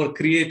left to our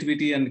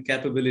creativity and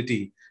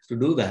capability to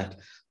do that.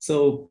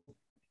 So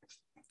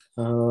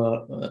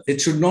it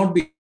should not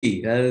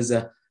be as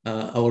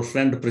our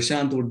friend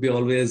Prashant would be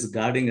always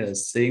guarding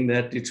us, saying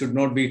that it should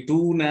not be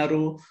too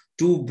narrow,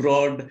 too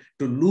broad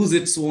to lose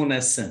its own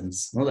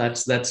essence.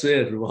 That's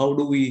where, how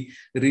do we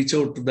reach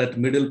out to that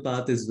middle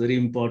path is very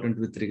important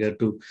with regard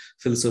to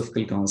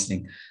philosophical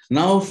counseling.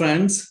 Now,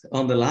 friends,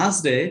 on the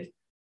last day,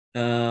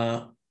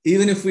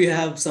 even if we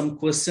have some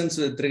questions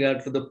with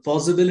regard to the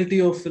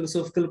possibility of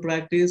philosophical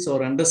practice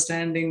or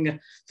understanding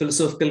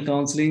philosophical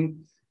counseling,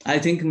 I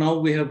think now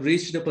we have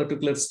reached a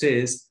particular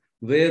stage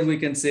where we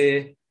can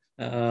say,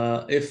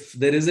 if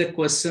there is a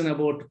question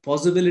about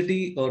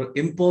possibility or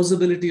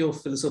impossibility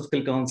of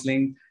philosophical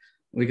counseling,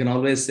 we can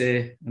always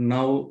say,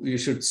 now you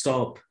should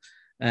stop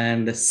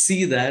and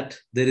see that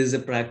there is a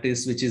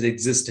practice which is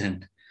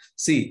existent.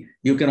 See,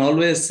 you can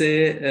always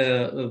say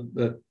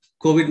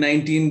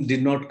COVID-19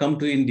 did not come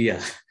to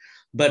India,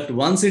 but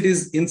once it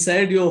is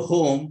inside your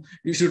home,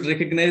 you should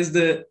recognize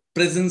the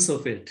presence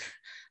of it.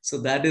 So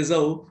that is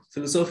how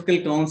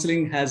philosophical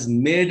counseling has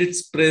made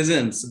its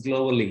presence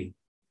globally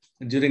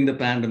during the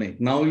pandemic.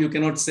 Now you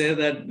cannot say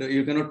that,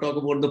 you cannot talk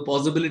about the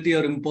possibility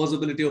or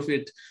impossibility of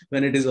it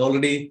when it is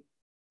already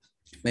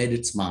made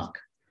its mark.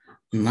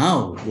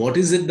 Now, what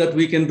is it that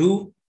we can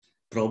do?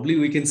 Probably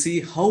we can see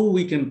how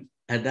we can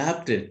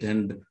adapt it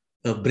and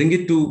bring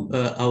it to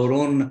our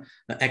own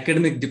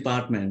academic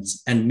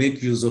departments and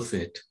make use of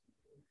it.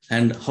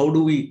 And how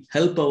do we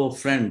help our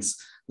friends,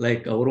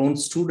 like our own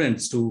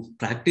students, to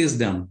practice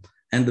them,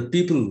 and the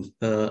people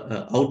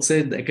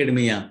outside the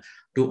academia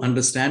to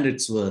understand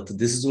its worth.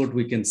 This is what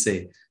we can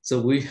say. So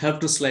we have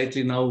to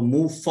slightly now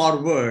move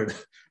forward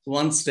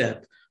one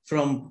step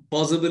from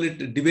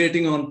possibility,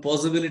 debating on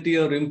possibility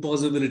or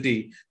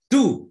impossibility,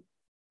 to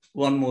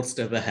one more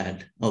step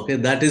ahead. Okay,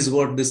 that is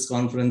what this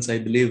conference, I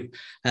believe,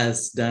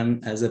 has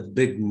done as a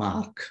big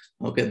mark.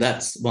 Okay,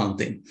 that's one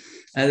thing.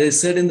 As I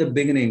said in the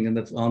beginning,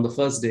 on the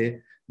first day,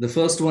 the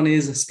first one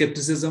is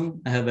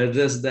skepticism. I have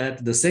addressed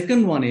that. The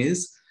second one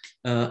is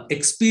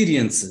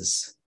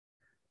experiences.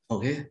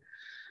 Okay.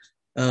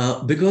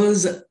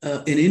 Because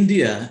in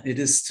India, it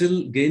is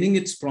still gaining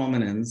its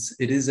prominence.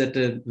 It is at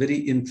a very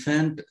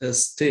infant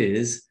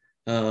stage,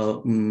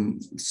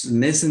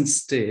 nascent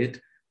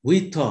state.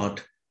 We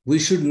thought we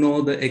should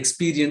know the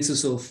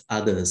experiences of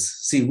others.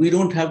 See, we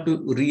don't have to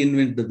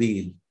reinvent the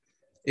wheel.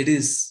 It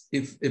is,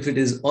 if it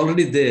is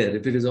already there,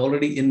 if it is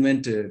already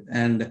invented,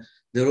 and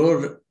there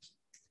are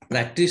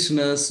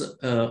practitioners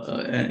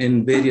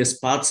in various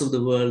parts of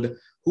the world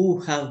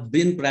who have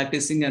been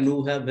practicing and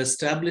who have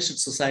established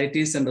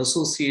societies and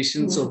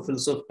associations of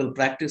philosophical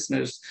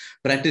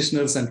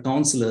practitioners and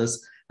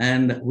counselors.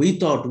 And we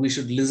thought we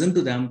should listen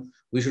to them.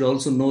 We should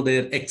also know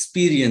their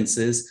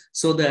experiences,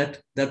 so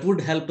that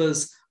would help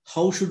us.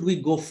 How should we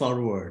go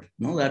forward?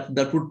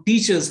 That would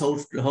teach us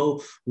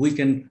how we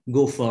can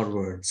go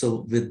forward.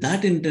 So with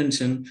that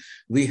intention,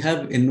 we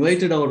have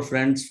invited our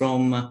friends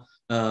from,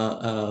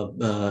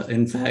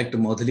 in fact,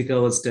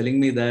 Madhulika was telling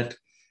me that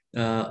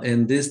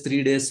in these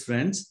 3 days,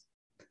 friends,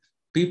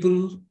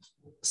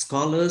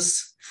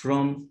 scholars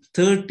from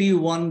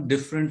 31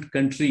 different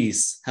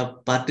countries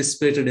have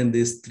participated in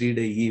this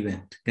 3-day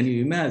event. Can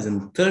you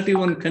imagine?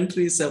 31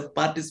 countries have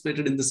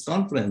participated in this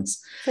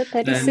conference. So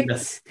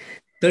 36.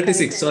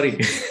 36, sorry.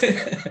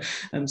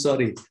 I'm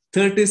sorry.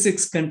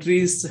 36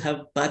 countries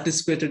have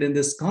participated in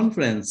this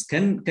conference.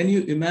 Can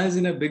you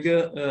imagine a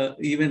bigger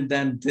event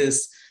than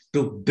this,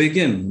 to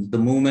begin the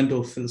movement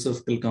of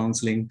philosophical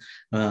counseling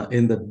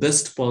in the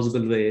best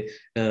possible way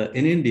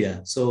in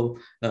India? So,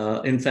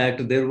 in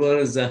fact, there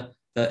was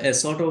a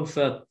sort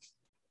of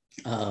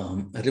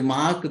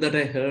remark that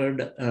I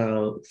heard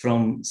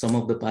from some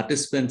of the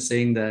participants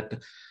saying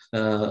that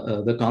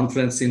the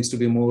conference seems to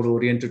be more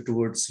oriented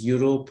towards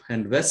Europe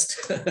and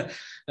West.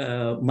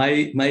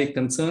 My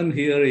concern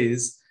here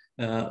is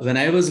when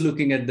I was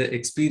looking at the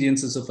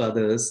experiences of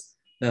others,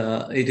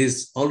 it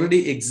is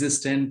already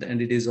existent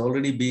and it is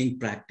already being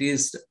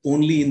practiced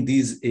only in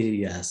these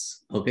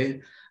areas,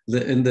 okay?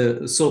 In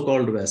the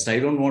so-called West. I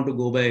don't want to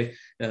go by,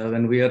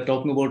 when we are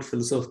talking about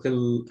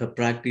philosophical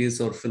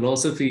practice or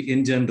philosophy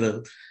in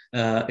general,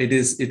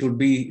 it would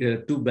be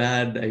too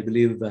bad, I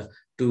believe,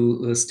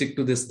 to stick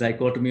to this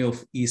dichotomy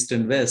of East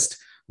and West.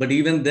 But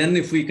even then,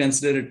 if we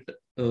consider it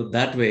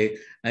that way,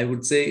 I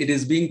would say it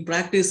is being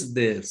practiced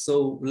there.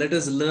 So let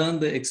us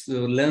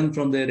learn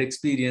from their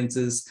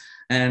experiences,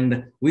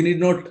 and we need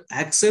not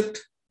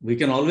accept. We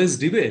can always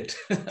debate,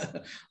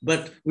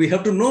 but we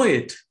have to know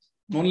it.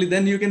 Only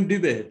then you can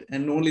debate,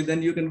 and only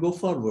then you can go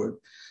forward.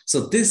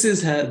 So this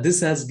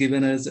has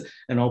given us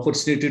an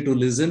opportunity to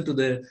listen to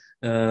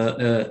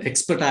the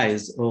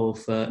expertise of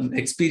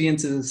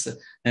experiences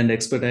and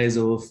expertise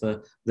of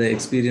the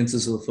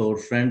experiences of our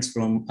friends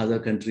from other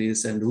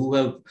countries, and who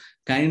have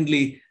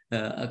kindly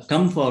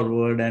come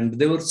forward, and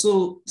they were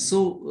so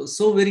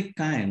very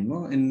kind,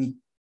 no, in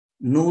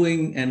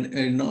knowing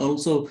and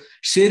also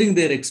sharing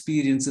their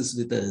experiences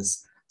with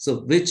us.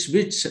 So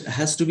which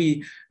has to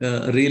be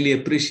really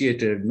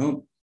appreciated.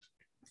 No,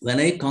 when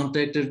I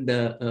contacted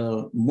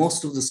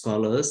most of the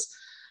scholars,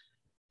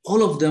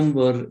 all of them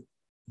were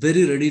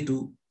very ready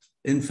to,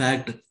 in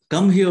fact,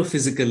 come here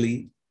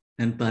physically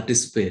and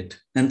participate.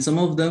 And some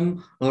of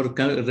them are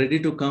ready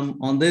to come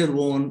on their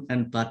own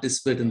and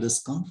participate in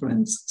this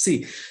conference.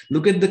 See,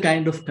 look at the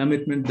kind of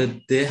commitment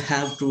that they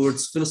have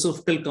towards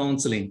philosophical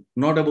counseling,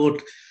 not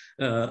about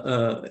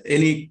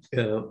any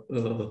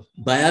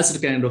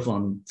biased kind of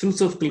on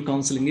philosophical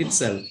counseling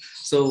itself.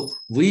 So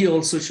we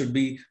also should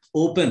be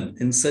open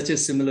in such a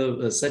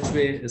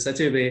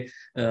way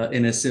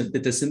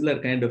with a similar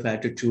kind of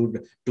attitude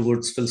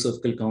towards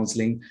philosophical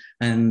counseling.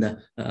 And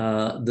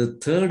the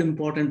third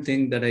important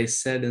thing that I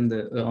said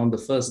on the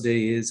first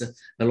day is,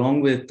 along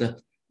with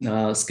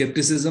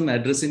skepticism,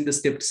 addressing the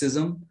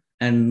skepticism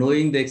and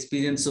knowing the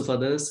experience of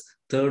others,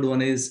 third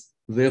one is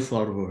way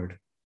forward.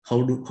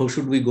 How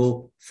should we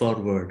go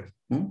forward?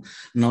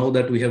 Now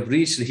that we have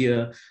reached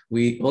here,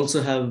 we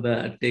also have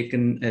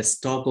taken a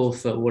stock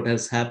of what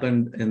has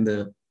happened in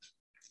the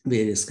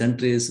various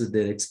countries with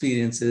their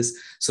experiences.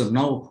 So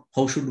now,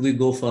 how should we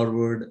go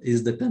forward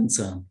is the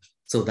concern.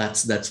 So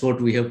that's what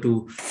we have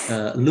to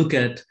look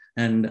at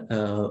and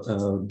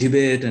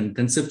debate and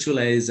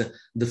conceptualize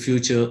the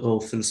future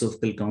of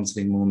philosophical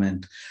counseling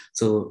movement.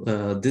 So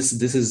this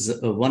is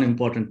one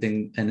important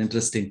thing, an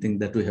interesting thing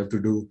that we have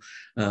to do,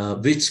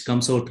 which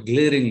comes out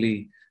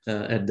glaringly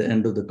at the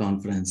end of the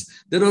conference.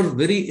 There are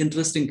very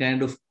interesting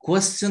kind of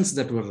questions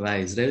that were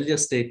raised. I'll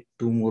just take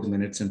 2 more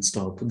minutes and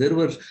stop. There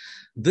were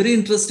very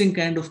interesting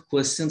kind of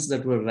questions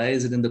that were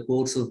raised in the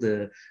course of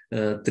the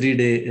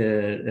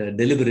 3-day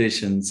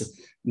deliberations,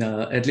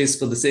 at least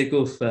for the sake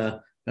of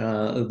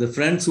the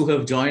friends who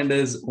have joined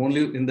us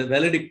only in the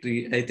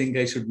valedictory. I think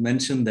I should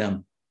mention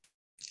them.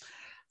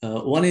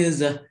 One is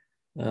the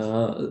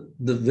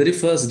very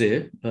first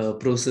day,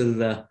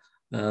 Professor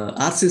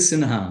R.C.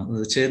 Sinha,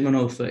 the chairman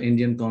of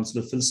Indian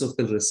Council of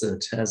Philosophical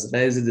Research, has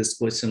raised this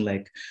question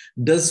like,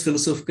 does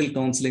philosophical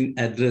counseling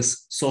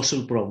address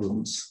social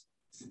problems?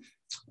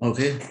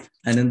 Okay,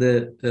 and in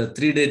the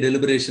 3-day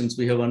deliberations,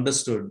 we have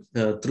understood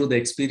through the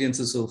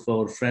experiences of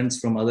our friends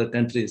from other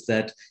countries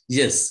that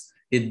yes,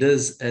 it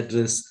does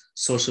address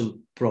social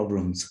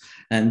problems.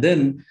 And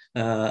then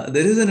there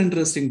is an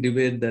interesting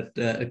debate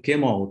that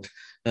came out,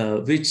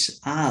 which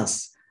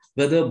asks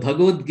whether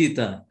Bhagavad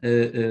Gita,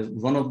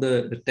 one of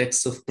the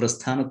texts of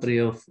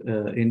Prasthanatraya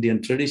of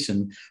Indian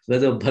tradition,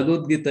 whether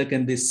Bhagavad Gita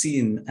can be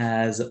seen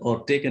as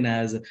or taken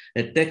as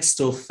a text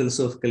of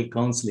philosophical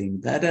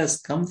counseling. That has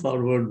come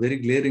forward very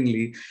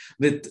glaringly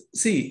with,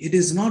 see, it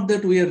is not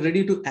that we are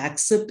ready to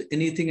accept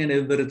anything and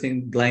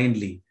everything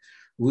blindly.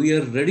 We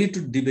are ready to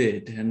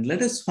debate, and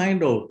let us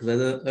find out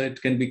whether it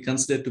can be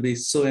considered to be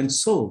so and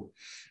so.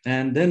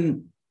 And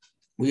then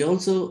we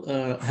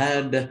also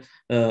had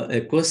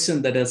a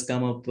question that has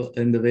come up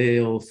in the way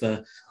of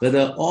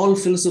whether all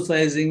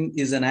philosophizing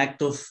is an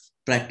act of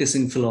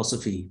practicing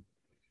philosophy.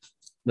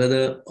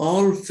 Whether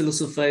all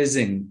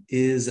philosophizing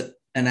is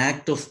an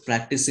act of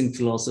practicing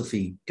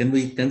philosophy. Can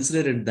we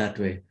consider it that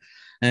way?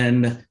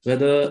 And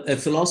whether a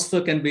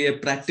philosopher can be a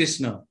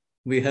practitioner.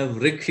 We have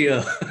Rick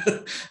here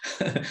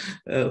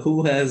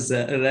who has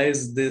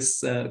raised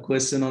this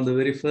question on the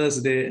very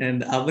first day,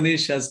 and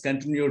Avanish has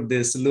continued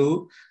this.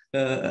 Lou,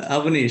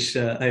 Avanish,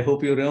 I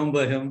hope you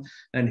remember him,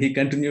 and he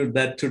continued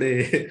that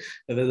today,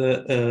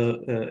 whether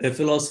a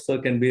philosopher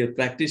can be a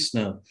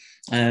practitioner,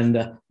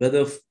 and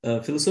whether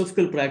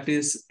philosophical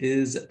practice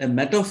is a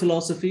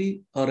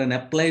meta-philosophy or an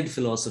applied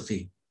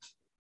philosophy.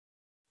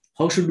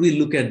 How should we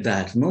look at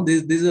that? No,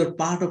 these are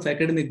part of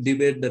academic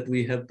debate that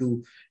we have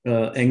to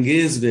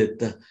engage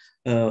with.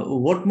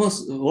 What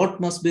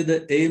must be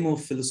the aim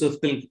of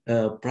philosophical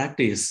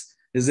practice?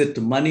 Is it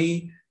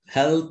money,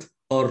 health,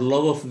 or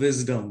love of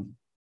wisdom?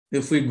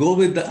 if we go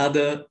with the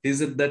other,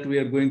 is it that we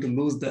are going to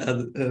lose the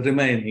other,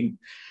 remaining?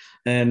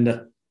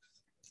 And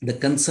the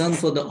concern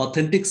for the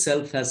authentic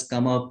self has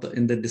come up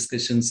in the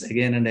discussions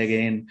again and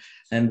again,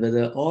 and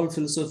whether all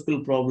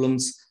philosophical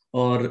problems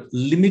are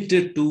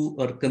limited to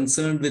or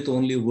concerned with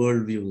only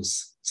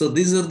worldviews. So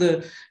these are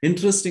the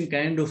interesting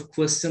kind of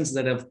questions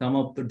that have come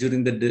up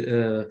during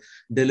the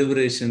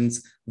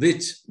deliberations,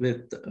 which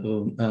with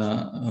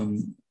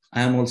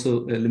I am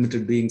also a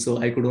limited being, so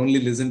I could only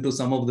listen to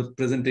some of the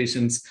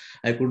presentations.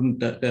 I couldn't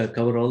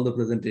cover all the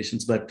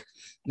presentations, but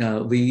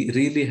we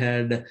really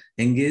had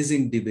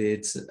engaging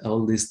debates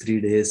all these 3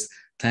 days.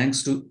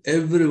 Thanks to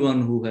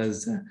everyone who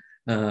has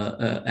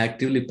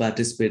actively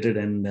participated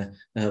and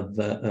have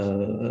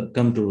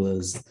come to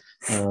us.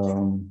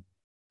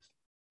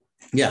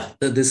 Yeah,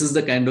 this is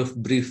the kind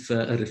of brief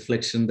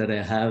reflection that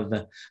I have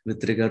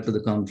with regard to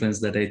the conference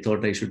that I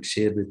thought I should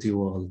share with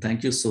you all.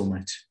 Thank you so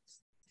much.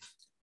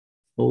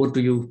 Over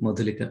to you,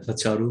 Madhulika.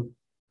 Charu.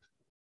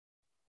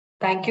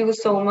 Thank you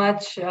so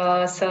much,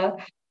 sir.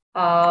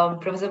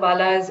 Professor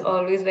Bala is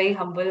always very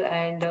humble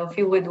and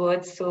few with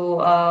words. So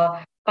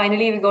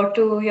finally, we got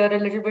to hear a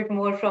little bit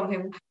more from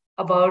him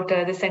about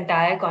this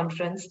entire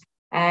conference.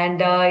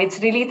 And it's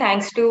really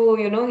thanks to,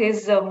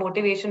 his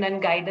motivation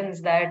and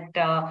guidance that,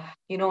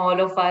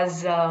 all of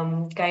us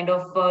kind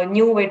of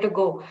knew where to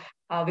go.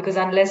 Because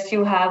unless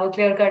you have a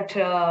clear-cut,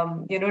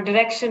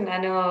 direction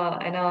and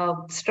a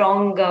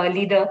strong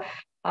leader,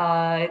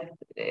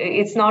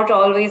 it's not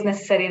always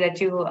necessary that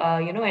you,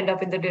 end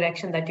up in the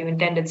direction that you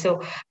intended.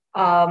 So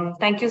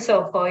thank you,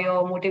 sir, for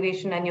your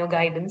motivation and your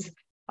guidance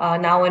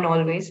now and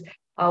always.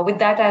 With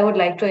that, I would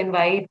like to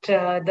invite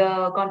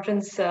the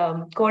conference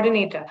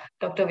coordinator,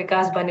 Dr.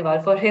 Vikas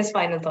Baniwal, for his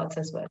final thoughts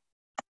as well.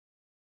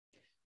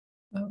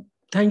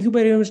 Thank you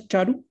very much,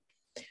 Charu.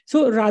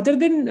 So rather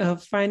than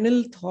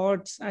final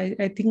thoughts,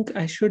 I think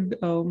I should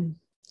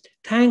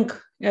thank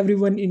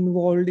everyone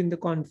involved in the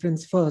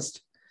conference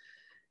first.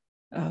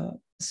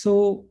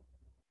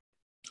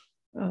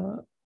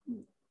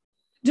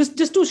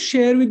 Just to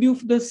share with you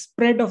the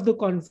spread of the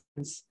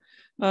conference,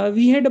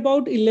 we had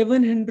about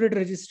 1,100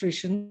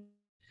 registrations,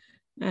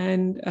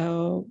 and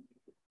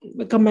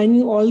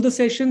combining all the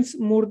sessions,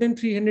 more than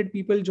 300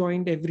 people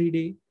joined every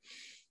day.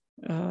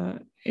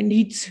 And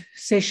each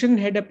session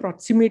had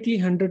approximately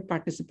 100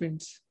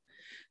 participants.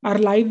 Our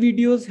live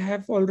videos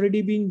have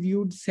already been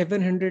viewed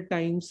 700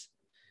 times.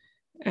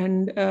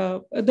 And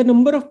the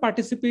number of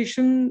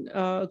participation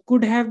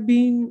could have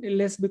been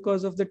less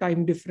because of the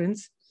time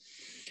difference.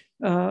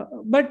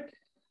 But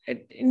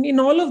in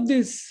all of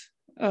this,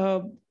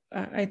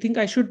 I think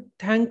I should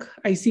thank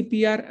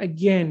ICPR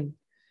again,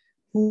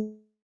 who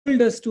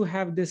told us to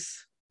have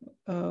this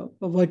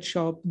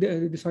workshop,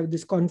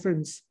 this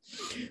conference.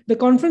 The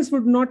conference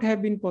would not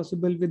have been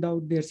possible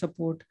without their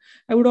support.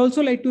 I would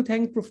also like to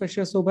thank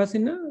Professor Shobha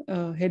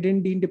Sinha, Head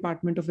and Dean,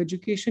 Department of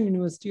Education,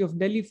 University of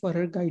Delhi, for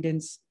her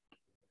guidance.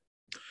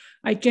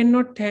 I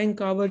cannot thank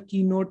our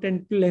keynote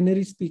and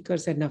plenary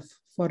speakers enough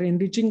for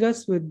enriching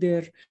us with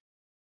their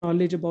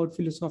knowledge about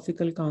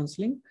philosophical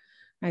counseling.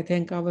 I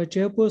thank our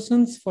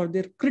chairpersons for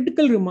their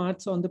critical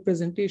remarks on the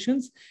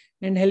presentations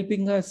and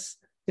helping us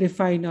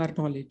refine our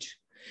knowledge.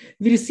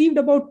 We received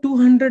about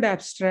 200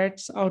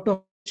 abstracts, out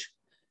of which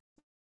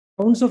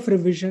rounds of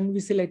revision, we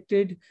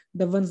selected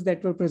the ones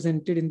that were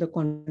presented in the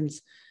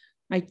conference.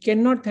 I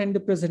cannot thank the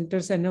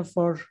presenters enough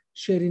for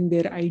sharing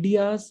their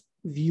ideas,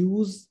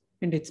 views,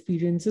 and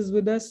experiences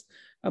with us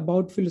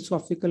about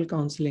philosophical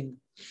counseling.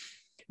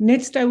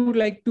 Next, I would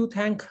like to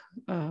thank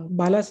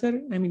Bala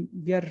sir. I mean,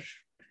 we are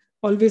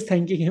always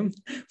thanking him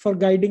for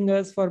guiding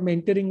us, for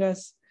mentoring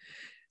us.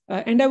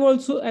 And I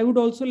would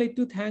also like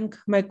to thank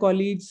my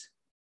colleagues,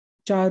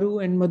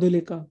 Charu and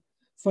Madhulika,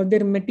 for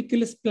their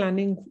meticulous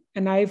planning,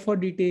 an eye for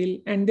detail,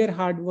 and their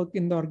hard work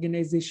in the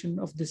organization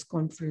of this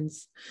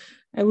conference.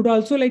 I would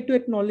also like to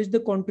acknowledge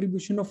the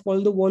contribution of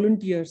all the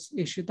volunteers,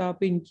 Ishita,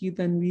 Pinky,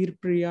 Tanveer,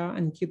 Priya,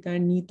 Ankita,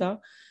 and Neeta,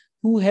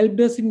 who helped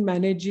us in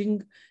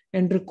managing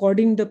and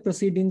recording the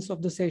proceedings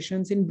of the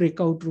sessions in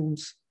breakout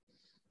rooms.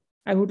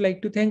 I would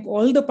like to thank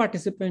all the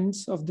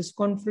participants of this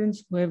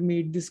conference who have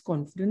made this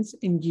conference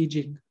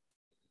engaging.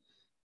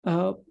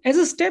 As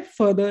a step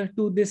further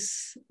to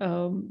this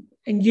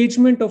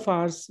engagement of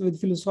ours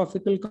with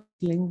philosophical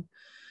counseling,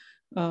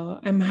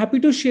 I'm happy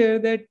to share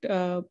that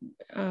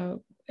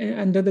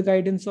under the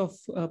guidance of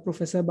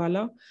Professor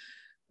Bala,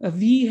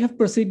 we have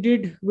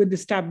proceeded with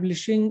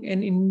establishing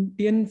an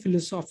Indian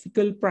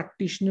Philosophical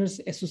Practitioners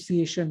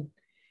Association,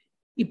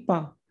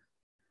 IPA.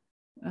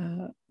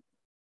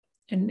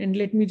 And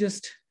let me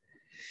just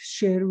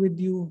share with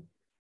you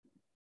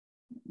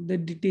the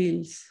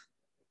details.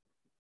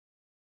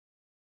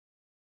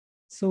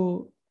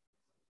 So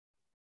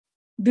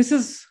this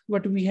is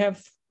what we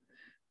have.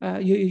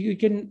 You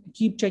can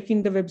keep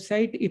checking the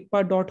website,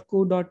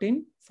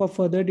 ipa.co.in, for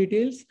further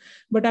details.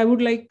 But I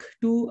would like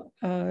to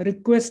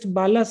request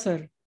Bala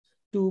sir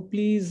to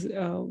please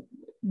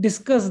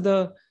discuss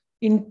the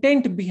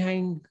intent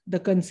behind the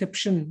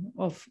conception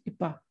of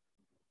IPA.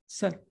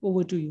 Sir,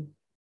 over to you.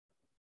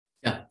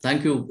 Yeah,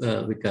 thank you,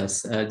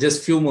 Vikas.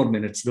 Just few more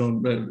minutes.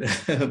 Don't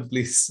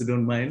please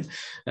don't mind,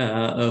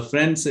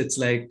 friends. It's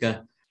like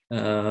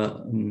the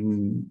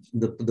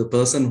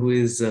person who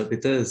is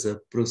with us,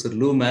 Professor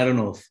Lou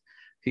Marinoff.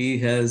 He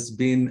has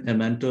been a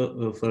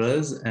mentor for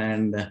us,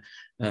 and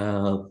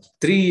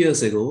 3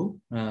 years ago,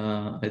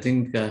 I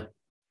think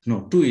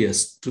no, 2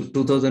 years,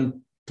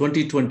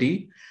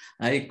 2020,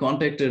 I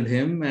contacted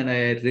him and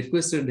I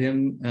requested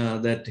him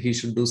that he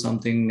should do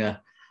something.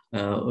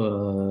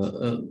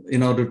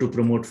 In order to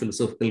promote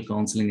philosophical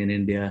counseling in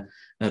India,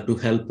 to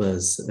help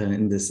us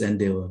in this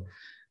endeavor.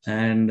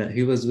 And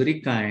he was very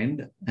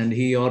kind, and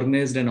he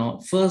organized an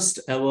first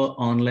ever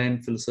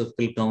online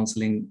philosophical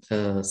counseling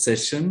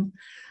session.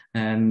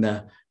 And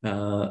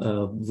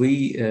we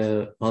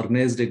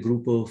organized a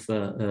group of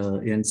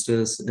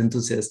youngsters,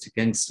 enthusiastic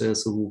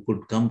youngsters who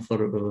could come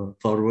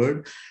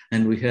forward,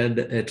 and we had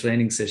a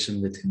training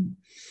session with him.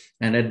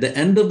 And at the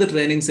end of the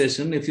training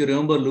session, if you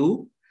remember,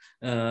 Lou,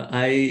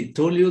 I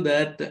told you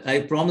that I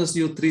promised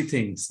you 3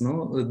 things.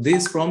 No,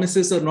 these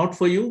promises are not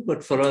for you,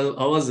 but for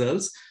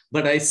ourselves.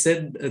 But I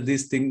said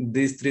these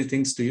 3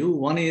 things to you.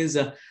 One is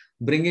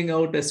bringing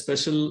out a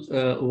special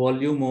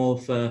volume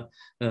of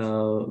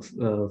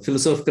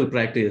philosophical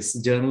practice,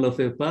 Journal of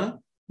IPA,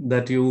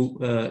 that you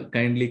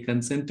kindly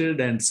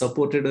consented and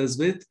supported us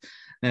with.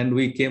 And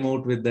we came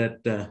out with that.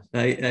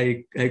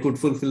 I could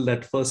fulfill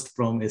that first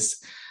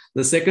promise.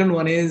 The second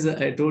one is,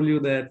 I told you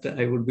that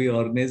I would be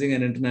organizing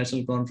an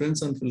international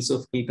conference on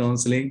philosophical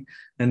counseling,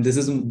 and this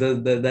is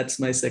that's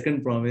my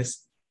second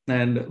promise,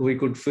 and we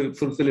could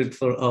fulfill it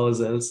for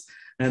ourselves.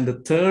 And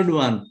the third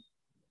one,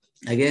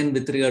 again,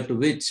 with regard to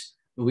which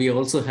we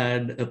also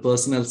had a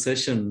personal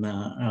session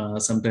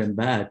sometime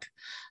back,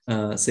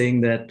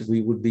 saying that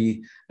we would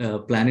be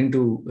planning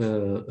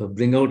to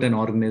bring out an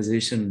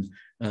organization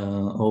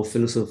of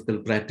philosophical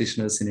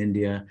practitioners in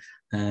India.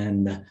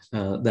 And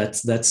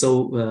that's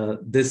how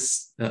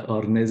this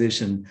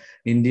organization,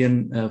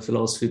 Indian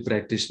Philosophy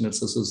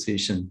Practitioners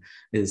Association,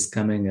 is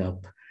coming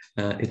up.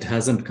 It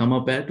hasn't come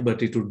up yet,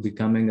 but it would be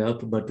coming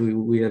up. But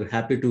we are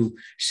happy to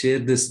share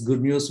this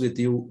good news with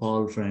you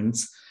all,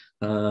 friends.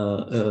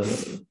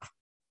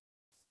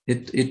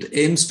 It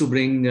aims to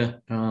bring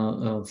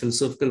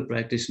philosophical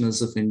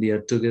practitioners of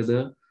India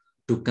together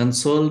to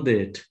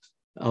consolidate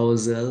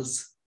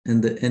ourselves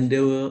in the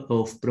endeavor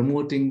of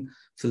promoting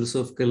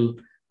philosophical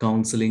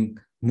counseling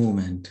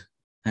movement.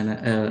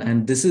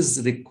 And this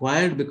is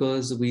required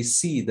because we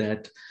see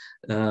that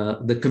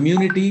the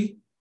community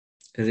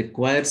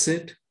requires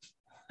it,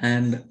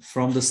 and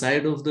from the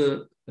side of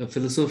the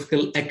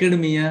philosophical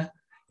academia,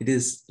 it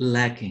is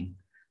lacking.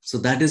 So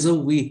that is how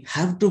we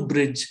have to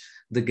bridge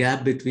the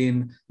gap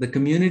between the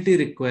community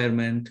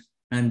requirement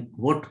and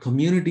what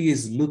community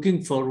is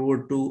looking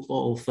forward to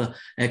of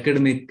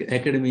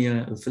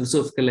academia,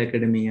 philosophical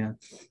academia.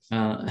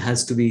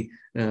 Has to be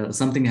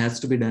something has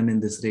to be done in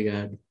this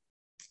regard.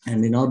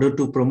 And in order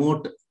to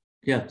promote,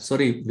 yeah,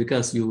 sorry,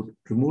 because you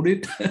removed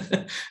it.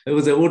 I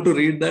was about to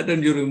read that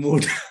and you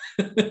removed.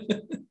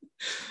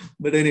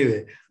 But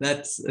anyway,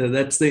 that's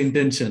the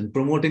intention,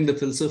 promoting the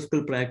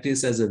philosophical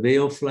practice as a way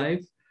of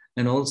life,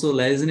 and also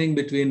liaising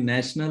between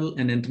national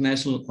and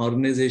international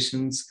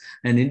organizations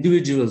and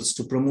individuals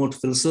to promote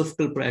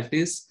philosophical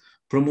practice,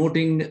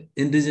 promoting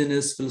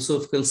indigenous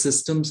philosophical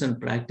systems and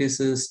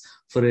practices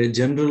for a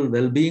general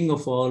well-being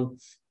of all,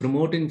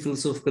 promoting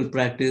philosophical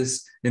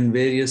practice in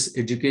various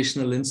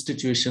educational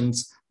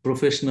institutions,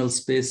 professional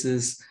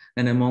spaces,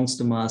 and amongst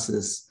the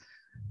masses,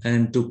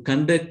 and to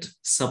conduct,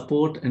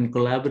 support, and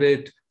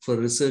collaborate for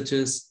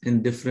researchers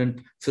in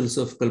different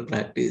philosophical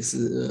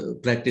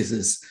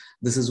practices.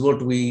 This is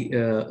what we,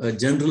 a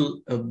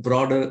general,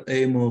 broader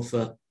aim of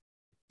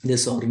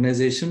this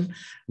organization.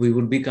 We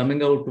would be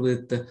coming out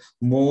with a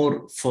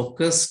more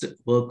focused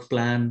work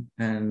plan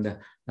and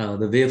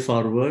the way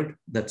forward.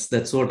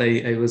 That's what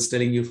I was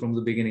telling you from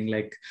the beginning,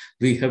 like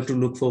we have to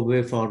look for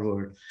way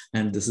forward.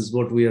 And this is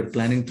what we are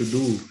planning to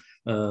do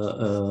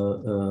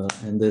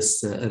in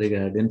this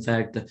regard. In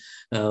fact,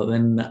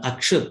 when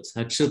Akshat,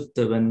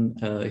 when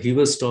he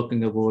was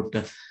talking about,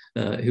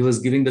 he was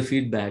giving the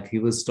feedback, he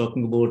was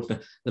talking about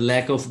the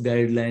lack of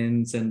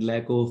guidelines and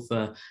lack of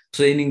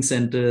training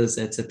centers,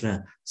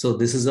 etc. So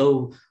this is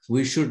how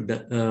we should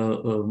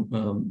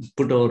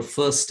put our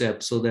first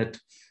step, so that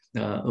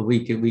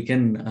we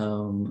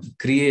can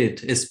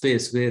create a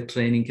space where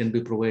training can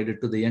be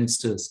provided to the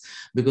youngsters,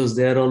 because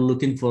they are all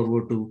looking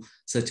forward to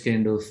such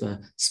kind of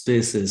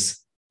spaces.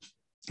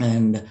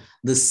 And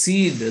the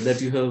seed that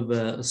you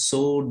have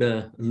sowed,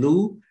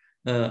 Lou,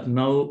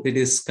 now it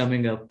is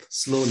coming up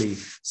slowly.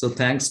 So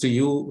thanks to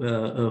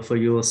you for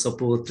your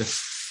support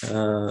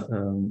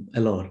a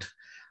lot.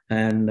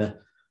 And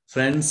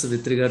friends,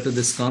 with regard to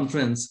this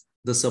conference,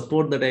 the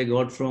support that I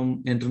got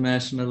from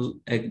international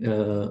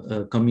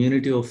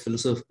community of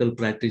philosophical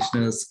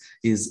practitioners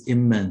is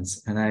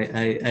immense. And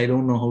I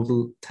don't know how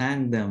to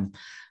thank them.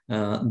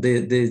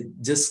 They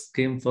just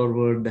came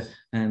forward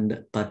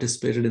and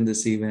participated in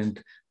this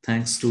event.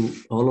 Thanks to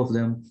all of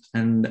them.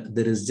 And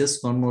there is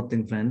just one more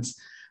thing, friends.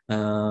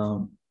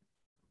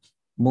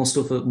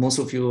 most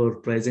of you are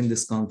praising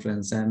this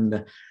conference,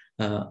 and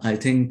I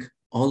think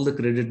all the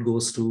credit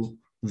goes to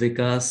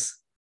Vikas,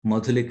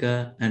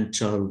 Madhulika, and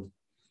Charu.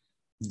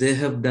 They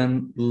have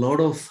done a lot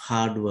of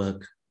hard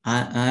work.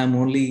 I am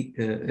only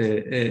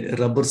a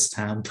rubber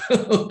stamp.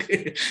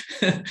 Okay,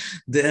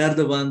 they are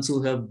the ones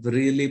who have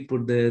really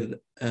put their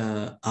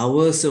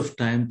hours of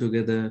time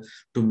together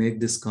to make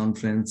this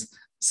conference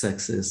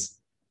success.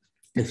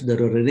 If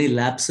there are any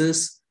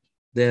lapses,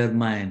 they are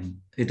mine.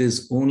 It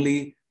is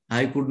only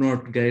I could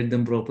not guide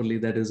them properly.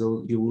 That is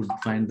how you would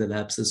find the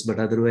lapses. But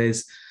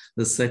otherwise,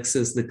 the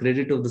success, the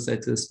credit of the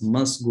success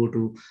must go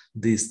to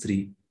these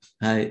three.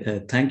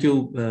 I thank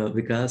you,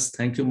 Vikas.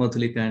 Thank you,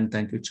 Madhulika, and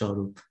thank you,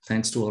 Charu.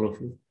 Thanks to all of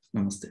you.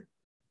 Namaste.